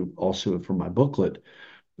to also from my booklet,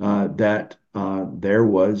 that there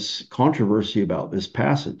was controversy about this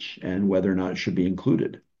passage and whether or not it should be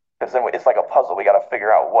included. Because then it's like a puzzle. We got to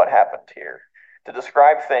figure out what happened here. To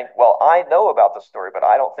describe think, well, I know about the story, but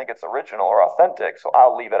I don't think it's original or authentic, so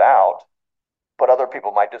I'll leave it out. But other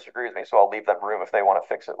people might disagree with me, so I'll leave them room if they want to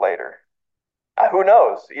fix it later. Who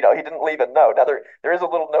knows? He didn't leave a note. Now there is a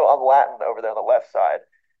little note on Latin over there on the left side,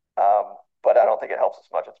 but I don't think it helps us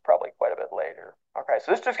much. It's probably quite a bit later. Okay,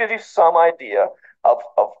 so this just gives you some idea of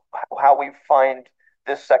how we find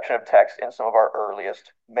this section of text in some of our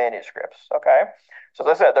earliest manuscripts. Okay, so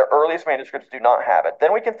as I said, the earliest manuscripts do not have it.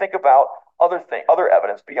 Then we can think about other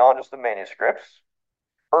evidence beyond just the manuscripts.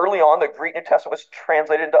 Early on, the Greek New Testament was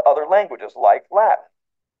translated into other languages like Latin.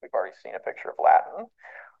 We've already seen a picture of Latin,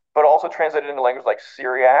 but also translated into languages like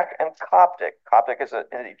Syriac and Coptic. Coptic is an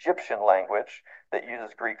Egyptian language that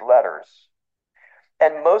uses Greek letters.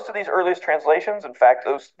 And most of these earliest translations, in fact,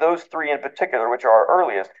 those three in particular, which are our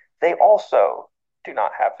earliest, they also do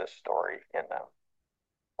not have this story in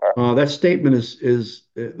them. That statement is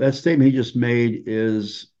that statement he just made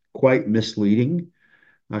is quite misleading,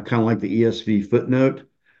 kind of like the ESV footnote.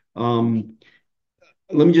 Um,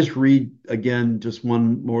 Let me just read again just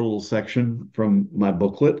one more little section from my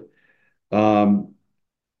booklet. Um,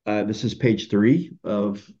 this is page 3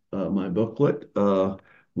 of my booklet.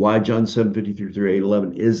 Why John 7:53 through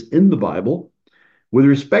 8:11 is in the Bible. With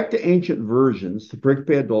respect to ancient versions, the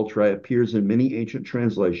pericope adulterae appears in many ancient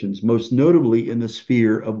translations, most notably in the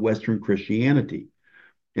sphere of Western Christianity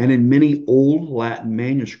and in many old Latin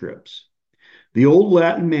manuscripts. The old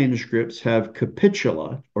Latin manuscripts have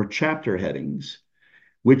capitula or chapter headings,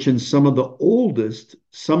 which in some of the oldest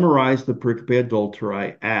summarize the pericope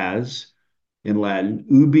adulterae as, in Latin,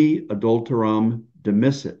 ubi adulteram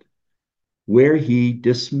demissit, where he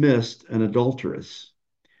dismissed an adulteress.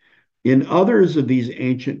 In others of these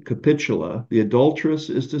ancient capitula, the adulteress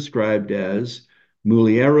is described as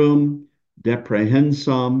mulierum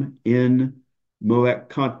deprehensum in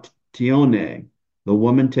moecatione, the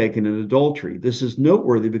woman taken in adultery. This is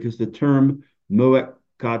noteworthy because the term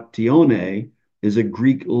moecatione is a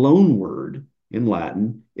Greek loanword in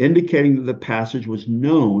Latin, indicating that the passage was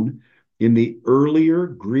known in the earlier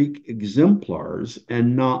Greek exemplars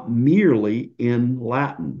and not merely in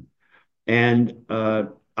Latin. And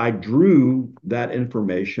I drew that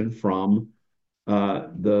information from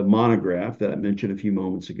the monograph that I mentioned a few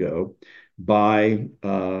moments ago by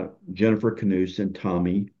Jennifer Knust and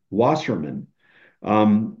Tommy Wasserman.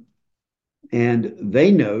 Um, and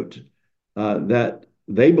they note that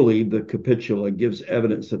they believe the capitula gives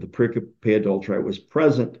evidence that the pericope adulterae was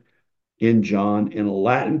present in John in a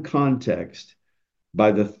Latin context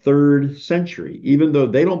by the third century. Even though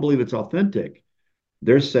they don't believe it's authentic,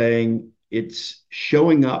 they're saying it's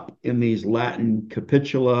showing up in these Latin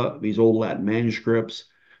capitula, these old Latin manuscripts,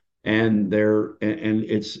 and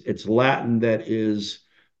it's Latin that is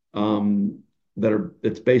um,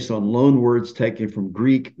 it's based on loan words taken from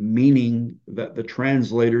Greek, meaning that the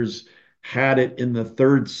translators had it in the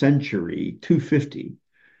third century, 250,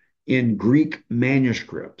 in Greek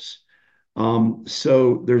manuscripts.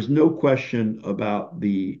 So there's no question about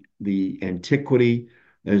the antiquity.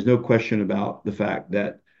 There's no question about the fact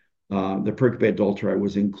that the pericope adulterae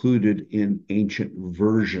was included in ancient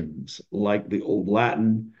versions like the Old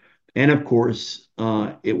Latin, and of course,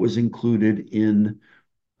 it was included in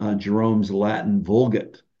Jerome's Latin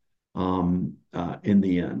Vulgate in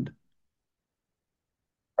the end,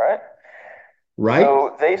 right? right?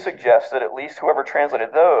 So they suggest that at least whoever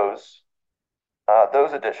translated those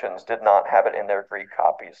editions did not have it in their Greek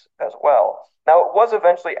copies as well. Now, it was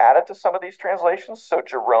eventually added to some of these translations. So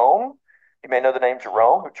Jerome, you may know the name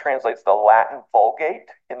Jerome, who translates the Latin Vulgate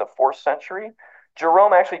in the fourth century.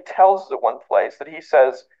 Jerome actually tells us at one place that he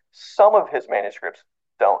says some of his manuscripts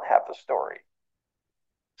don't have the story,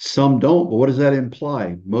 Some don't, but what does that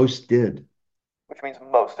imply? Most did. which means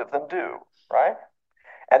most of them do, right?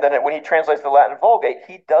 And then when he translates the Latin Vulgate,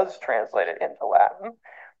 he does translate it into Latin,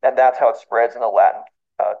 and that's how it spreads in the Latin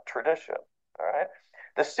tradition. All right.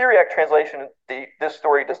 The Syriac translation, this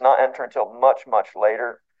story does not enter until much, much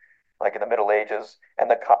later, like in the Middle Ages,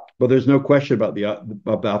 and the But there's no question about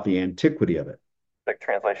the antiquity of it. Coptic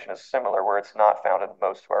translation is similar, where it's not found in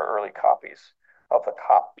most of our early copies of the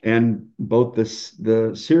Copt. And both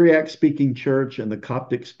the Syriac speaking church and the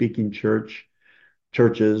Coptic speaking churches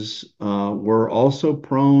were also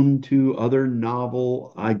prone to other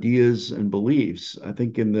novel ideas and beliefs. I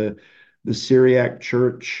think in the Syriac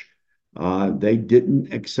church, they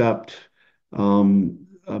didn't accept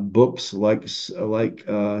books like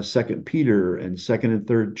Second Peter and Second and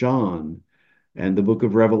Third John and the Book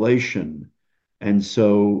of Revelation, and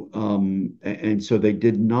so they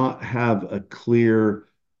did not have a clear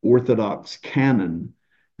Orthodox canon,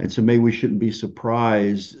 and so maybe we shouldn't be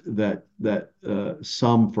surprised that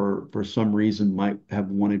some, for some reason, might have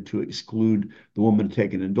wanted to exclude the woman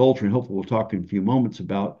taken in adultery. And hopefully, we'll talk in a few moments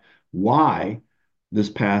about why this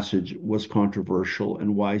passage was controversial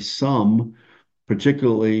and why some,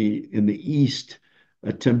 particularly in the East,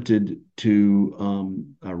 attempted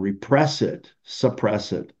to repress it,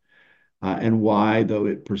 suppress it, and why, though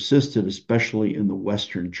it persisted, especially in the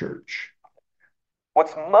Western church.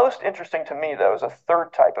 What's most interesting to me, though, is a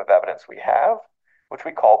third type of evidence we have, which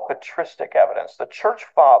we call patristic evidence. The church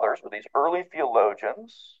fathers were these early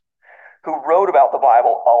theologians who wrote about the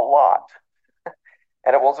Bible a lot.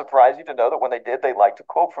 And it won't surprise you to know that when they did, they liked to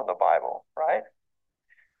quote from the Bible, right?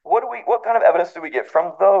 What kind of evidence do we get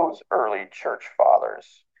from those early church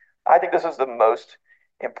fathers? I think this is the most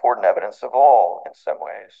important evidence of all in some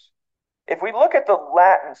ways. If we look at the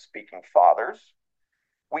Latin speaking fathers,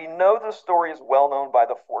 we know the story is well known by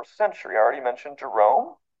the fourth century. I already mentioned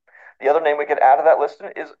Jerome. The other name we could add to that list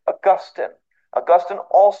is Augustine. Augustine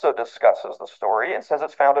also discusses the story and says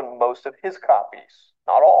it's found in most of his copies.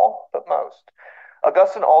 Not all, but most.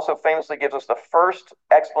 Augustine also famously gives us the first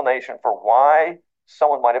explanation for why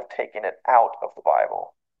someone might have taken it out of the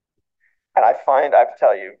Bible. And I have to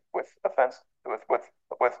tell you, with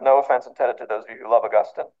no offense intended to those of you who love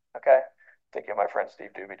Augustine, okay? Thinking of my friend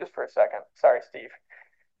Steve Doobie just for a second. Sorry, Steve.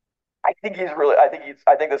 I think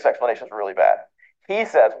this explanation is really bad. He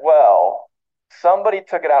says, well, somebody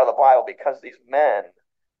took it out of the Bible because these men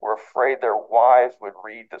were afraid their wives would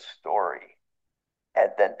read the story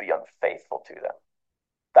and then be unfaithful to them.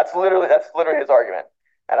 That's literally his argument.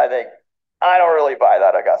 And I don't really buy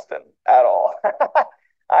that, Augustine, at all.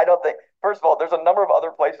 I don't think, first of all, there's a number of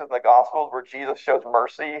other places in the Gospels where Jesus shows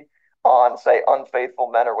mercy on, say, unfaithful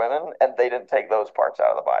men or women, and they didn't take those parts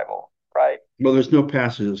out of the Bible, right? Well, there's no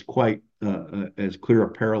passage that's quite as clear a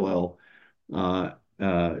parallel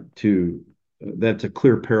to that's a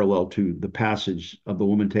clear parallel to the passage of the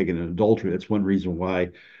woman taken in adultery. That's one reason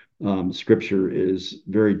why Scripture is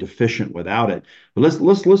very deficient without it. But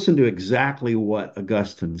let's listen to exactly what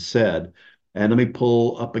Augustine said, and let me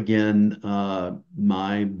pull up again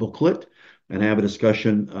my booklet and have a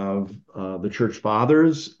discussion of the Church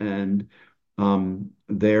Fathers and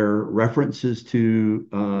their references to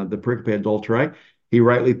the pericope adulterae. He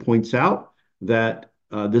rightly points out that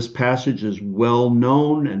this passage is well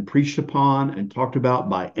known and preached upon and talked about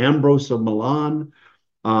by Ambrose of Milan.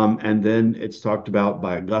 And then it's talked about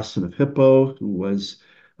by Augustine of Hippo, who was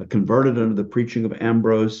converted under the preaching of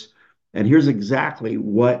Ambrose. And here's exactly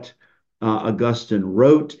what Augustine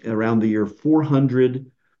wrote around the year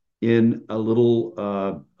 400 in a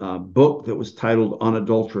little book that was titled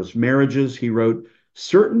Unadulterous Marriages. He wrote,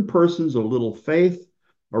 certain persons of little faith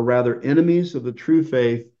are rather enemies of the true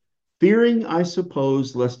faith, fearing, I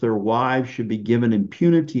suppose, lest their wives should be given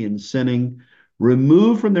impunity in sinning,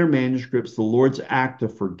 remove from their manuscripts the Lord's act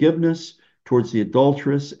of forgiveness towards the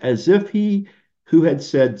adulteress, as if he who had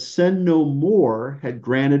said, sin no more, had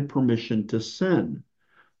granted permission to sin.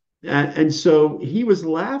 And so he was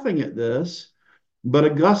laughing at this, but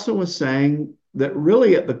Augustine was saying that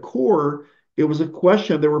really at the core, it was a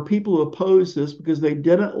question. There were people who opposed this because they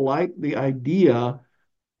didn't like the idea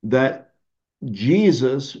that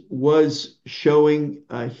Jesus was showing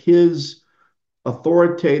his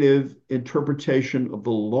authoritative interpretation of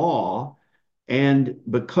the law, and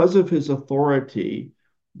because of his authority,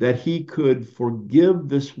 that he could forgive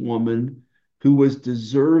this woman who was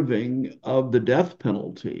deserving of the death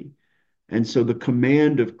penalty. And so the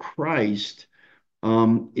command of Christ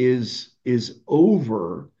is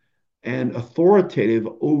over and authoritative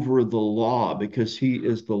over the law because he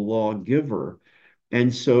is the lawgiver.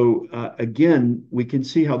 And so, again, we can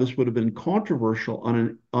see how this would have been controversial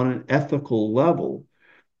on an ethical level.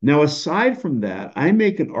 Now, aside from that, I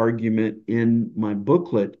make an argument in my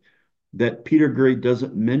booklet that Peter Gurry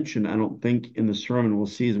doesn't mention, I don't think, in the sermon. We'll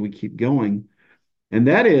see as we keep going. And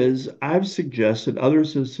that is, I've suggested,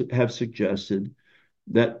 others have suggested,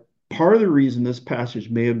 that part of the reason this passage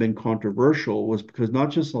may have been controversial was because not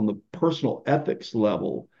just on the personal ethics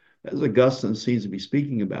level, as Augustine seems to be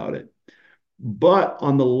speaking about it, but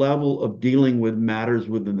on the level of dealing with matters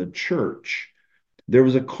within the church. There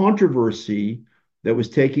was a controversy that was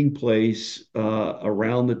taking place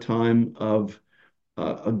around the time of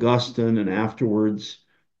Augustine and afterwards,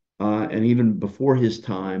 and even before his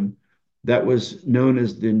time, that was known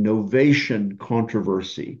as the Novatian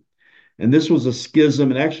controversy. And this was a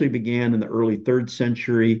schism. It actually began in the early third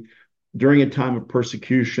century. During a time of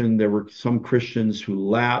persecution, there were some Christians who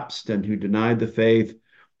lapsed and who denied the faith.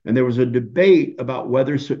 And there was a debate about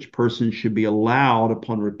whether such persons should be allowed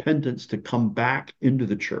upon repentance to come back into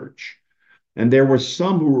the church. And there were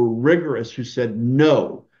some who were rigorous who said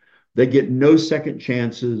no, they get no second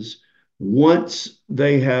chances. Once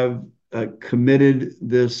they have committed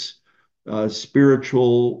this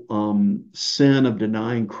spiritual sin of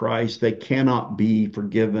denying Christ, they cannot be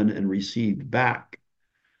forgiven and received back.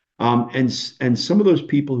 And some of those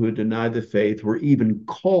people who had denied the faith were even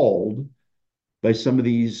called by some of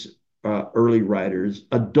these early writers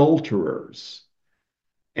adulterers.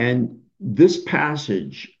 And this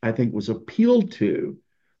passage, I think, was appealed to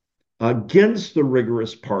against the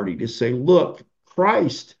rigorous party to say, look,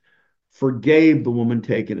 Christ forgave the woman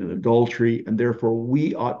taken in adultery, and therefore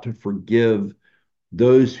we ought to forgive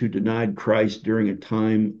those who denied Christ during a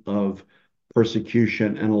time of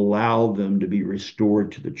persecution and allow them to be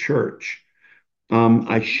restored to the church.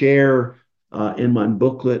 I share in my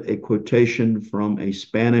booklet a quotation from a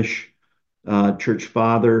Spanish church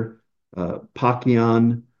father,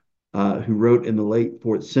 Pacian, who wrote in the late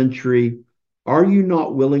fourth century, are you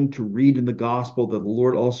not willing to read in the gospel that the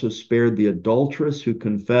Lord also spared the adulteress who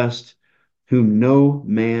confessed, whom no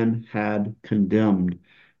man had condemned?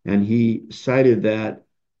 And he cited that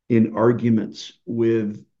in arguments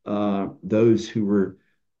with those who were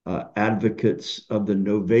advocates of the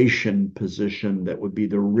Novatian position, that would be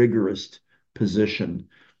the rigorous position.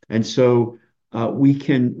 And so we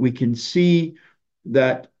can see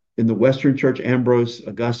that in the Western Church, Ambrose,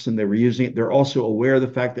 Augustine, they were using it. They're also aware of the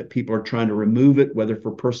fact that people are trying to remove it, whether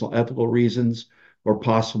for personal ethical reasons or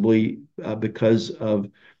possibly because of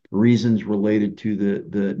reasons related to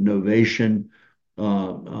the Novatian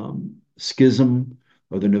schism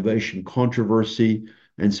or the Novatian controversy.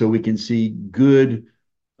 And so we can see good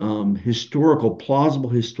plausible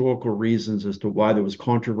historical reasons as to why there was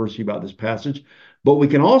controversy about this passage. But we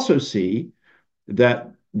can also see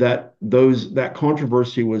that that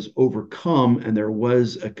controversy was overcome, and there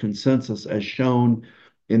was a consensus, as shown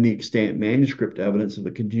in the extant manuscript evidence of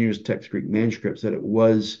the continuous text Greek manuscripts, that it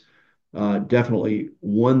was definitely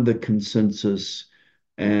won the consensus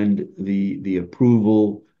and the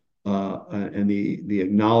approval and the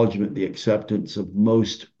acknowledgement, the acceptance of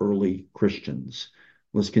most early Christians.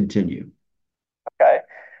 Let's continue. Okay.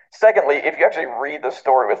 Secondly, if you actually read the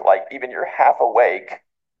story with like even you're half awake,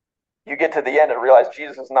 you get to the end and realize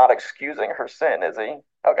Jesus is not excusing her sin, is he?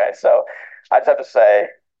 Okay, so I just have to say,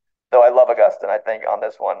 Though I love Augustine, I think on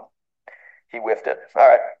this one he whiffed it. All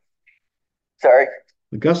right, sorry.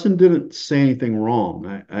 Augustine didn't say anything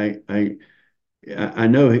wrong. I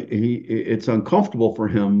know it's uncomfortable for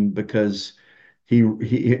him because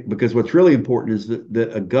because what's really important is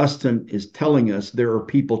that Augustine is telling us there are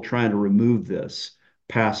people trying to remove this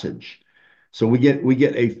passage. So we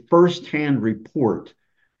get a firsthand report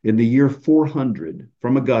in the year 400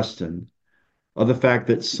 from Augustine of the fact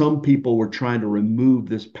that some people were trying to remove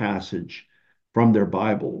this passage from their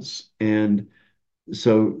Bibles. And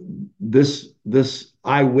so this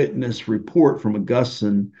eyewitness report from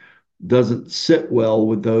Augustine doesn't sit well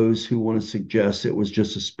with those who want to suggest it was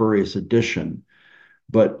just a spurious addition.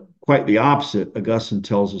 But quite the opposite. Augustine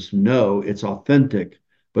tells us no, it's authentic,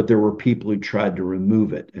 but there were people who tried to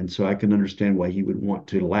remove it. And so I can understand why he would want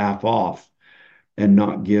to laugh off and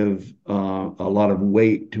not give a lot of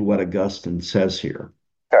weight to what Augustine says here.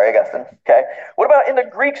 Sorry, Augustine. Okay. What about in the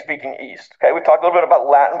Greek speaking East? Okay, we've talked a little bit about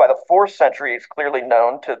Latin. By the fourth century, it's clearly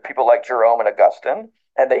known to people like Jerome and Augustine,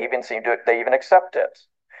 and they even accept it.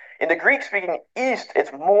 In the Greek speaking East,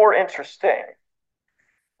 it's more interesting.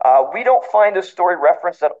 We don't find this story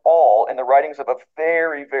referenced at all in the writings of a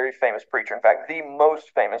very, very famous preacher. In fact, the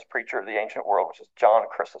most famous preacher of the ancient world, which is John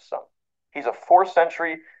Chrysostom. He's a fourth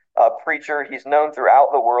century preacher. He's known throughout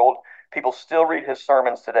the world. People still read his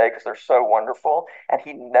sermons today because they're so wonderful, and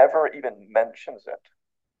he never even mentions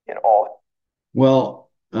it in all. Well,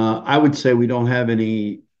 I would say we don't have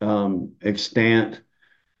any extant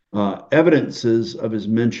evidences of his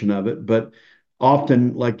mention of it, but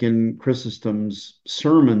often, like in Chrysostom's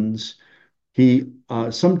sermons, he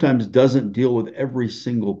sometimes doesn't deal with every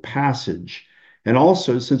single passage. And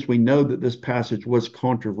also, since we know that this passage was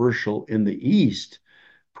controversial in the East,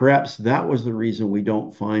 perhaps that was the reason we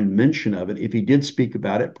don't find mention of it. If he did speak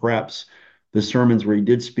about it, perhaps the sermons where he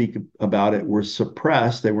did speak about it were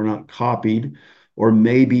suppressed, they were not copied, or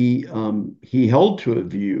maybe he held to a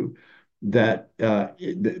view that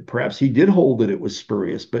perhaps he did hold that it was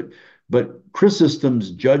spurious, but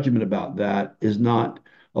Chrysostom's judgment about that is not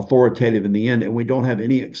authoritative in the end, and we don't have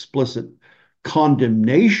any explicit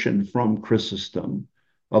condemnation from Chrysostom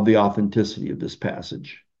of the authenticity of this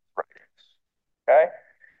passage. Okay,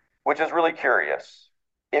 which is really curious.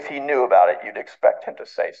 If he knew about it, you'd expect him to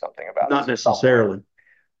say something about Not it somewhere. necessarily.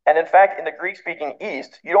 And in fact, in the Greek speaking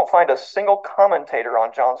East, you don't find a single commentator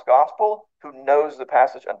on John's gospel who knows the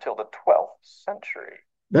passage until the 12th century.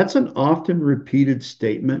 That's an often repeated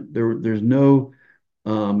statement. There's no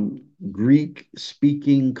Greek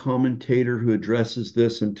speaking commentator who addresses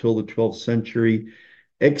this until the 12th century,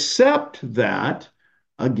 except that,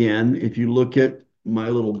 again, if you look at my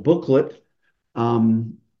little booklet,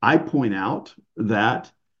 I point out that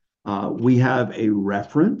we have a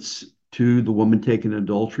reference to the woman taken in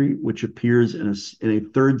adultery, which appears in a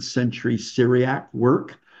third century Syriac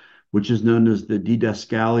work, which is known as the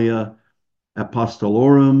Didascalia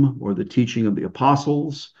Apostolorum, or the teaching of the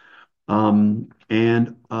apostles.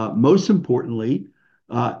 And most importantly,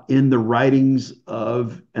 in the writings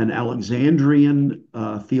of an Alexandrian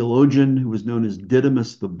theologian who was known as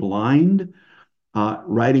Didymus the Blind,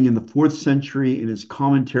 writing in the fourth century in his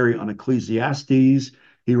commentary on Ecclesiastes,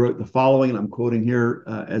 he wrote the following, and I'm quoting here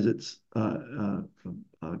as it's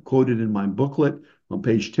quoted in my booklet on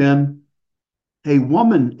page 10. A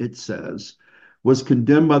woman, it says, was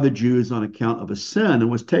condemned by the Jews on account of a sin and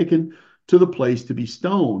was taken to the place to be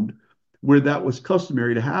stoned, where that was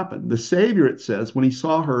customary to happen. The Savior, it says, when he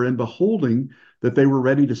saw her and beholding that they were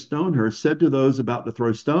ready to stone her, said to those about to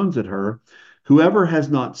throw stones at her, whoever has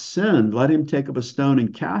not sinned, let him take up a stone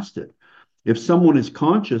and cast it. If someone is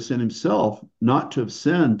conscious in himself not to have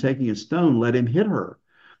sinned, taking a stone, let him hit her.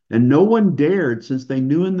 And no one dared, since they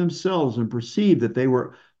knew in themselves and perceived that they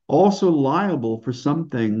were also liable for some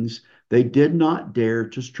things, they did not dare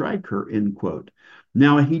to strike her, end quote.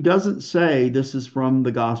 Now, he doesn't say this is from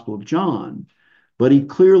the Gospel of John, but he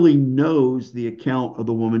clearly knows the account of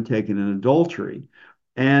the woman taken in adultery.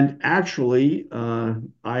 And actually,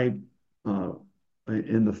 I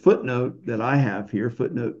in the footnote that I have here,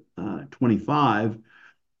 footnote 25,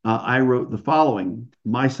 I wrote the following.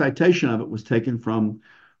 My citation of it was taken from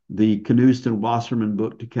the Knust and Wasserman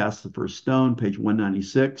book, To Cast the First Stone, page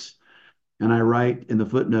 196. And I write in the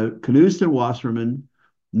footnote, Knust and Wasserman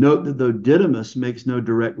note that though Didymus makes no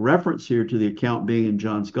direct reference here to the account being in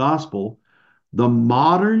John's Gospel, the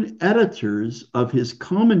modern editors of his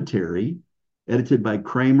commentary, edited by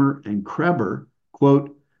Kramer and Kreber,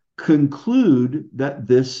 quote, conclude that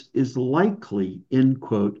this is likely, end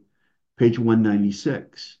quote, page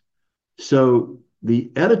 196. So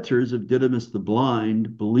the editors of Didymus the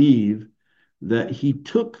Blind believe that he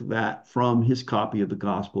took that from his copy of the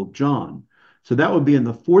Gospel of John. So that would be in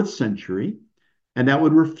the fourth century, and that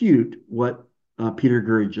would refute what Peter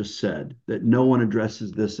Gurry just said, that no one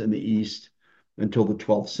addresses this in the East until the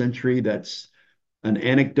 12th century. That's an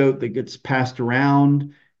anecdote that gets passed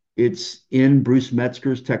around. It's in Bruce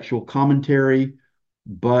Metzger's textual commentary,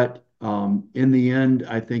 but in the end,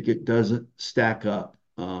 I think it doesn't stack up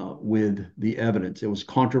with the evidence. It was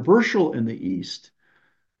controversial in the East,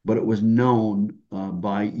 but it was known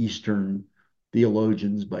by Eastern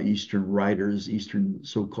theologians, by Eastern writers, Eastern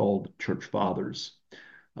so-called church fathers.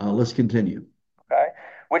 Let's continue. Okay.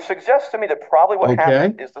 Which suggests to me that probably what Okay.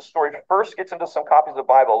 happened is the story first gets into some copies of the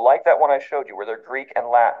Bible, like that one I showed you, where they're Greek and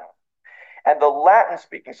Latin. And the Latin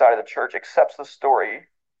speaking side of the church accepts the story,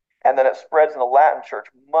 and then it spreads in the Latin church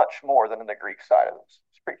much more than in the Greek side of the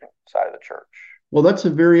speaking side of the church. Well, that's a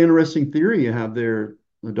very interesting theory you have there,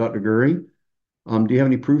 Dr. Gurry. Do you have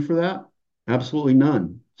any proof for that? Absolutely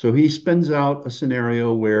none. So he spins out a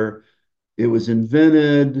scenario where it was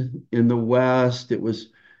invented in the West. It was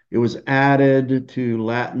added to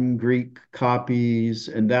Latin, Greek copies,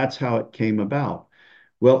 and that's how it came about.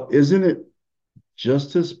 Well, isn't it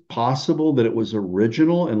just as possible that it was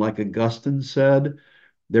original? And like Augustine said,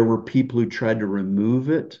 there were people who tried to remove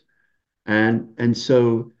it, and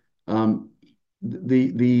so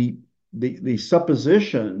the the the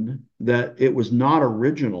supposition that it was not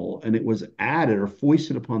original and it was added or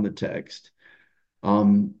foisted upon the text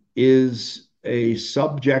is a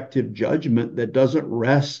subjective judgment that doesn't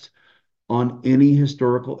rest on any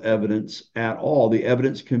historical evidence at all. The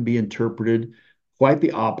evidence can be interpreted quite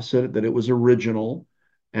the opposite, that it was original,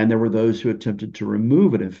 and there were those who attempted to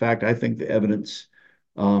remove it. In fact, I think the evidence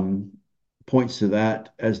um, points to that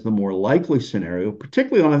as the more likely scenario,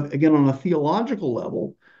 particularly again, on a theological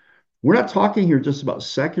level. We're not talking here just about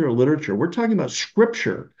secular literature. We're talking about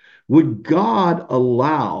scripture. Would God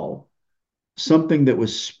allow something that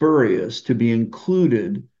was spurious to be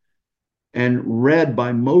included and read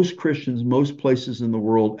by most Christians, most places in the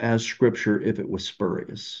world as scripture if it was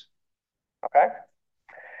spurious? Okay.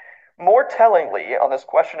 More tellingly, on this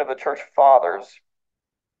question of the church fathers,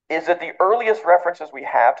 is that the earliest references we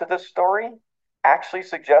have to this story actually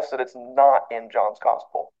suggest that it's not in John's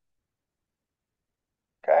gospel.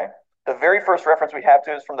 Okay. The very first reference we have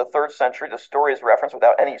to is from the third century. The story is referenced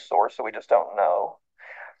without any source, so we just don't know.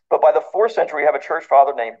 But by the fourth century, we have a church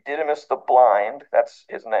father named Didymus the Blind. That's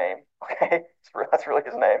his name. Okay, that's really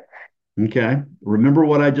his name. Okay. Remember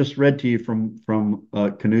what I just read to you from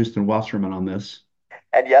Knust and Wasserman on this.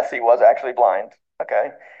 And yes, he was actually blind. Okay,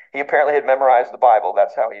 he apparently had memorized the Bible.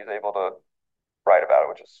 That's how he's able to write about it,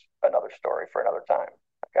 which is another story for another time.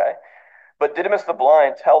 Okay, but Didymus the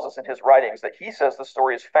Blind tells us in his writings that he says the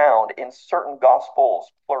story is found in certain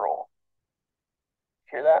gospels, plural.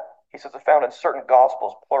 Hear that? He says it's found in certain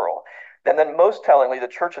gospels, plural. And then most tellingly, the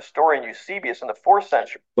church historian Eusebius in the fourth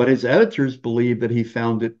century. But his editors believe that he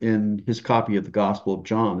found it in his copy of the Gospel of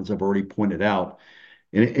John, as I've already pointed out.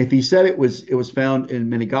 And if he said it was found in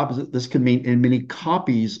many copies, this could mean in many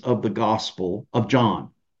copies of the Gospel of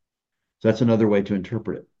John. So that's another way to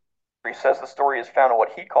interpret it. He says the story is found in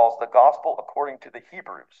what he calls the gospel according to the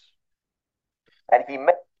Hebrews. And he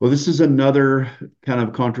Well, this is another kind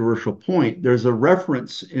of controversial point. There's a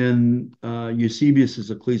reference in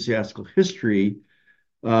Eusebius's ecclesiastical history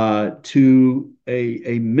to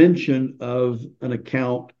a mention of an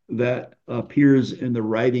account that appears in the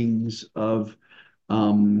writings of,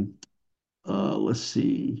 let's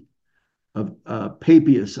see, of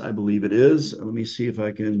Papias, I believe it is. Let me see if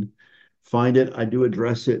I can find it. I do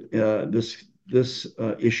address it this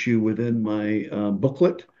issue within my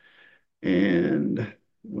booklet, and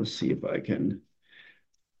let's see if I can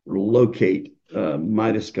locate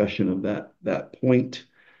my discussion of that point.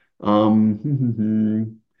 Though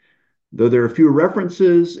there are few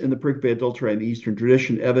references in the Pericope Adulterae in the Eastern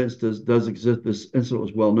tradition, evidence does exist. This incident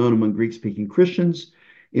was well known among Greek-speaking Christians.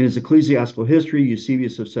 In his ecclesiastical history,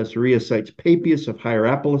 Eusebius of Caesarea cites Papias of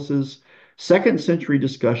Hierapolis's second-century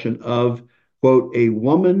discussion of, quote, a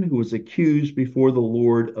woman who was accused before the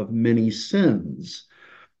Lord of many sins.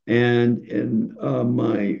 And in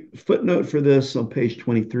my footnote for this on page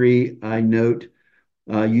 23, I note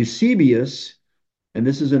Eusebius, and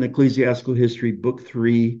this is in Ecclesiastical History, Book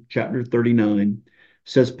 3, Chapter 39,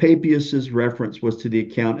 says Papias's reference was to the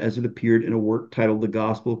account as it appeared in a work titled The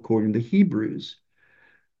Gospel According to Hebrews.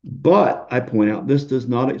 But I point out this does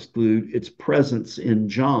not exclude its presence in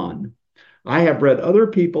John. I have read other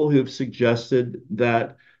people who have suggested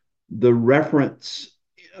that the reference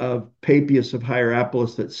of Papias of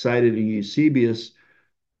Hierapolis that's cited in Eusebius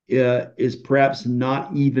is perhaps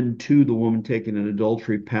not even to the woman taken in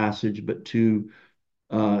adultery passage, but to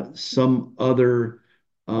some other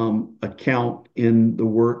account in the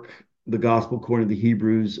work, the Gospel according to the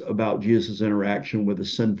Hebrews, about Jesus' interaction with a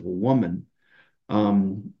sinful woman.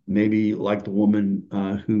 Maybe like the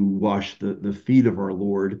woman who washed the feet of our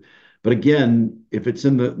Lord. But again, if it's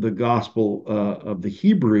in the Gospel of the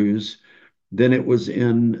Hebrews, then it was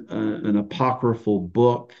in an apocryphal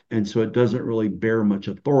book, and so it doesn't really bear much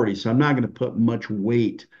authority. So I'm not going to put much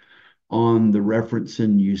weight on the reference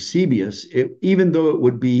in Eusebius, even though it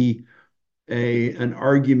would be an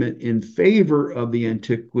argument in favor of the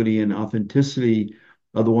antiquity and authenticity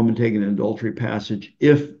of the woman taken in adultery passage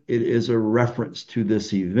if it is a reference to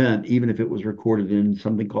this event, even if it was recorded in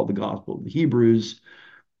something called the Gospel of the Hebrews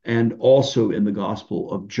and also in the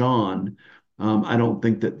Gospel of John. I don't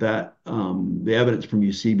think that the evidence from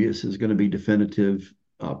Eusebius is going to be definitive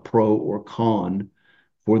pro or con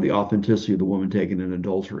for the authenticity of the woman taken in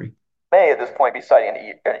adultery. May at this point be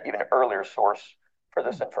citing an even earlier source for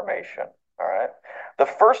this information. All right. The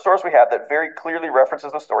first source we have that very clearly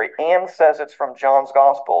references the story and says it's from John's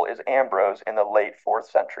gospel is Ambrose in the late fourth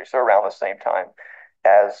century, so around the same time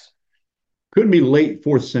as. Couldn't be late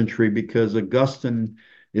fourth century because Augustine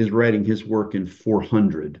is writing his work in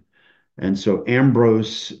 400. And so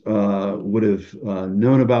Ambrose would have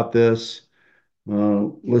known about this.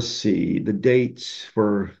 Let's see, the dates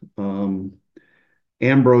for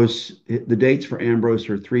Ambrose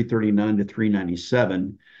are 339 to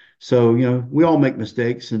 397. So, we all make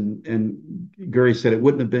mistakes, and Gurry said it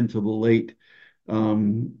wouldn't have been till the late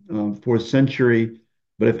fourth century.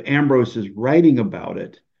 But if Ambrose is writing about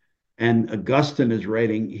it, and Augustine is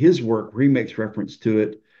writing his work where he makes reference to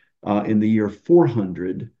it in the year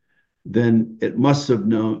 400, then it must have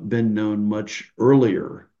been known much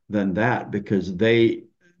earlier than that because they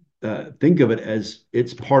think of it as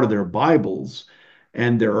it's part of their Bibles,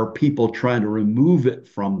 and there are people trying to remove it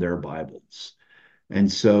from their Bibles. And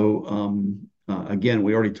so, again,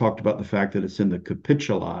 we already talked about the fact that it's in the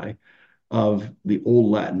capituli of the old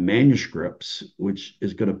Latin manuscripts, which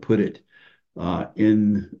is going to put it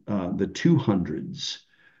in the 200s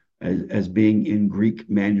as being in Greek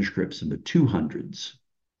manuscripts in the 200s.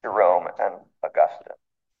 Jerome and Augustine.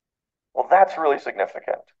 Well, that's really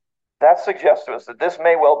significant. That suggests to us that this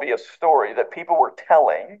may well be a story that people were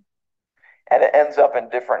telling, and it ends up in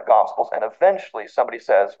different gospels. And eventually somebody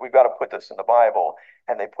says, we've got to put this in the Bible,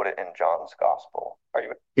 and they put it in John's gospel. Are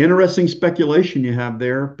you? Interesting speculation you have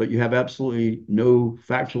there, but you have absolutely no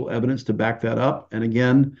factual evidence to back that up. And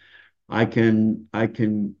again, I can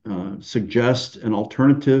suggest an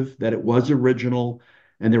alternative that it was original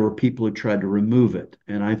and there were people who tried to remove it.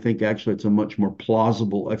 And I think actually it's a much more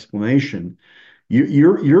plausible explanation.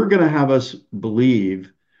 You're going to have us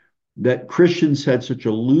believe that Christians had such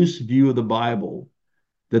a loose view of the Bible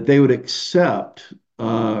that they would accept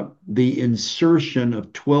the insertion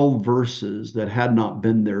of 12 verses that had not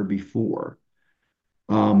been there before.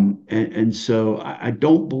 And so I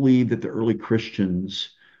don't believe that the early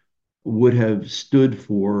Christians would have stood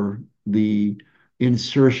for the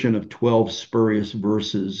insertion of 12 spurious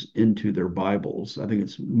verses into their Bibles. I think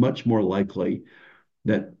it's much more likely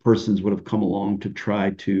that persons would have come along to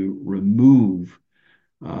try to remove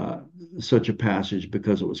such a passage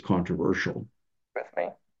because it was controversial. With me?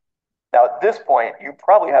 Now, at this point, you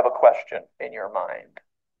probably have a question in your mind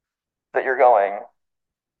that you're going,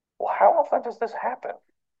 well, how often does this happen?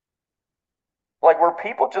 Like, were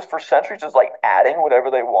people just for centuries just like adding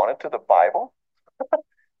whatever they wanted to the Bible?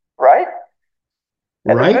 Right?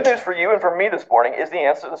 And the good Right? news for you and for me this morning is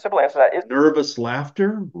the simple answer to that is Nervous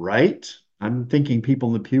laughter, right? I'm thinking people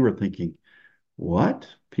in the pew are thinking, what?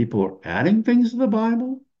 People are adding things to the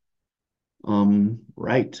Bible?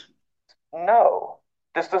 Right. no.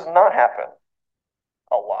 This does not happen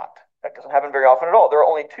a lot. That doesn't happen very often at all. There are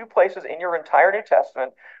only two places in your entire New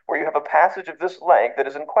Testament where you have a passage of this length that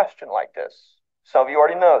is in question like this. Some of you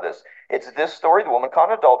already know this. It's this story, the woman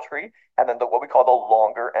caught in adultery, and then what we call the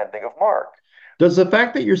longer ending of Mark. Does the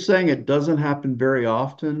fact that you're saying it doesn't happen very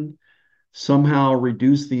often somehow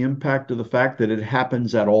reduce the impact of the fact that it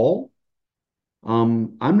happens at all?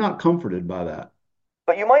 I'm not comforted by that.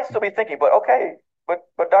 But you might still be thinking, but okay,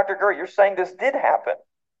 but Dr. Gurry, you're saying this did happen.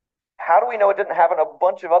 How do we know it didn't happen a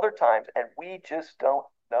bunch of other times and we just don't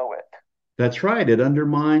know it? That's right. It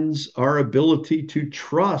undermines our ability to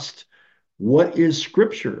trust what is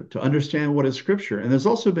Scripture, to understand what is Scripture. And there's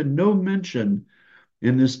also been no mention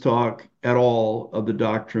in this talk at all of the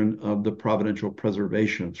doctrine of the providential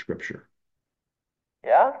preservation of Scripture.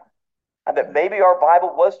 Yeah? And that maybe our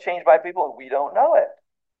Bible was changed by people and we don't know it.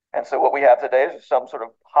 And so what we have today is some sort of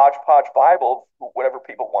hodgepodge Bible, whatever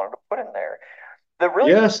people wanted to put in there. The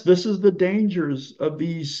really Yes, this is the dangers of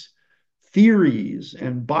these theories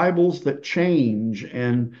and Bibles that change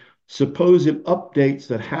and supposed updates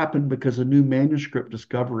that happen because of new manuscript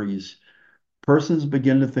discoveries. Persons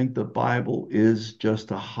begin to think the Bible is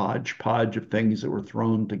just a hodgepodge of things that were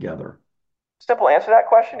thrown together. simple answer to that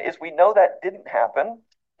question is we know that didn't happen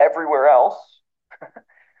everywhere else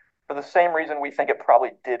for the same reason we think it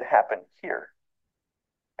probably did happen here.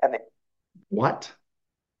 And What?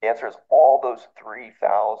 the answer is all those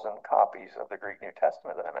 3,000 copies of the Greek New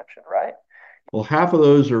Testament that I mentioned, right? Well, half of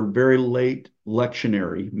those are very late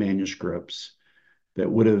lectionary manuscripts that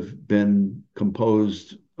would have been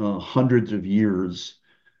composed hundreds of years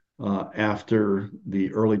after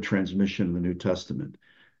the early transmission of the New Testament.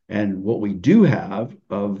 And what we do have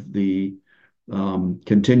of the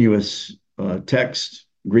continuous text,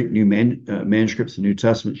 Greek manuscripts of the New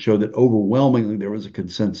Testament show that overwhelmingly there was a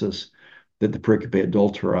consensus that the Pericope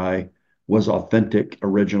Adulterae was authentic,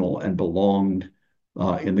 original, and belonged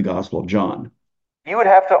in the Gospel of John. You would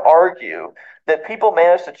have to argue that people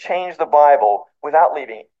managed to change the Bible without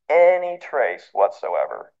leaving any trace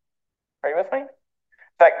whatsoever. Are you with me? In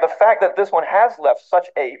fact, the fact that this one has left such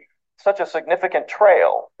a significant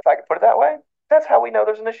trail, if I could put it that way, that's how we know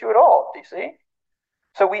there's an issue at all. Do you see?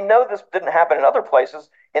 So we know this didn't happen in other places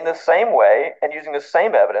in the same way and using the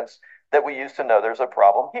same evidence that we use to know there's a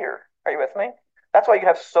problem here. Are you with me? That's why you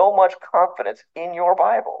have so much confidence in your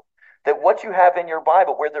Bible. That what you have in your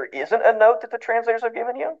Bible, where there isn't a note that the translators have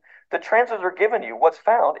given you, the translators are giving you what's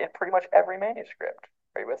found in pretty much every manuscript.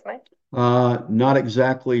 Are you with me? Not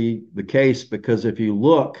exactly the case because if you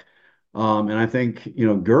look, and I think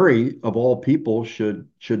Gurry of all people should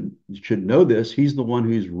know this. He's the one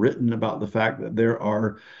who's written about the fact that there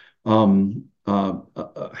are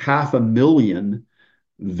 500,000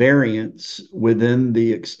 variants within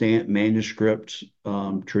the extant manuscript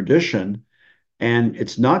tradition. And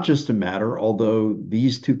it's not just a matter, although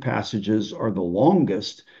these two passages are the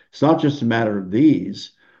longest, it's not just a matter of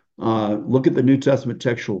these. Look at the New Testament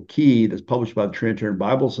textual key that's published by the Trinitarian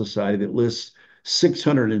Bible Society that lists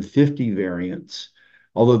 650 variants.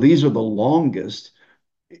 Although these are the longest,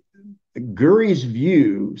 Gurry's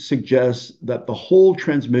view suggests that the whole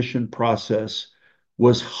transmission process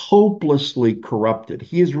was hopelessly corrupted.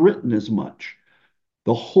 He has written as much.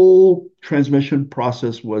 The whole transmission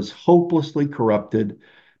process was hopelessly corrupted.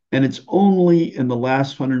 And it's only in the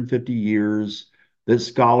last 150 years that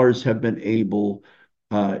scholars have been able,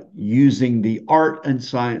 using the art and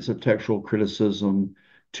science of textual criticism,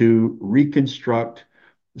 to reconstruct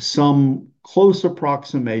some close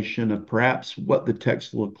approximation of perhaps what the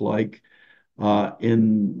text looked like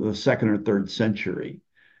in the second or third century.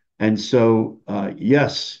 And so,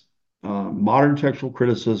 yes, modern textual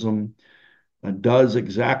criticism does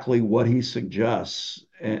exactly what he suggests.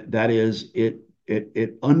 That is, it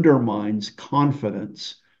undermines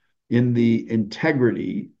confidence in the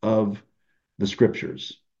integrity of the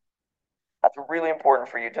scriptures. That's really important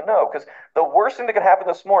for you to know because the worst thing that could happen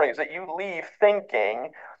this morning is that you leave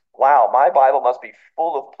thinking, wow, my Bible must be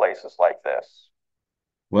full of places like this.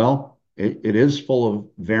 Well, it is full of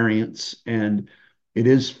variants and it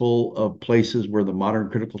is full of places where the modern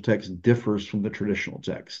critical text differs from the traditional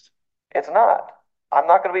text. It's not. I'm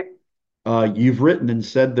not going to be. You've written and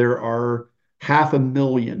said there are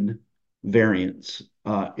 500,000 variants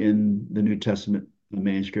in the New Testament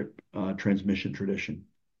manuscript transmission tradition.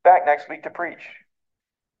 Back next week to preach.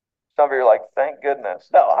 Some of you are like, thank goodness.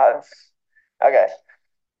 No, okay.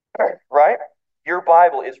 Right? Your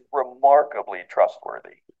Bible is remarkably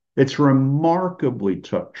trustworthy. It's remarkably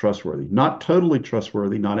trustworthy, not totally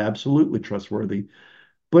trustworthy, not absolutely trustworthy,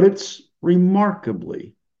 but it's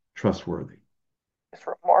remarkably trustworthy. It's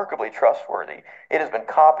remarkably trustworthy. It has been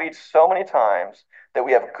copied so many times that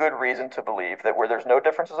we have good reason to believe that where there's no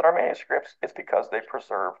differences in our manuscripts, it's because they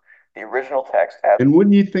preserve the original text as. And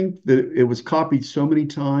wouldn't you think that it was copied so many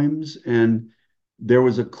times and there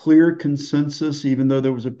was a clear consensus, even though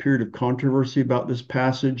there was a period of controversy about this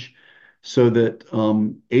passage, so that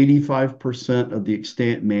 85% of the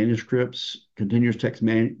extant manuscripts, continuous text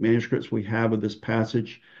manuscripts we have of this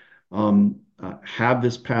passage, have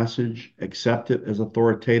this passage, accept it as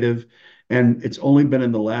authoritative. And it's only been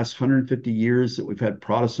in the last 150 years that we've had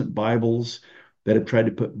Protestant Bibles that have tried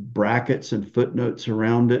to put brackets and footnotes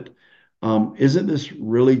around it. Isn't this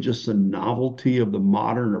really just a novelty of the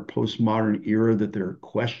modern or postmodern era that there are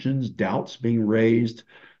questions, doubts being raised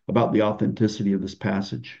about the authenticity of this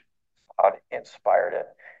passage? God inspired it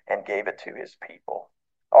and gave it to his people.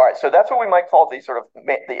 All right, so that's what we might call the sort of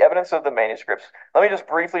the evidence of the manuscripts. Let me just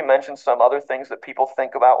briefly mention some other things that people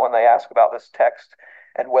think about when they ask about this text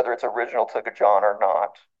and whether it's original to John or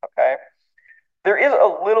not. Okay, there is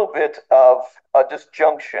a little bit of a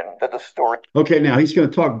disjunction that the story. Okay, now he's going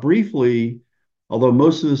to talk briefly, although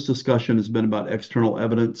most of this discussion has been about external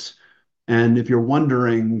evidence. And if you're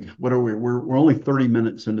wondering, what are we? We're only 30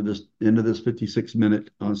 minutes into this 56-minute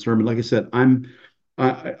sermon. Like I said, I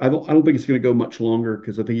don't think it's going to go much longer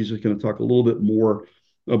because I think he's just going to talk a little bit more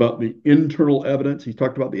about the internal evidence. He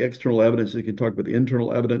talked about the external evidence. He can talk about the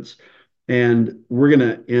internal evidence, and we're going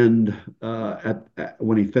to end at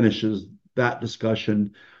when he finishes that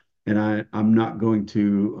discussion. And I'm not going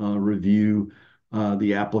to review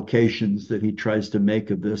the applications that he tries to make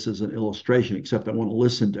of this as an illustration, except I want to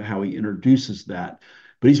listen to how he introduces that.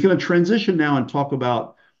 But he's going to transition now and talk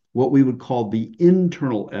about what we would call the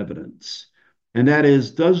internal evidence. And that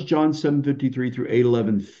is, does John 7:53 through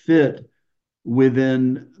 8:11 fit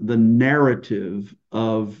within the narrative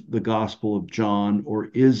of the Gospel of John, or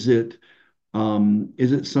is it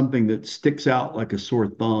something that sticks out like a sore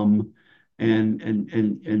thumb and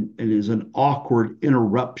is an awkward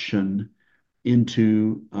interruption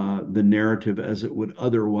into the narrative as it would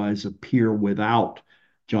otherwise appear without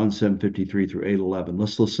John 7:53 through 8:11?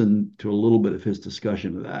 Let's listen to a little bit of his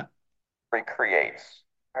discussion of that. Recreates.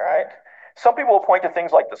 All right. Some people will point to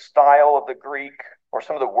things like the style of the Greek or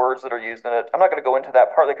some of the words that are used in it. I'm not going to go into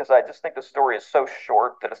that partly because I just think the story is so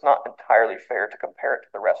short that it's not entirely fair to compare it to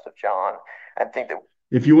the rest of John. And think that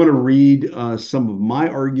If you want to read some of my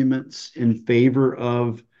arguments in favor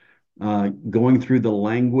of going through the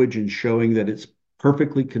language and showing that it's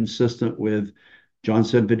perfectly consistent with John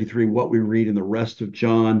 7:53, what we read in the rest of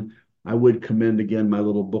John, I would commend again my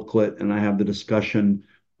little booklet, and I have the discussion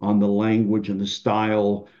on the language and the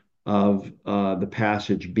style of the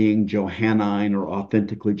passage being Johannine or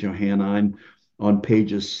authentically Johannine on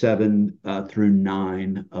pages 7 through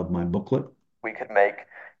 9 of my booklet. we could make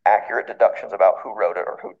accurate deductions about who wrote it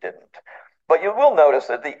or who didn't. But you will notice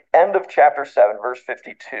at the end of chapter 7, verse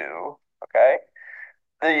 52, okay,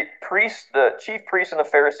 the chief priests and the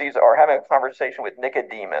Pharisees are having a conversation with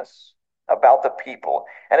Nicodemus about the people.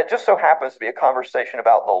 And it just so happens to be a conversation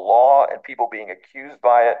about the law and people being accused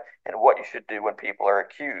by it and what you should do when people are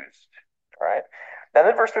accused. Right? And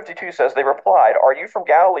then verse 52 says, they replied, are you from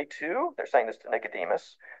Galilee too? They're saying this to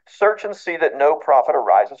Nicodemus. Search and see that no prophet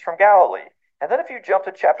arises from Galilee. And then if you jump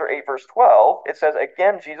to chapter 8, verse 12, it says,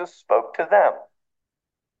 again, Jesus spoke to them.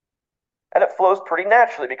 And it flows pretty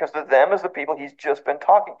naturally because the them is the people he's just been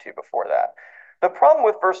talking to before that. The problem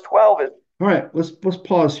with verse 12 is. All right, let's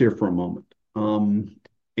pause here for a moment.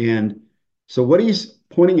 And so what he's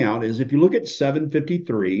pointing out is if you look at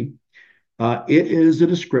 7:53, it is a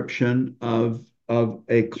description of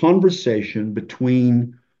a conversation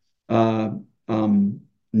between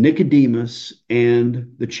Nicodemus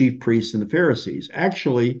and the chief priests and the Pharisees.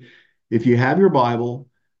 Actually, if you have your Bible,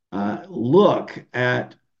 look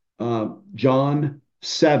at John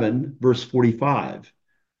 7, verse 45.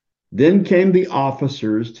 Then came the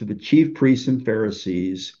officers to the chief priests and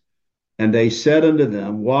Pharisees, and they said unto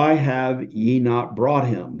them, why have ye not brought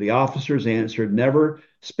him? The officers answered, never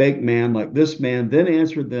spake man like this man. Then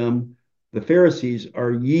answered them the Pharisees,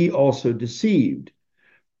 are ye also deceived?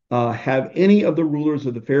 Have any of the rulers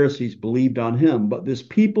of the Pharisees believed on him? But this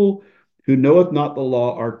people who knoweth not the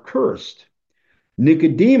law are cursed.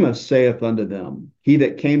 Nicodemus saith unto them, he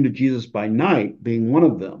that came to Jesus by night, being one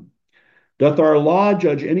of them, doth our law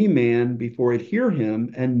judge any man before it hear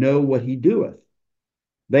him and know what he doeth?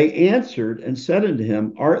 They answered and said unto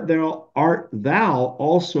him, art thou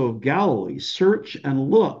also of Galilee? Search and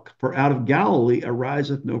look, for out of Galilee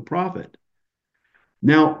ariseth no prophet.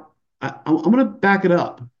 Now, I'm going to back it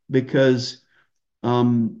up because let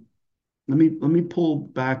me pull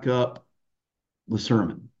back up the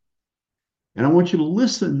sermon. And I want you to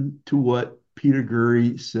listen to what Peter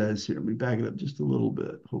Gurry says here. Let me back it up just a little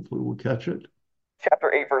bit. Hopefully we'll catch it.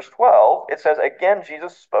 Chapter 8, verse 12, it says, again,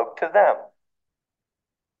 Jesus spoke to them.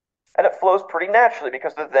 And it flows pretty naturally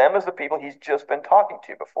because the them is the people he's just been talking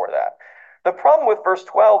to before that. The problem with verse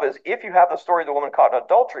 12 is if you have the story of the woman caught in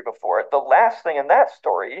adultery before it, the last thing in that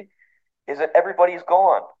story is that everybody's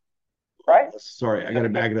gone, right? Sorry, I got to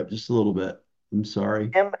back it up just a little bit. I'm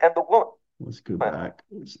sorry. Him and the woman. Let's go back.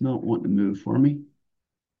 It's not wanting to move for me.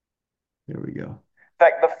 There we go. In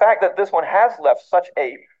fact, the fact that this one has left such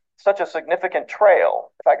a significant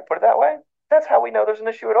trail, if I could put it that way, that's how we know there's an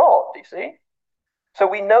issue at all. Do you see? So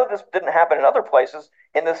we know this didn't happen in other places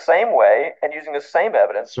in the same way and using the same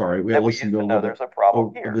evidence. Sorry, we that listen we to used to know there's a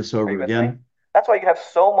problem here. this over again. That's why you have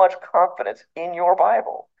so much confidence in your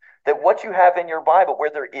Bible. that what you have in your Bible,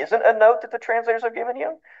 where there isn't a note that the translators have given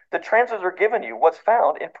you, the translators are giving you what's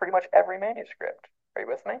found in pretty much every manuscript. Are you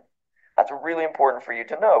with me? That's really important for you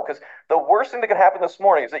to know because the worst thing that could happen this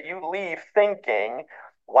morning is that you leave thinking,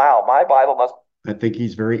 wow, my Bible must I think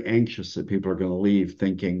he's very anxious that people are going to leave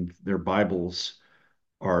thinking their Bibles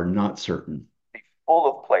are not certain, be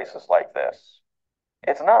full of places like this.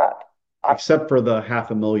 It's not. I'm except for the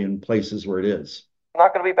 500,000 places where it is.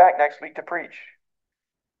 not going to be back next week to preach.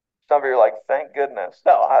 Some of you are like, thank goodness.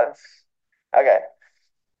 No, okay,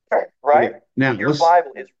 right? Okay, now Your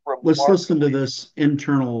Bible is let's listen to remarkably, this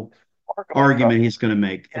internal remarkably argument he's trustworthy. going to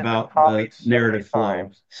make It has been about the copied so many narrative flow.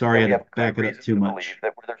 times Sorry, that I we had to have good back it up reason too to much. believe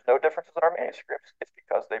that where there's no differences in our manuscripts, it's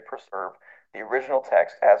because they preserve the original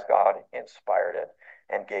text as God inspired it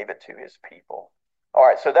and gave it to his people. All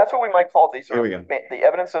right, so that's what we might call these Here are we go. the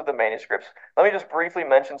evidence of the manuscripts. Let me just briefly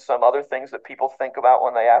mention some other things that people think about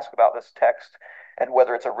when they ask about this text and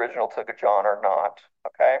whether it's original to John or not.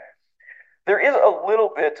 Okay. There is a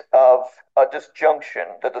little bit of a disjunction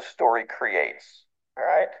that the story creates. All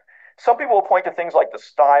right. Some people will point to things like the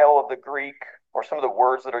style of the Greek or some of the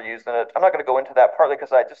words that are used in it. I'm not going to go into that partly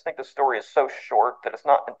because I just think the story is so short that it's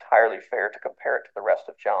not entirely fair to compare it to the rest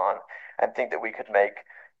of John and think that we could make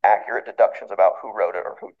accurate deductions about who wrote it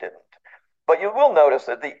or who didn't. But you will notice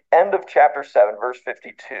at the end of chapter 7, verse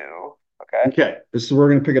 52, okay, Okay, this is where we're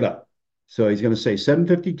going to pick it up. So he's going to say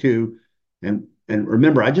 752, and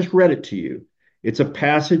remember, I just read it to you. It's a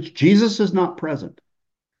passage. Jesus is not present.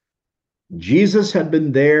 Jesus had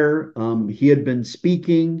been there. He had been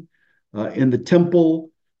speaking in the temple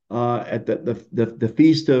at the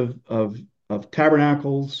feast of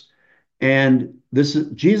tabernacles, and this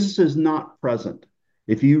is Jesus is not present.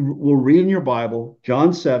 If you will read in your Bible,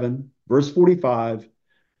 John 7, verse 45,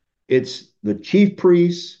 it's the chief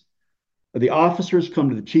priests, the officers come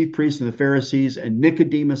to the chief priests and the Pharisees, and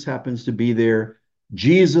Nicodemus happens to be there.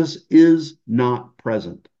 Jesus is not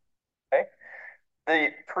present.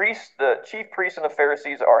 okay, the chief priests and the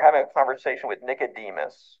Pharisees are having a conversation with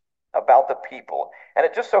Nicodemus about the people. And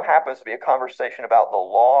it just so happens to be a conversation about the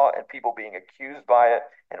law and people being accused by it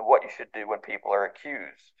and what you should do when people are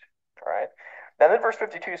accused. All right. Then in verse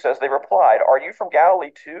 52 says, they replied, are you from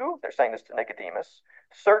Galilee too? They're saying this to Nicodemus.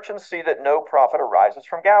 Search and see that no prophet arises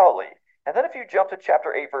from Galilee. And then if you jump to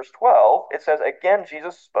chapter 8, verse 12, it says, again,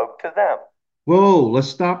 Jesus spoke to them. Whoa, let's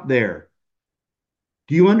stop there.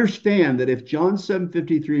 Do you understand that if John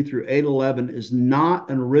 7:53 through 8:11 is not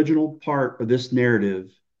an original part of this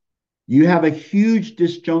narrative, you have a huge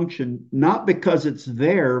disjunction, not because it's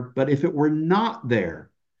there, but if it were not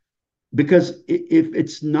there. Because if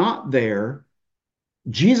it's not there,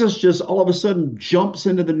 Jesus just all of a sudden jumps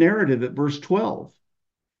into the narrative at verse 12.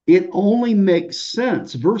 It only makes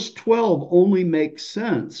sense. Verse 12 only makes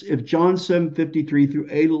sense if John 7:53 through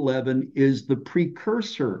 8:11 is the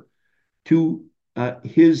precursor to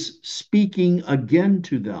his speaking again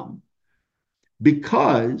to them,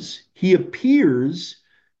 because he appears,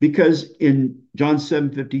 because in John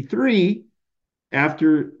 7:53,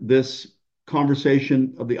 after this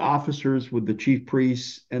conversation of the officers with the chief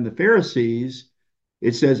priests and the Pharisees,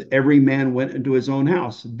 it says every man went into his own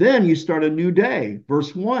house. Then you start a new day.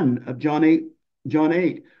 Verse 1 of John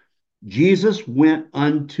 8. Jesus went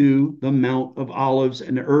unto the Mount of Olives,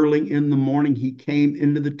 and early in the morning he came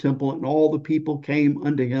into the temple, and all the people came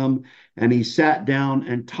unto him, and he sat down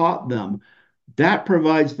and taught them. That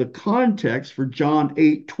provides the context for John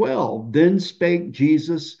 8:12. Then spake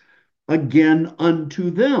Jesus again unto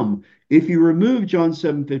them. If you remove John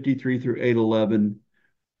 7:53 through 8:11,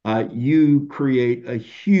 you create a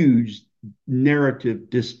huge narrative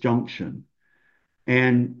disjunction.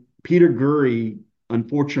 And Peter Gurry,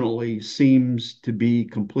 unfortunately, seems to be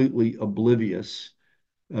completely oblivious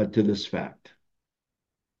to this fact.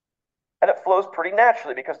 And it flows pretty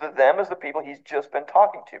naturally because the them is the people he's just been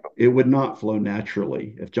talking to It would not flow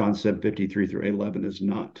naturally if John 7:53 through 8:11 is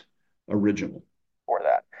not original. before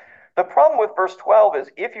that. The problem with verse 12 is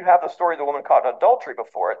if you have the story of the woman caught in adultery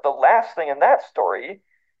before it, the last thing in that story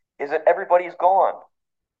is that everybody's gone,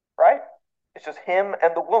 right? It's just him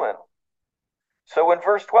and the woman. So when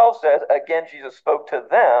verse 12 says, again, Jesus spoke to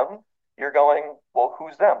them, you're going, well,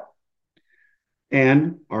 who's them?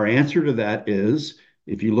 And our answer to that is,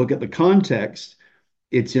 if you look at the context,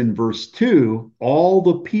 it's in verse 2. All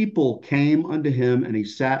the people came unto him, and he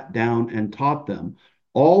sat down and taught them.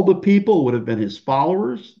 All the people would have been his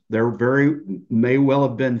followers. There may well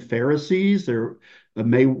have been Pharisees. There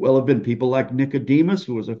may well have been people like Nicodemus,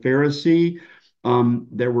 who was a Pharisee.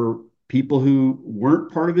 There were people who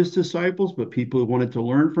weren't part of his disciples, but people who wanted to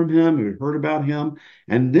learn from him, who had heard about him.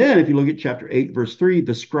 And then, if you look at chapter 8, verse 3,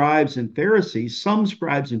 the scribes and Pharisees, some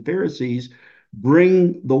scribes and Pharisees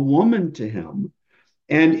bring the woman to him.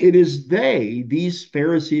 And it is they, these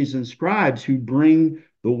Pharisees and scribes, who bring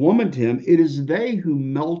the woman to him. It is they who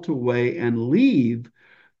melt away and leave.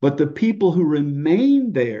 But the people who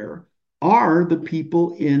remain there are the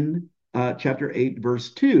people in chapter 8,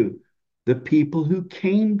 verse 2, the people who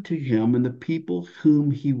came to him and the people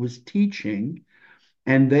whom he was teaching.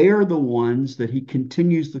 And they are the ones that he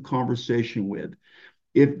continues the conversation with.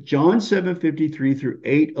 If John 7:53 through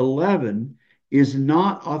 8:11 is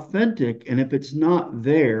not authentic, and if it's not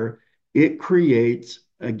there, it creates,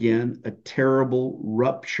 again, a terrible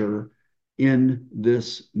rupture in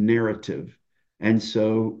this narrative. And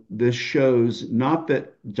so this shows not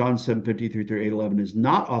that John 7:53 through 8:11 is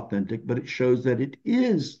not authentic, but it shows that it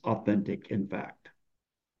is authentic, in fact.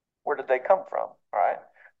 Where did they come from? All right.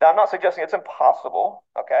 Now, I'm not suggesting it's impossible.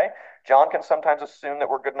 Okay. John can sometimes assume that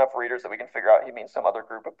we're good enough readers that we can figure out he means some other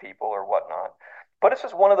group of people or whatnot. But it's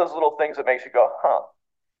just one of those little things that makes you go, huh.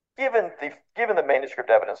 Given the manuscript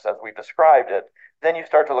evidence as we've described it, then you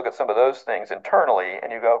start to look at some of those things internally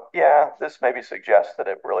and you go, yeah, this maybe suggests that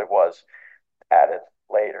it really was added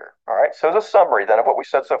later. All right. So, as a summary then of what we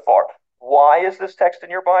said so far, why is this text in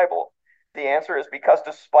your Bible? The answer is because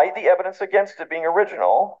despite the evidence against it being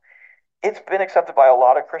original, it's been accepted by a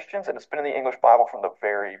lot of Christians and it's been in the English Bible from the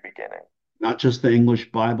very beginning. Not just the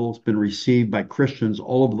English Bible, it's been received by Christians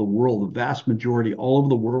all over the world, the vast majority all over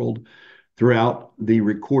the world throughout the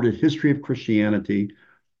recorded history of Christianity.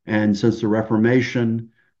 And since the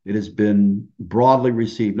Reformation, it has been broadly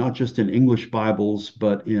received, not just in English Bibles,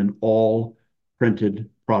 but in all printed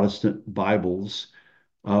Protestant Bibles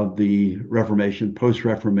of the Reformation, post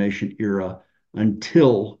Reformation era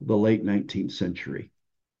until the late 19th century.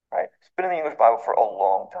 Right? It's been in the English Bible for a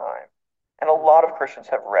long time. And a lot of Christians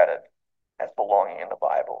have read it as belonging in the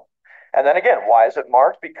Bible. And then again, why is it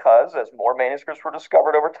marked? Because as more manuscripts were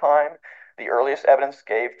discovered over time, the earliest evidence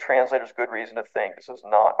gave translators good reason to think this is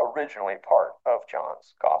not originally part of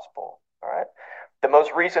John's gospel. All right. The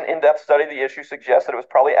most recent in-depth study of the issue suggests that it was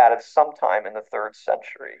probably added sometime in the 3rd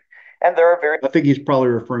century. And there are very I think he's probably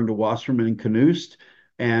referring to Wasserman and Knust,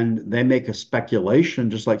 and they make a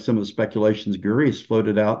speculation, just like some of the speculations Gurry has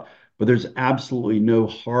floated out, but there's absolutely no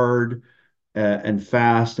hard and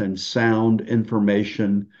fast and sound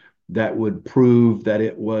information that would prove that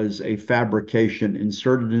it was a fabrication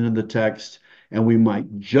inserted into the text. And we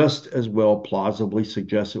might just as well plausibly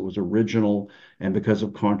suggest it was original. And because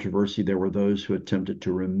of controversy, there were those who attempted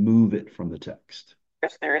to remove it from the text.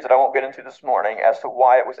 there's theories that I won't get into this morning as to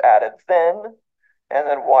why it was added then and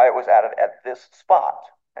then why it was added at this spot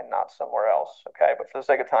and not somewhere else. Okay. But for the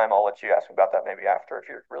sake of time, I'll let you ask me about that maybe after if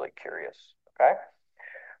you're really curious. Okay.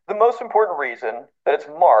 The most important reason that it's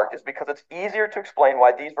marked is because it's easier to explain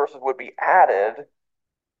why these verses would be added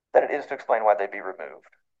than it is to explain why they'd be removed.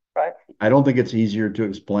 Right. I don't think it's easier to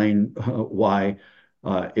explain why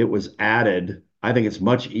it was added. I think it's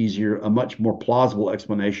much easier, a much more plausible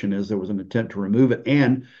explanation is there was an attempt to remove it.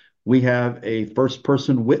 And we have a first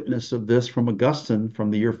person witness of this from Augustine from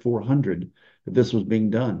the year 400 that this was being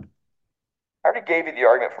done. I already gave you the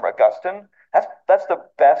argument from Augustine. That's the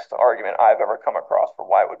best argument I've ever come across for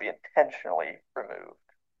why it would be intentionally removed.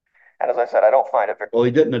 And as I said, I don't find it very Well,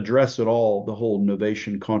 he didn't address at all the whole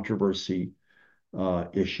novation controversy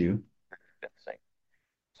issue. convincing.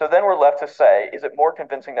 So then we're left to say, is it more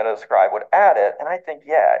convincing that a scribe would add it? And I think,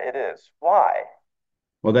 yeah, it is. Why?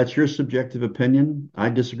 Well, that's your subjective opinion. I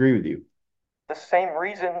disagree with you. The same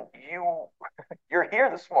reason you're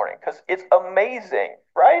here this morning, because it's amazing,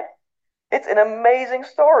 right? It's an amazing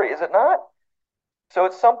story, is it not? So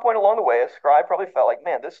at some point along the way, a scribe probably felt like,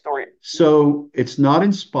 man, this story. So it's not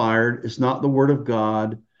inspired, it's not the word of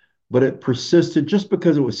God, but it persisted just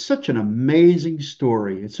because it was such an amazing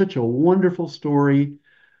story. It's such a wonderful story.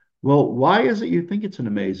 Well, why is it you think it's an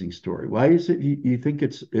amazing story? Why is it you think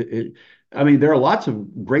I mean, there are lots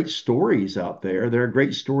of great stories out there. There are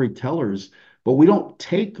great storytellers, but we don't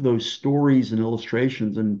take those stories and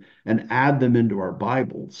illustrations and add them into our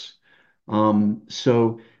Bibles.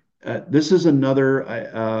 So this is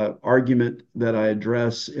another argument that I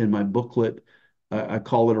address in my booklet. I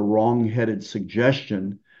call it a wrong-headed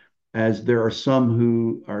suggestion, as there are some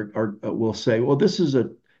who are will say, well,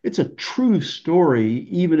 it's a true story,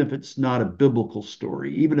 even if it's not a biblical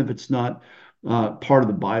story, even if it's not part of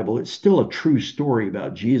the Bible. It's still a true story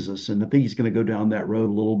about Jesus. And I think he's going to go down that road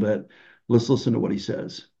a little bit. Let's listen to what he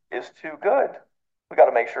says. Is too good. We got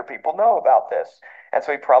to make sure people know about this. And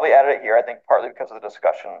so he probably added it here, I think, partly because of the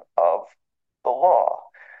discussion of the law.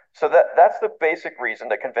 So that's the basic reason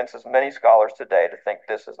that convinces many scholars today to think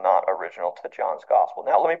this is not original to John's gospel.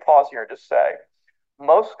 Now, let me pause here and just say,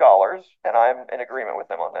 most scholars, and I'm in agreement with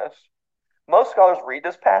them on this, most scholars read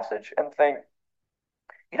this passage and think,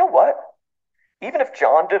 you know what? Even if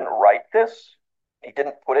John didn't write this, he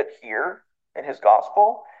didn't put it here in his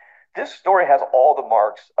gospel, this story has all the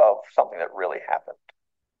marks of something that really happened.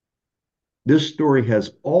 This story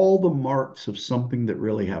has all the marks of something that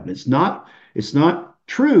really happened. It's not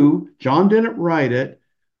true. John didn't write it,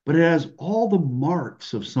 but it has all the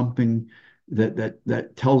marks of something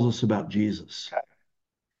that tells us about Jesus. Okay.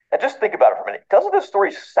 And just think about it for a minute. Doesn't this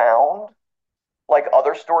story sound like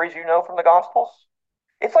other stories you know from the Gospels?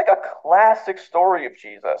 It's like a classic story of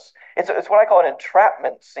Jesus. It's what I call an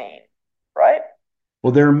entrapment scene, right?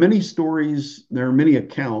 Well, there are many stories, there are many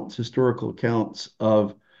accounts, historical accounts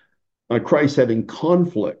of Christ having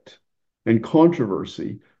conflict and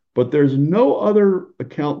controversy, but there's no other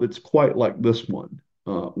account that's quite like this one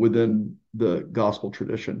within the gospel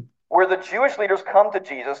tradition. Where the Jewish leaders come to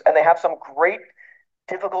Jesus and they have some great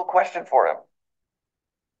difficult question for him.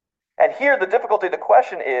 And here, the difficulty of the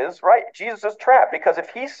question is, right, Jesus is trapped because if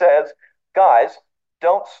he says, guys,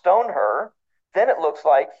 don't stone her, then it looks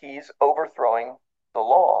like he's overthrowing the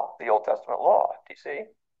law, the Old Testament law. Do you see?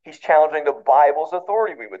 He's challenging the Bible's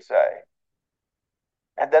authority, we would say.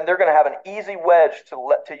 And then they're going to have an easy wedge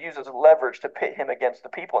to use as leverage to pit him against the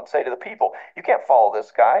people and say to the people, you can't follow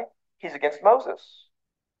this guy. He's against Moses.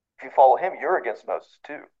 If you follow him, you're against Moses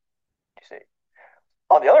too. You see?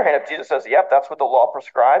 On the other hand, if Jesus says, yep, that's what the law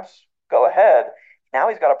prescribes, go ahead. Now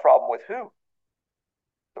he's got a problem with who?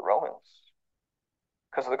 The Romans.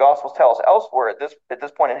 Because the Gospels tell us elsewhere at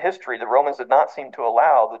this point in history, the Romans did not seem to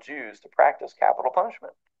allow the Jews to practice capital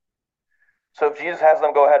punishment. So if Jesus has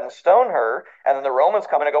them go ahead and stone her, and then the Romans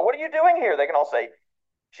come in and go, what are you doing here? They can all say,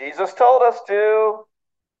 Jesus told us to.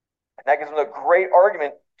 And that gives them a great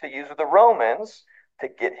argument to use with the Romans to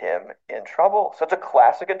get him in trouble. Such a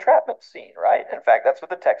classic entrapment scene, right? In fact, that's what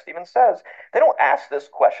the text even says. They don't ask this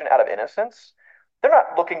question out of innocence. They're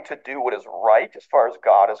not looking to do what is right as far as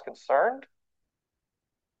God is concerned.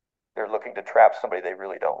 They're looking to trap somebody they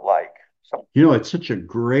really don't like. So, It's such a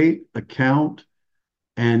great account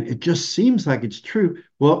and it just seems like it's true.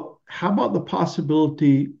 Well, how about the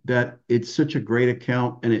possibility that it's such a great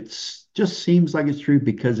account and it just seems like it's true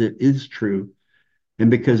because it is true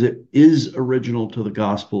and because it is original to the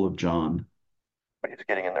Gospel of John? but he's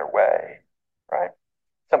getting in their way, right?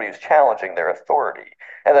 Somebody who's challenging their authority.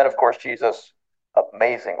 And then, of course, Jesus,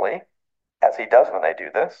 amazingly, as he does when they do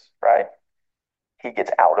this, right? He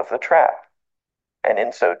gets out of the trap. And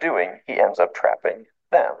in so doing, he ends up trapping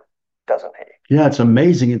them, doesn't he? Yeah, it's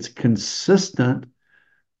amazing. It's consistent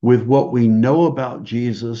with what we know about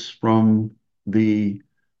Jesus from the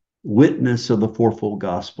witness of the fourfold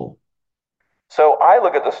gospel. So I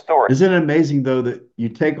look at the story. Isn't it amazing, though, that you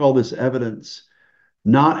take all this evidence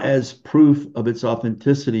not as proof of its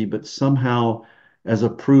authenticity, but somehow as a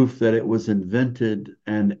proof that it was invented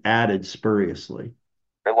and added spuriously?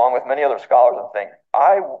 Along with many other scholars and think,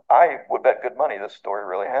 I would bet good money this story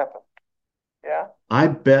really happened. Yeah. I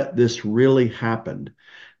bet this really happened.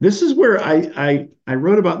 This is where I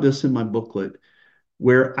wrote about this in my booklet,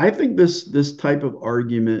 where I think this type of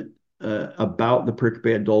argument about the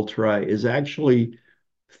pericope adulterae is actually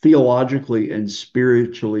theologically and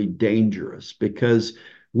spiritually dangerous because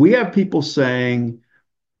we have people saying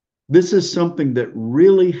this is something that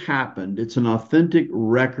really happened. It's an authentic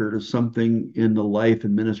record of something in the life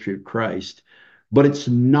and ministry of Christ, but it's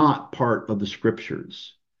not part of the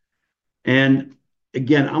scriptures. And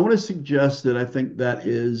again, I want to suggest that I think that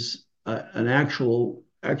is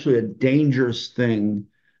actually a dangerous thing,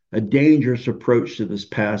 a dangerous approach to this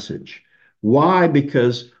passage. Why?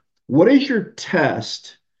 Because what is your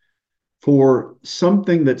test for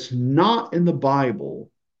something that's not in the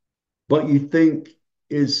Bible, but you think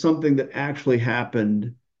is something that actually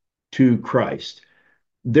happened to Christ?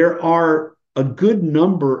 There are a good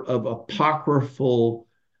number of apocryphal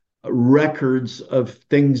records of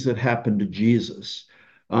things that happened to Jesus.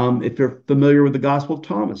 If you're familiar with the Gospel of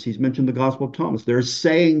Thomas, he's mentioned the Gospel of Thomas. There are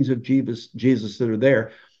sayings of Jesus that are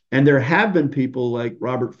there. And there have been people like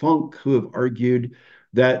Robert Funk who have argued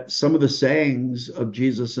that some of the sayings of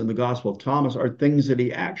Jesus in the Gospel of Thomas are things that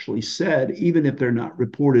he actually said, even if they're not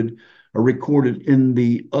reported or recorded in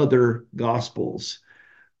the other Gospels.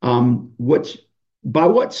 What's By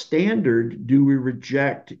what standard do we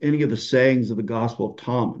reject any of the sayings of the Gospel of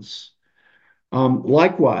Thomas?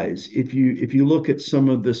 Likewise, if you look at some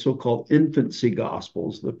of the so-called infancy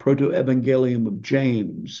Gospels, the Proto-Evangelium of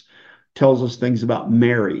James tells us things about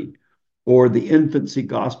Mary, or the infancy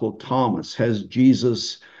Gospel of Thomas has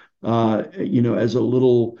Jesus as a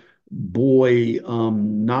little boy,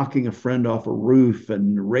 knocking a friend off a roof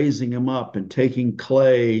and raising him up and taking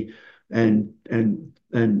clay and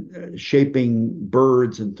shaping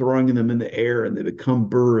birds and throwing them in the air and they become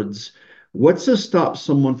birds. What's to stop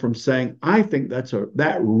someone from saying, I think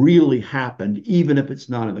that really happened, even if it's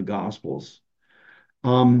not in the Gospels?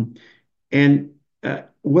 Um, and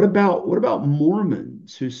what about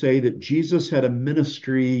Mormons who say that Jesus had a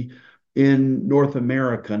ministry in North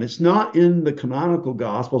America? And it's not in the canonical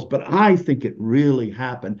Gospels, but I think it really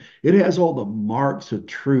happened. It has all the marks of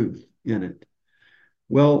truth in it.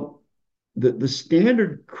 Well, the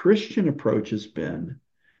standard Christian approach has been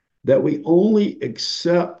that we only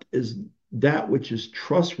accept as that which is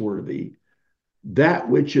trustworthy, that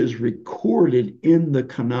which is recorded in the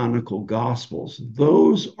canonical Gospels.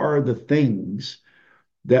 Those are the things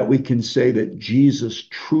that we can say that Jesus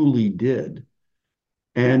truly did.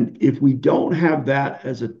 And if we don't have that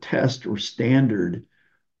as a test or standard,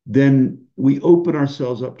 then we open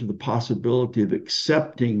ourselves up to the possibility of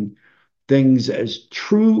accepting things as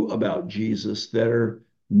true about Jesus that are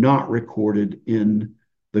not recorded in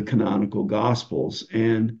the canonical Gospels.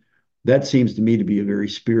 And that seems to me to be a very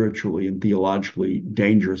spiritually and theologically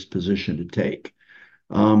dangerous position to take.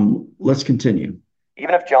 Let's continue.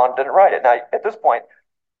 Even if John didn't write it. Now, at this point,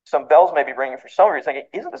 some bells may be ringing for some of you thinking,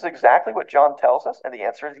 isn't this exactly what John tells us? And the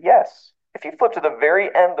answer is yes. If you flip to the very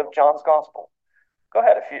end of John's gospel, go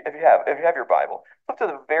ahead if you have your Bible, flip to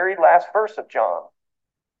the very last verse of John.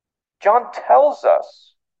 John tells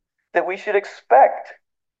us that we should expect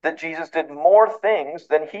that Jesus did more things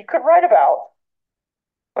than he could write about.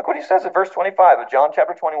 Look what he says in verse 25 of John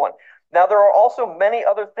chapter 21. Now there are also many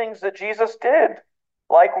other things that Jesus did.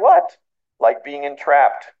 Like what? Like being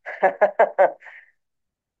entrapped,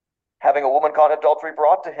 having a woman caught in adultery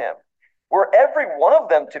brought to him. Were every one of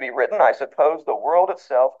them to be written, I suppose the world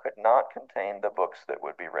itself could not contain the books that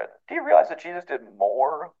would be written. Do you realize that Jesus did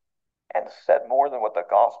more and said more than what the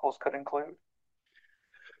Gospels could include?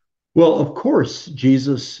 Well, of course,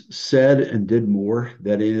 Jesus said and did more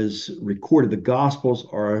that is recorded. The Gospels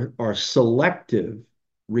are selective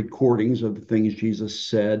recordings of the things Jesus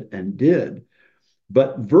said and did.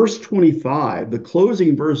 But verse 25, the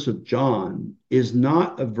closing verse of John, is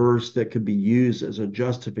not a verse that could be used as a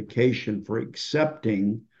justification for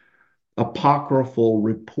accepting apocryphal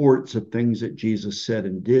reports of things that Jesus said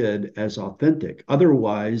and did as authentic.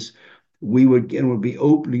 Otherwise, we would be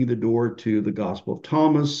opening the door to the Gospel of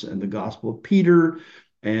Thomas and the Gospel of Peter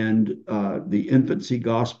and the infancy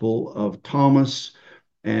Gospel of Thomas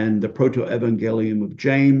and the Proto-Evangelium of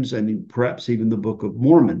James and perhaps even the Book of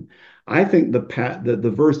Mormon. I think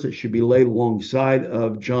the verse that should be laid alongside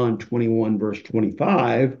of John 21, verse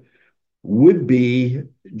 25, would be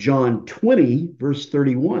John 20, verse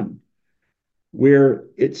 31, where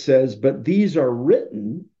it says, But these are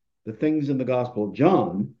written, the things in the Gospel of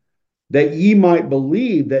John, that ye might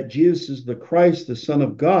believe that Jesus is the Christ, the Son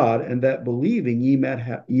of God, and that believing ye might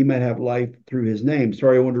have life through his name.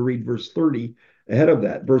 Sorry, I want to read verse 30 ahead of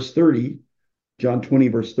that. Verse 30, John 20,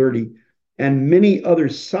 verse 30, and many other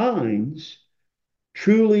signs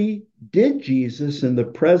truly did Jesus in the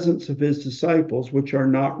presence of his disciples, which are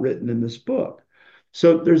not written in this book.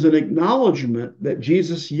 So there's an acknowledgement that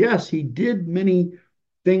Jesus, yes, he did many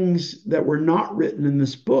things that were not written in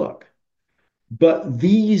this book, but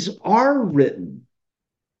these are written.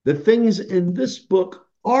 The things in this book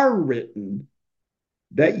are written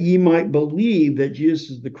that ye might believe that Jesus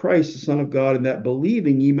is the Christ, the Son of God, and that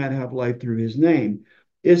believing ye might have life through his name.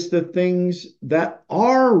 It's the things that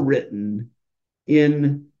are written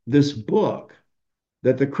in this book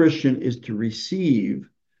that the Christian is to receive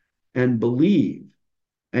and believe.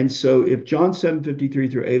 And so if John 7:53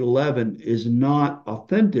 through 8:11 is not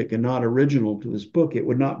authentic and not original to this book, it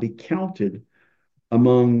would not be counted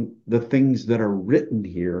among the things that are written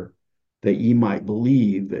here, that ye might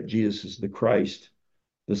believe that Jesus is the Christ,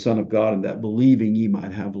 the Son of God, and that believing ye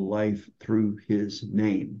might have life through his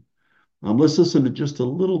name. Let's listen to just a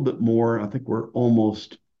little bit more. I think we're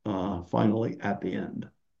almost finally at the end.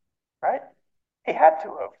 Right? He had to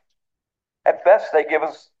have. At best, they give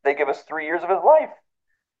us 3 years of his life.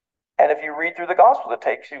 And if you read through the gospel, it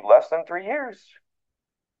takes you less than 3 years.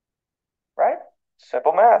 Right?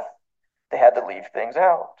 Simple math. They had to leave things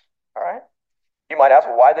out. All right. You might ask,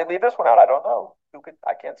 well, why did they leave this one out? I don't know.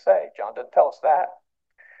 I can't say. John didn't tell us that.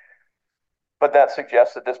 But that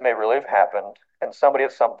suggests that this may really have happened, and somebody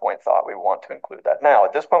at some point thought we want to include that. Now,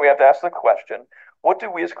 at this point, we have to ask the question, what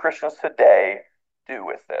do we as Christians today do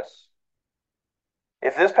with this?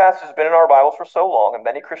 If this passage has been in our Bibles for so long, and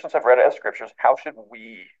many Christians have read it as scriptures, how should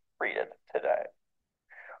we read it today?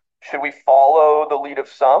 Should we follow the lead of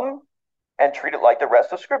some and treat it like the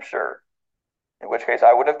rest of Scripture? In which case,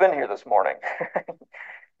 I would have been here this morning.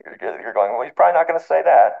 You're going, well, he's probably not going to say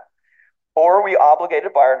that. Or are we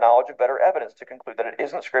obligated by our knowledge of better evidence to conclude that it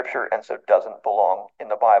isn't Scripture and so doesn't belong in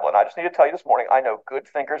the Bible? And I just need to tell you this morning, I know good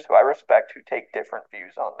thinkers who I respect who take different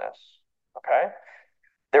views on this. Okay?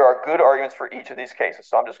 There are good arguments for each of these cases.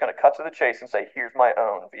 So I'm just going to cut to the chase and say, here's my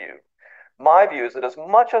own view. My view is that as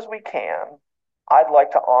much as we can, I'd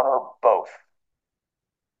like to honor both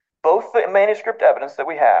the manuscript evidence that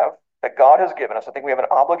we have that God has given us. I think we have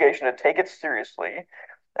an obligation to take it seriously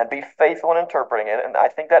and be faithful in interpreting it. And I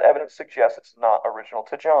think that evidence suggests it's not original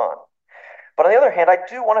to John. But on the other hand, I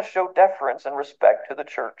do want to show deference and respect to the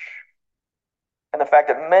church and the fact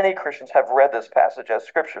that many Christians have read this passage as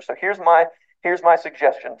Scripture. So here's my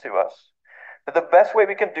suggestion to us. That the best way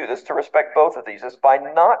we can do this to respect both of these is by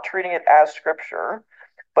not treating it as Scripture,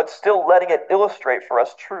 but still letting it illustrate for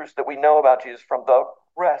us truths that we know about Jesus from the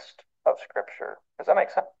rest of Scripture. Does that make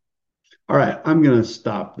sense? All right, I'm going to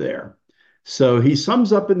stop there. So he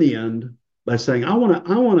sums up in the end by saying, I want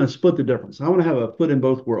to split the difference. I want to have a foot in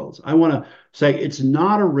both worlds. I want to say it's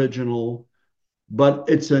not original, but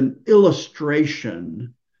it's an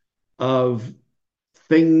illustration of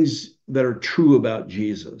things that are true about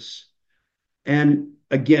Jesus. And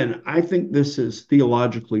again, I think this is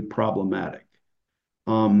theologically problematic.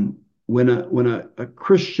 When a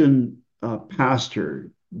Christian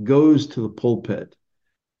pastor goes to the pulpit,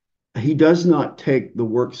 he does not take the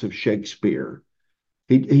works of Shakespeare.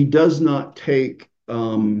 He does not take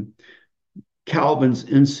Calvin's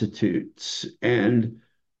Institutes and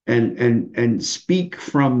speak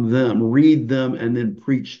from them, read them, and then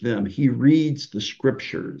preach them. He reads the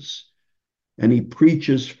scriptures and he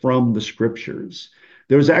preaches from the scriptures.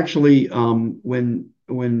 There was actually when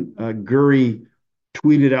Gurry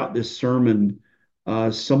tweeted out this sermon,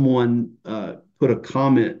 someone put a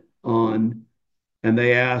comment on, and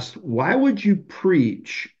they asked, "Why would you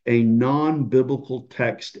preach a non-biblical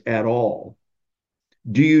text at all?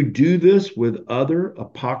 Do you do this with other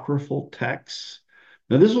apocryphal texts?"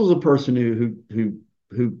 Now, this was a person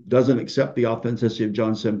who doesn't accept the authenticity of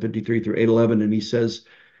John 7:53 through 8:11, and he says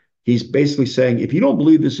he's basically saying, if you don't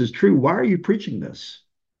believe this is true, why are you preaching this?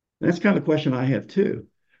 And that's kind of the question I have too.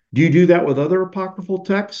 Do you do that with other apocryphal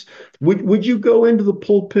texts? Would you go into the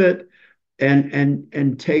pulpit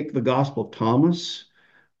and take the Gospel of Thomas?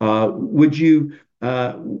 Would you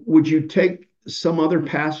take some other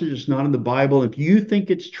passage that's not in the Bible? If you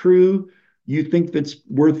think it's true, you think that's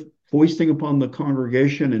worth foisting upon the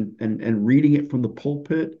congregation and reading it from the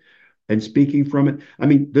pulpit and speaking from it. I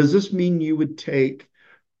mean, does this mean you would take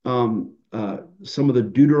some of the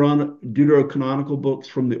Deuterocanonical books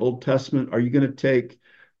from the Old Testament? Are you going to take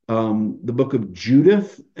the book of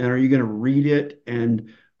Judith, and are you going to read it, and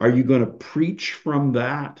are you going to preach from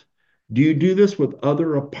that? Do you do this with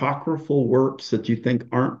other apocryphal works that you think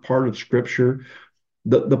aren't part of Scripture?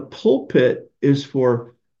 The pulpit is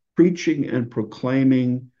for preaching and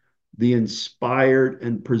proclaiming the inspired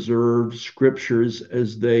and preserved Scriptures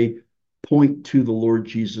as they point to the Lord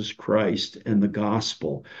Jesus Christ and the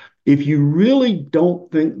gospel. If you really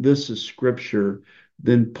don't think this is Scripture,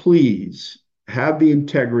 then please have the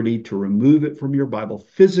integrity to remove it from your Bible,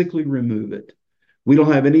 physically remove it. We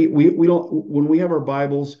don't have any, we don't, when we have our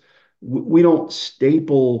Bibles, we don't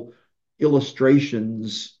staple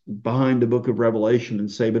illustrations behind the book of Revelation and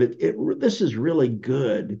say, but this is really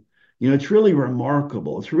good. You know, it's really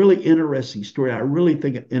remarkable. It's a really interesting story. I really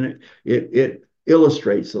think it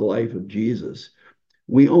illustrates the life of Jesus.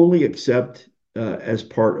 We only accept as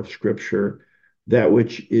part of Scripture that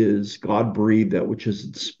which is God breathed, that which is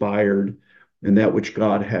inspired, and that which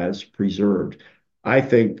God has preserved. I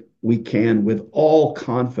think we can, with all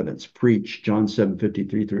confidence, preach John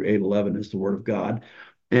 7:53 through 8:11 as the Word of God.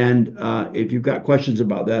 And if you've got questions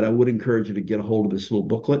about that, I would encourage you to get a hold of this little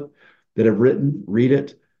booklet that I've written, read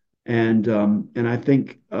it. And I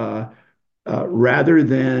think rather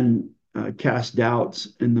than cast doubts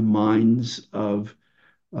in the minds of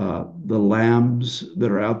the lambs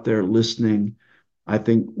that are out there listening, I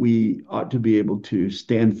think we ought to be able to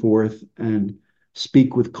stand forth and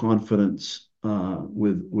speak with confidence,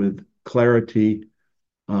 with clarity,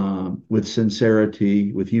 with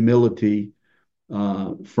sincerity, with humility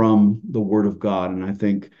from the Word of God. And I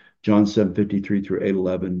think John 7:53 through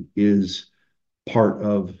 8:11 is part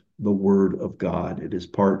of the Word of God. It is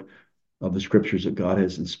part of the Scriptures that God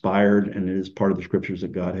has inspired, and it is part of the Scriptures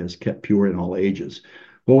that God has kept pure in all ages.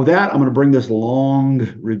 Well, with that, I'm going to bring this long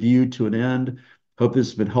review to an end. Hope this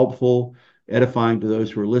has been helpful, edifying to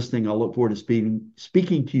those who are listening. I'll look forward to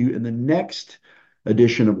speaking to you in the next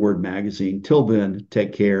edition of Word Magazine. Till then,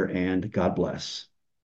 take care and God bless.